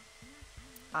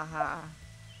 Aha.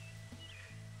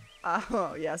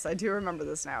 Oh, yes, I do remember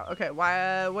this now. Okay,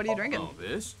 why? What are you drinking? Oh,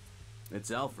 this? It's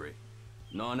Alfred.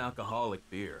 Non-alcoholic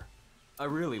beer. I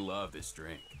really love this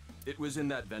drink. It was in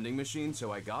that vending machine,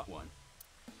 so I got one.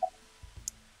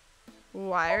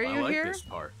 Why are you I like here? this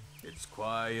part. It's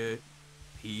quiet,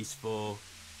 peaceful,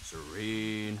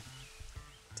 serene.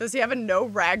 Does he have a no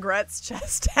regrets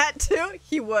chest tattoo?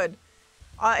 He would.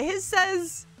 His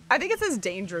says, I think it says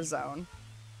danger zone.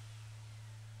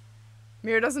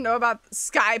 Mira doesn't know about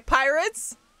sky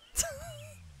pirates?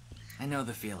 I know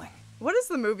the feeling. What is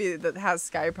the movie that has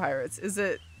sky pirates? Is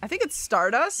it, I think it's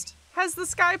Stardust has the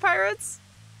sky pirates?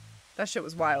 That shit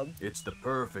was wild. It's the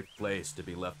perfect place to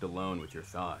be left alone with your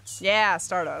thoughts. Yeah,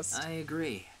 Stardust. I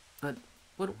agree. But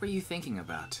what were you thinking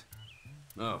about?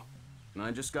 Oh, I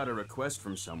just got a request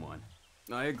from someone.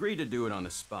 I agreed to do it on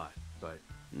the spot, but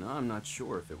no, I'm not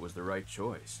sure if it was the right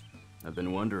choice. I've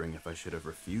been wondering if I should have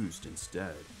refused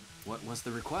instead. What was the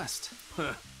request?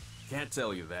 Can't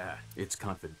tell you that. It's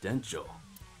confidential.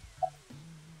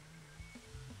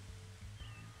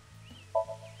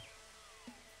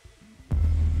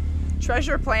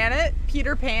 Treasure Planet,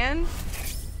 Peter Pan,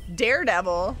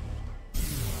 Daredevil.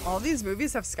 All these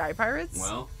movies have sky pirates?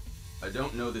 Well, I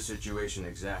don't know the situation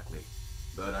exactly,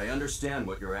 but I understand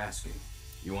what you're asking.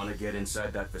 You want to get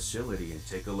inside that facility and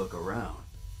take a look around.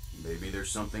 Maybe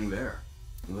there's something there.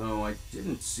 Though I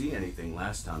didn't see anything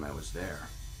last time I was there.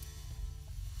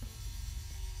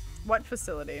 What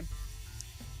facility?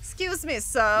 Excuse me,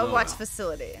 sir, No, what no.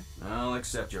 facility? I'll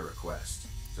accept your request.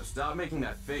 So stop making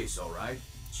that face, alright?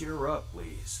 Cheer up,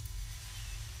 please.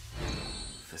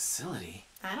 Facility?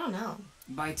 I don't know.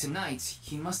 By tonight,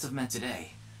 he must have meant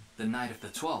today. The night of the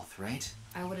 12th, right?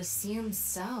 I would assume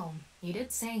so. You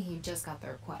did say he just got the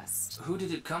request. Who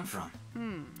did it come from?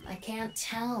 I can't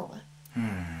tell.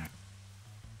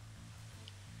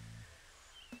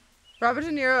 Robert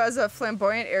De Niro as a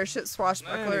flamboyant airship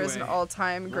swashbuckler is an Anyway,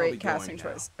 all-time I'll great be casting going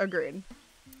now. choice. Agreed.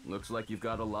 Looks like you've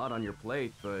got a lot on your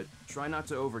plate, but try not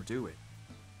to overdo it.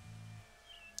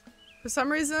 For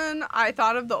some reason, I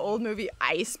thought of the old movie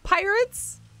Ice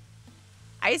Pirates.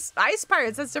 Ice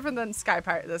Pirates, that's different than Sky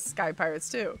Pirates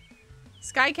too.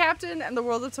 Sky Captain and the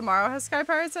World of Tomorrow has Sky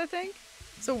Pirates, I think.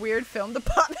 It's a weird film to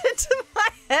pop into my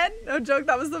head. No joke,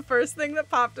 that was the first thing that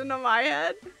popped into my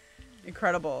head.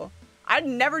 Incredible. I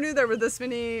never knew there were this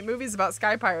many movies about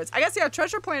sky pirates. I guess, yeah,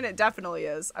 Treasure Planet definitely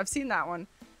is. I've seen that one.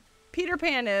 Peter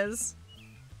Pan is.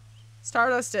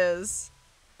 Stardust is.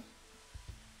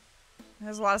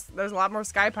 There's a lot more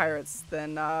sky pirates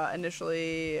than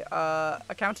initially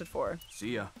accounted for.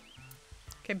 See ya.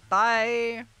 Okay,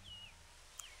 bye.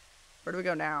 Where do we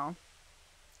go now?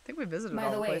 I think we visited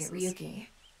all the places. By the way, Ryuki,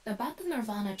 about the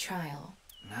Nirvana trial.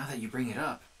 Now that you bring it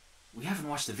up, we haven't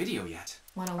watched the video yet.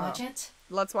 Wanna watch it?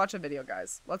 Let's watch a video,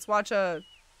 guys. Let's watch a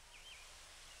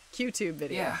QTube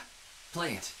video. Yeah,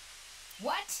 play it.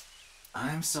 What?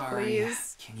 I'm sorry.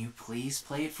 Please. Can you please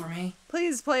play it for me?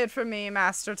 Please play it for me,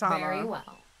 Master Tama. Very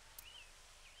well.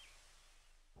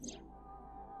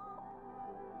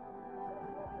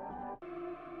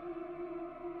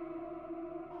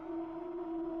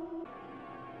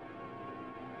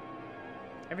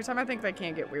 Every time I think they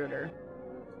can't get weirder.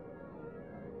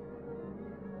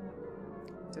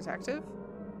 Detective?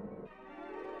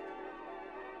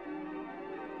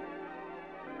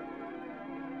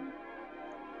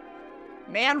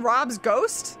 Man robs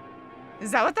ghost?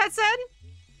 Is that what that said?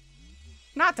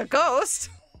 Not the ghost.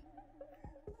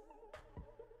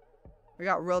 We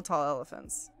got real tall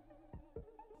elephants.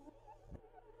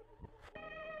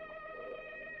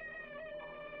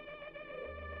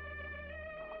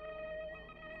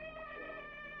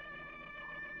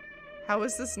 How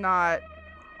is this not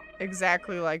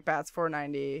exactly like Bats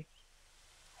 490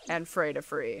 and Frey to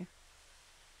Free?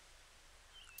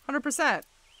 100%.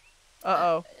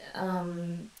 Uh-oh.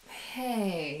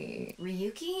 Hey,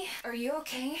 Ryuki? Are you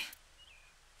okay?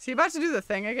 Is he about to do the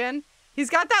thing again? He's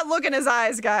got that look in his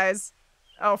eyes, guys.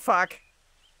 Oh, fuck.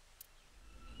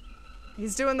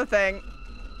 He's doing the thing.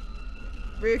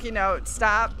 Ryuki, no.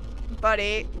 Stop.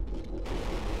 Buddy.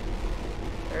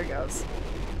 There he goes.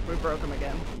 We broke him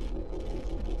again.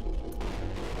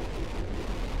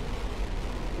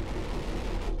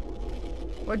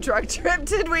 What drug trip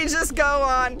did we just go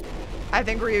on? I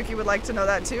think Ryuki would like to know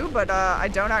that too, but I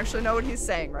don't actually know what he's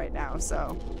saying right now,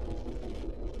 so.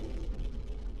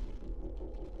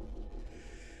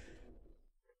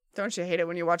 Don't you hate it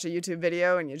when you watch a YouTube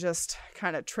video and you just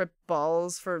kind of trip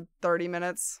balls for 30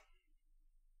 minutes?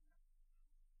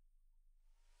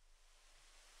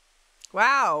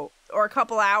 Wow. Or a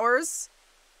couple hours?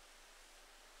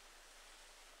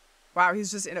 Wow,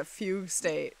 he's just in a fugue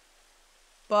state.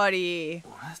 Buddy.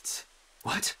 What?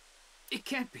 What? It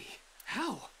can't be.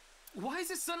 How? Why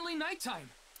is it suddenly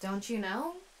nighttime? Don't you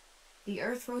know? The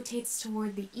Earth rotates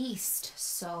toward the east,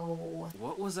 so...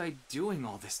 What was I doing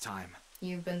all this time?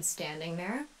 You've been standing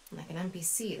there, like an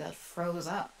NPC that froze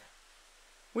up.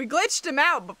 We glitched him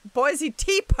out, but boys, he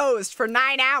T-posed for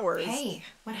 9 hours. Hey,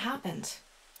 what happened?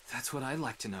 That's what I'd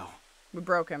like to know. We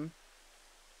broke him.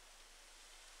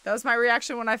 That was my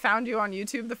reaction when I found you on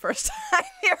YouTube the first time,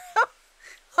 Hero.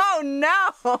 Oh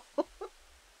no!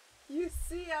 You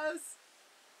see us.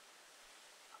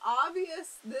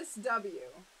 Obvious this W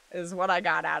is what I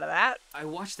got out of that. I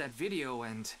watched that video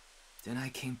and then I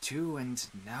came to and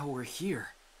now we're here.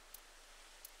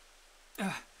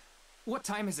 What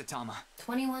time is it, Tama?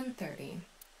 21:30.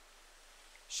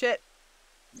 Shit.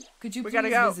 Could you We please gotta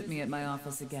go. visit me at my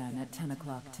office again at 10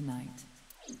 o'clock tonight?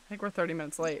 I think we're 30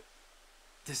 minutes late.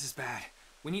 This is bad.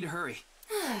 We need to hurry.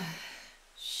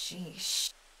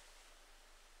 Sheesh.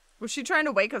 Was she trying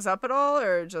to wake us up at all,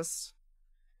 or just...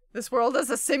 This world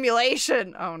is a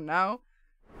simulation! Oh no.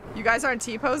 You guys aren't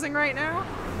T-posing right now?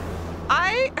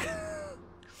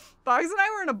 Boggs and I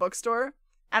were in a bookstore,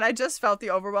 and I just felt the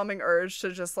overwhelming urge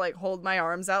to just, like, hold my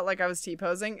arms out like I was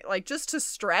T-posing, like, just to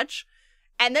stretch.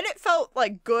 And then it felt,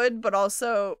 like, good, but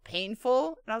also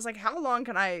painful. And I was like, how long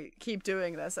can I keep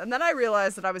doing this? And then I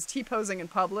realized that I was T-posing in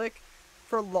public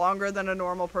for longer than a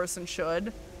normal person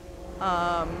should.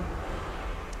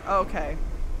 Okay.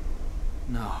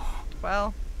 No.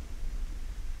 Well.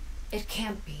 It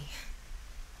can't be.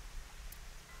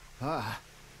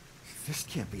 This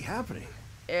can't be happening.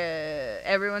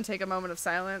 Everyone take a moment of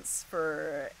silence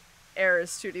for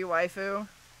Era's 2D waifu.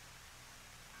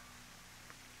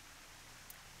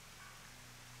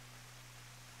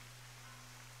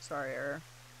 Sorry, Era.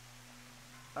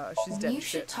 She's dead. You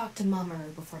should talk to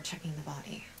Mamoru before checking the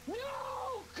body. No,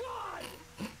 God!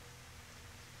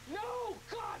 No,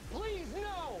 God, please,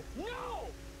 no! No!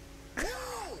 No!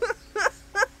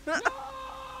 No!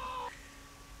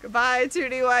 Goodbye,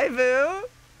 2D waifu.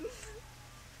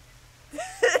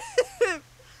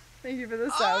 Thank you for the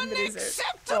sound,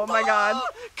 Unacceptable! Oh my god.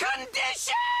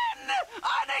 Condition!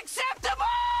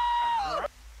 Unacceptable!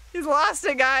 He's lost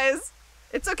it, guys.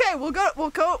 It's okay. We'll go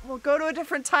to a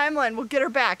different timeline. We'll get her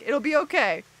back. It'll be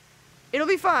okay. It'll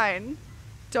be fine.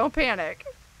 Don't panic.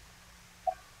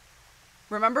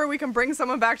 Remember, we can bring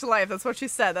someone back to life. That's what she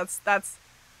said. That's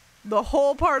the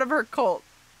whole part of her cult.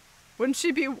 Wouldn't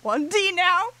she be 1D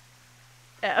now?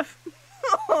 F.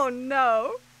 Oh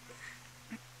no.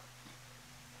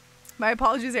 My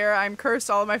apologies, Era. I'm cursed.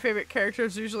 All of my favorite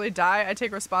characters usually die. I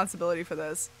take responsibility for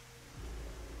this.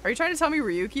 Are you trying to tell me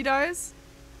Ryuki dies?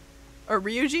 Or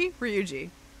Ryuji? Ryuji.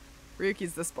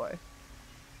 Ryuki's this boy.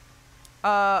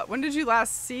 When did you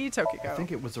last see Tokiko? I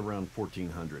think it was around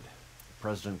 1400. The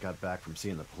president got back from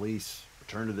seeing the police,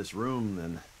 returned to this room,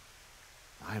 and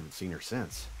I haven't seen her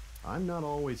since. I'm not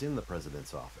always in the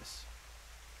president's office.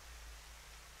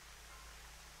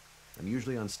 I'm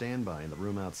usually on standby in the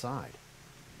room outside.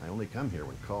 I only come here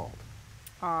when called.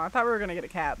 Aw, I thought we were gonna get a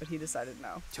cat, but he decided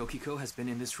no. Tokiko has been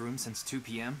in this room since 2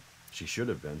 p.m.? She should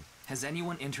have been. Has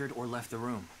anyone entered or left the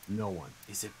room? No one.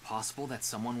 Is it possible that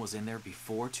someone was in there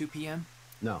before 2 p.m.?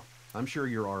 No. I'm sure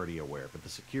you're already aware, but the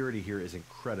security here is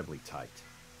incredibly tight.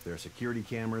 There are security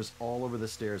cameras all over the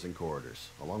stairs and corridors,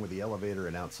 along with the elevator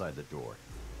and outside the door.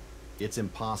 It's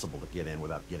impossible to get in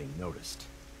without getting noticed.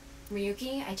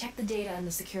 Ryuki, I checked the data on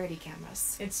the security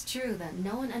cameras. It's true that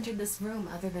no one entered this room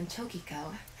other than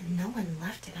Tokiko, and no one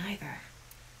left it either.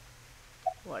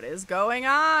 What is going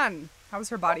on? How was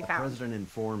her body found? The president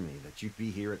informed me that you'd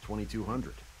be here at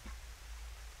 2200.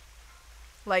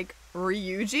 Like,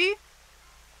 Ryuji?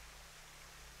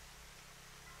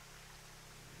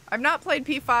 I've not played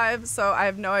P5, so I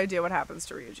have no idea what happens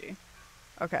to Ryuji.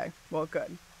 Okay, well,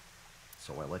 good.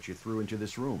 So I let you through into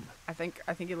this room. I think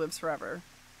he lives forever.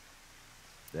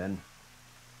 Then,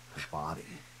 the body.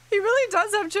 He really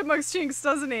does have chipmunk's chinks,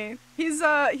 doesn't he? He's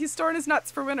storing his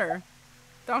nuts for winter.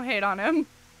 Don't hate on him.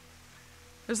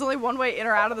 There's only one way in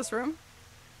or out of this room?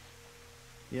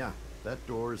 Yeah, that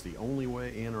door is the only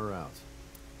way in or out.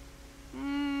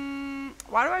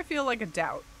 Why do I feel like a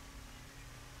doubt?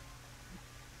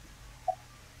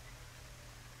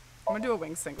 I'm gonna do a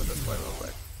wing sync with this boy real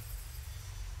quick.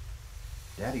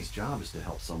 Daddy's job is to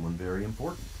help someone very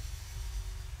important.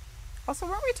 Also,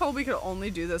 weren't we told we could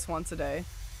only do this once a day?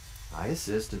 I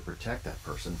assist and protect that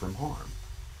person from harm.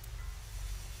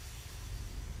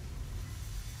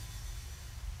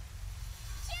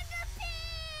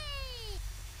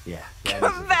 Yeah.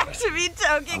 Come back to me,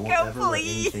 I won't Tokiko, ever let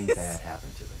please. anything bad happen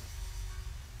to them.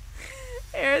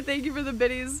 Aaron, thank you for the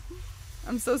biddies.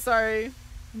 I'm so sorry.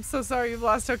 I'm so sorry you've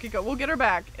lost Tokiko. We'll get her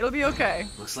back. It'll be okay.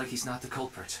 Looks like he's not the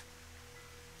culprit.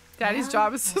 Daddy's Yeah,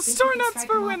 job is I to think store we can nuts strike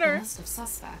for him off the winter. list of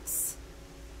suspects.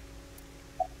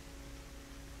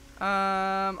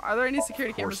 Are there any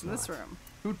security Of course cameras in this not. room?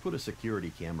 Who'd put a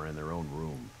security camera in their own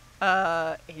room?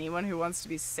 Anyone who wants to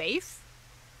be safe?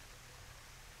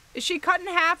 Is she cut in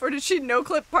half, or did she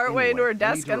no-clip partway into her I need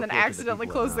desk to and then report to the accidentally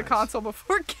people at close the Nice. console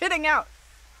before getting out?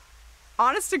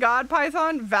 Honest to God,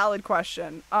 Python, valid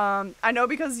question. I know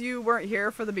because you weren't here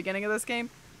for the beginning of this game.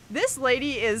 This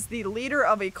lady is the leader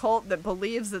of a cult that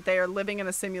believes that they are living in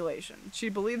a simulation. She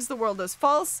believes the world is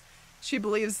false. She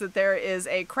believes that there is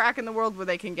a crack in the world where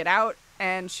they can get out,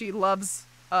 and she loves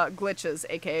glitches,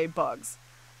 aka bugs.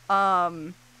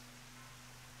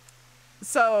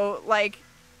 So, like,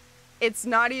 it's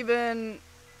not even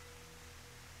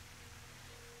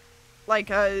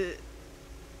like a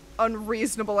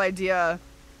unreasonable idea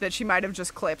that she might have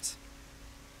just clipped.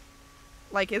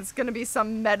 Like, it's gonna be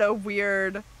some meta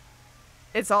weird,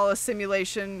 it's all a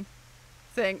simulation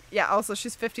thing. Yeah, also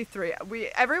she's 53.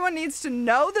 Everyone needs to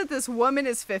know that this woman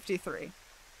is 53.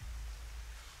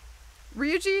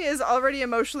 Ryuji is already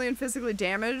emotionally and physically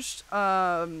damaged,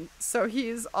 so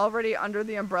he's already under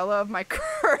the umbrella of my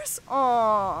curse.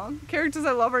 Aww. Characters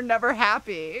I love are never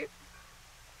happy.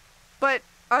 But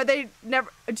are they never...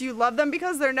 Do you love them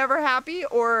because they're never happy,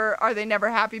 or are they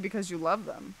never happy because you love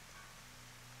them?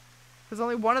 Because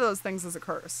only one of those things is a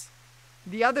curse.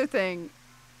 The other thing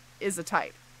is a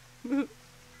type.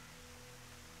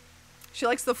 She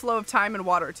likes the flow of time and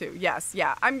water, too. Yes,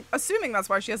 yeah. I'm assuming that's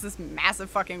why she has this massive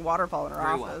fucking waterfall in her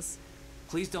Very office. well.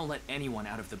 Please don't let anyone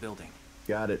out of the building.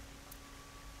 Got it.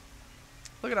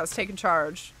 Look at us taking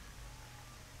charge.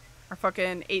 Our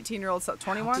fucking 18-year-old self.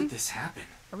 21? How did this happen?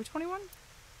 Are we 21?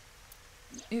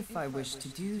 If I wish to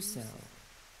do so,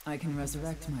 I can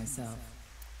resurrect myself.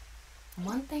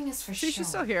 One thing is for See, sure. she's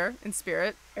still here. In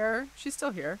spirit. Error. She's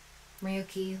still here.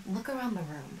 Ryuki, look around the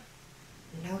room.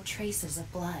 No traces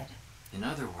of blood. In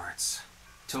other words,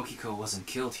 Tokiko wasn't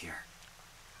killed here.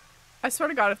 I swear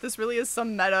to God, if this really is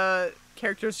some meta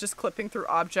characters just clipping through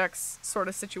objects sort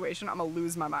of situation, I'm gonna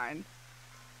lose my mind.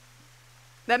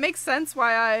 That makes sense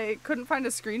why I couldn't find a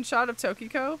screenshot of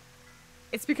Tokiko.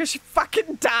 It's because she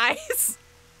fucking dies.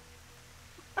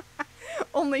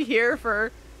 Only here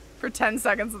for 10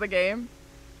 seconds of the game.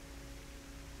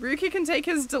 Ryuki can take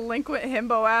his delinquent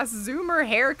himbo-ass zoomer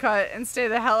haircut and stay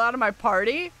the hell out of my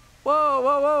party? Whoa,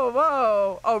 whoa, whoa,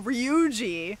 whoa. Oh,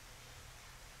 Ryuji. I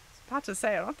was about to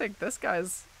say, I don't think this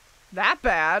guy's that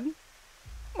bad.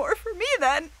 More for me,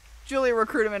 then. Julie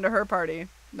recruit him into her party.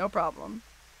 No problem.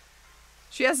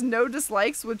 She has no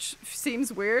dislikes, which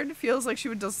seems weird. Feels like she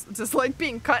would dislike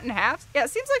being cut in half. Yeah,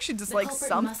 it seems like she dislikes something. The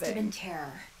culprit must have been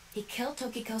Terror. He killed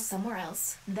Tokiko somewhere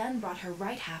else, then brought her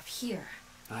right half here.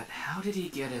 But how did he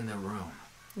get in the room?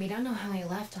 We don't know how he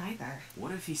left either.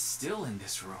 What if he's still in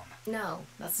this room? No,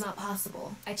 that's not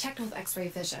possible. I checked with X-ray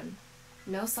vision.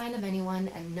 No sign of anyone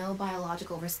and no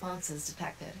biological responses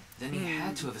detected. Then he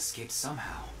had to have escaped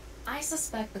somehow. I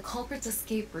suspect the culprit's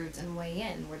escape route and way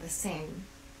in were the same.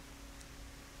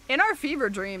 In our fever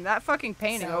dream, that fucking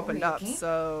painting opened up, Ryuki,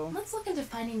 so... let's look into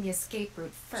finding the escape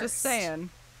route first. Just saying.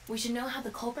 We should know how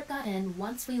the culprit got in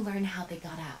once we learn how they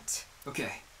got out.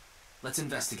 Okay, let's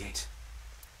investigate.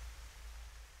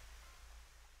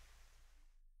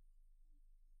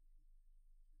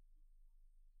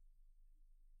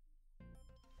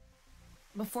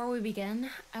 Before we begin,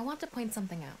 I want to point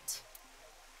something out.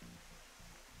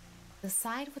 The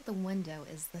side with the window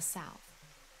is the south.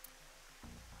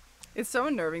 It's so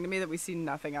unnerving to me that we see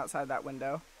nothing outside that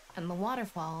window. And the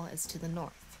waterfall is to the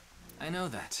north. I know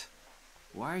that.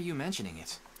 Why are you mentioning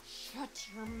it? Shut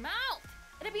your mouth!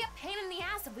 It'd be a pain in the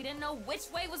ass if we didn't know which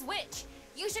way was which.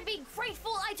 You should be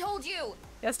grateful I told you!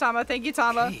 Yes, Tama. Thank you,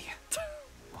 Tama. Hey,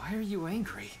 why are you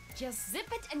angry? Just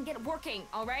zip it and get working,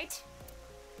 alright?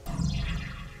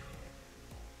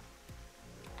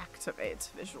 Activate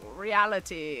visual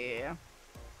reality.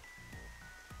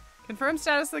 Confirm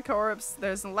status of the corpse.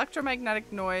 There's an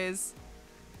electromagnetic noise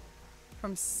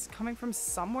coming from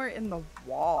somewhere in the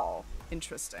wall.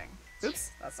 Interesting.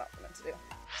 Oops, that's not what I meant to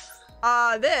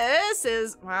do. This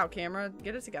is... Wow, camera,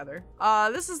 get it together.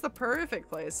 This is the perfect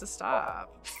place to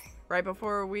stop. Right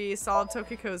before we solve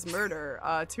Tokiko's murder.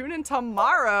 Tune in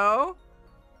tomorrow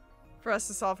for us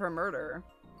to solve her murder.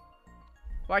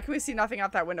 Why can we see nothing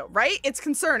out that window? Right? It's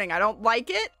concerning. I don't like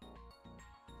it.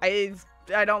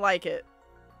 I don't like it.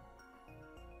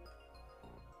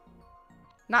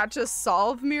 Not just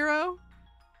solve Miro?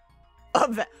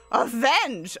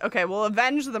 Avenge! Okay, we'll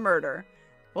avenge the murder.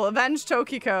 We'll avenge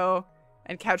Tokiko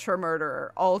and catch her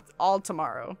murderer all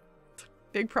tomorrow.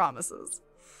 Big promises.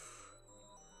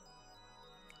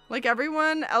 Like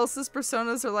everyone else's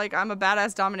personas are like, I'm a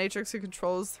badass dominatrix who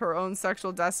controls her own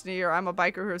sexual destiny, or I'm a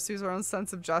biker who pursues her own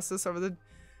sense of justice over the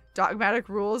dogmatic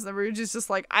rules, and Ryuji's just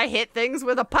like, I hit things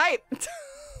with a pipe!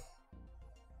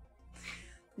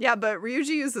 Yeah, but Ryuji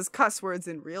uses cuss words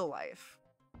in real life.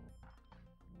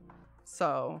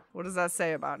 So, what does that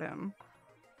say about him?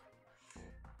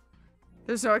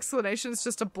 There's no explanation, it's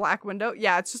just a black window.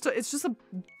 Yeah, it's just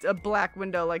a black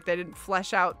window, like they didn't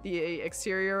flesh out the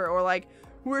exterior, or like,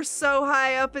 we're so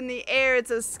high up in the air,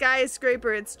 it's a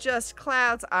skyscraper, it's just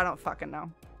clouds. I don't fucking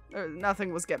know.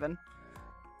 Nothing was given.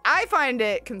 I find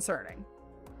it concerning.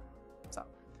 So.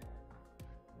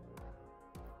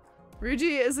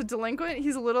 Ryuji is a delinquent.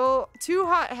 He's a little too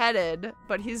hot-headed,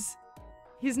 but he's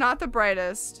not the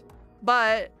brightest.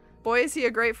 But boy, is he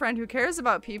a great friend who cares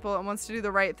about people and wants to do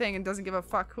the right thing and doesn't give a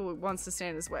fuck who wants to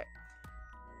stand in his way.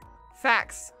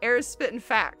 Facts. Air is spitting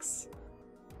facts.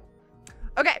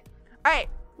 Okay. Alright.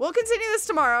 We'll continue this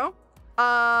tomorrow.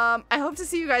 I hope to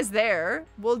see you guys there.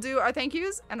 We'll do our thank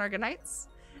yous and our good nights.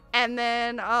 And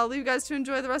then I'll leave you guys to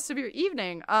enjoy the rest of your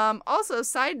evening. Also,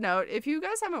 side note, if you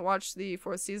guys haven't watched the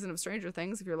 4th season of Stranger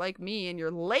Things, if you're like me and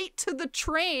you're late to the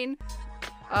train,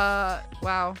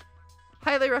 wow.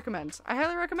 Highly recommend. I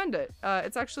highly recommend it.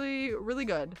 It's actually really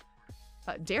good.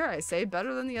 Dare I say,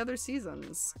 better than the other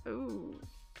seasons. Ooh.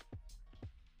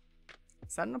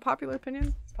 Is that an unpopular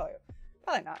opinion? It's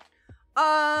probably not.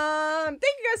 Thank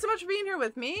you guys so much for being here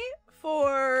with me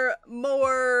for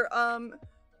more,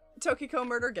 Tokiko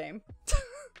murder game.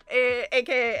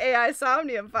 AKA AI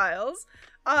Somnium Files.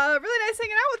 Really nice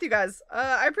hanging out with you guys.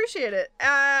 I appreciate it.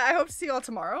 I hope to see you all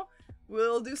tomorrow.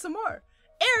 We'll do some more.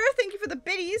 Air, thank you for the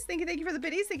biddies. Thank you for the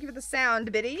biddies. Thank you for the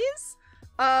sound biddies.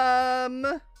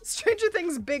 Stranger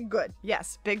Things, big good.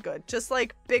 Yes, big good. Just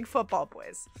like big football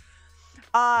boys.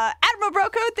 Admiral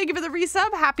Brocode, thank you for the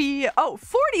resub. Happy,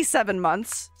 47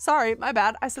 months. Sorry, my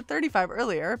bad. I said 35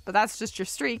 earlier, but that's just your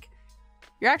streak.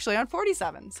 You're actually on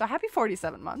 47, so happy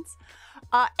 47 months.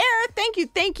 Air, thank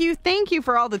you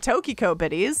for all the Tokiko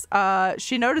biddies.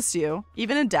 She noticed you,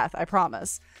 even in death, I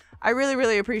promise. I really,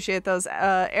 really appreciate those,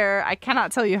 Air. I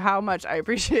cannot tell you how much I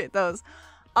appreciate those.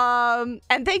 And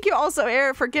thank you also,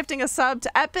 Air, for gifting a sub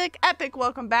to Epic. Epic,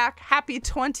 welcome back. Happy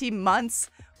 20 months.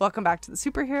 Welcome back to the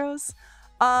superheroes.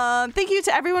 Thank you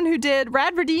to everyone who did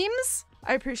Rad Redeems.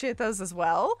 I appreciate those as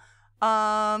well.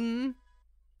 Already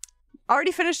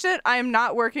finished it. I am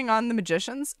not working on The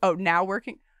Magicians. Oh, now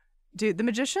working. Dude, The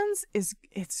Magicians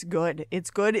it's good. It's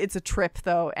good. It's a trip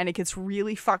though, and it gets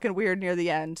really fucking weird near the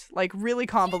end. Like really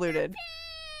convoluted.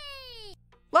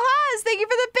 Lahaz, thank you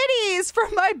for the biddies for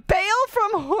my bail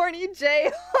from horny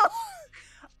jail.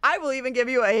 I will even give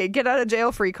you a get out of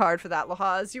jail free card for that,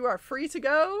 Lahaz. You are free to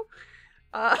go.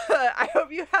 I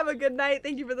hope you have a good night.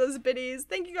 Thank you for those biddies.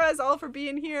 Thank you guys all for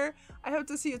being here. I hope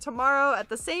to see you tomorrow at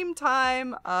the same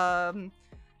time.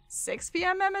 6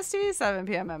 p.m. MST, 7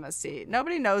 p.m. MST.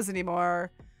 Nobody knows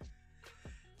anymore.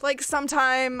 Like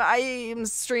sometime I am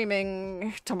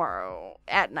streaming tomorrow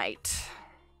at night.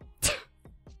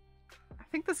 I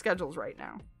think the schedule's right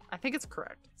now. I think it's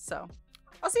correct. So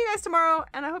I'll see you guys tomorrow,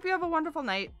 and I hope you have a wonderful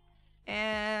night.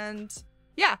 And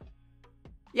yeah.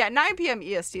 Yeah, 9 p.m.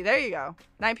 EST. There you go.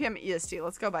 9 p.m. EST.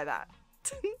 Let's go by that.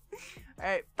 All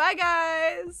right. Bye,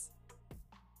 guys.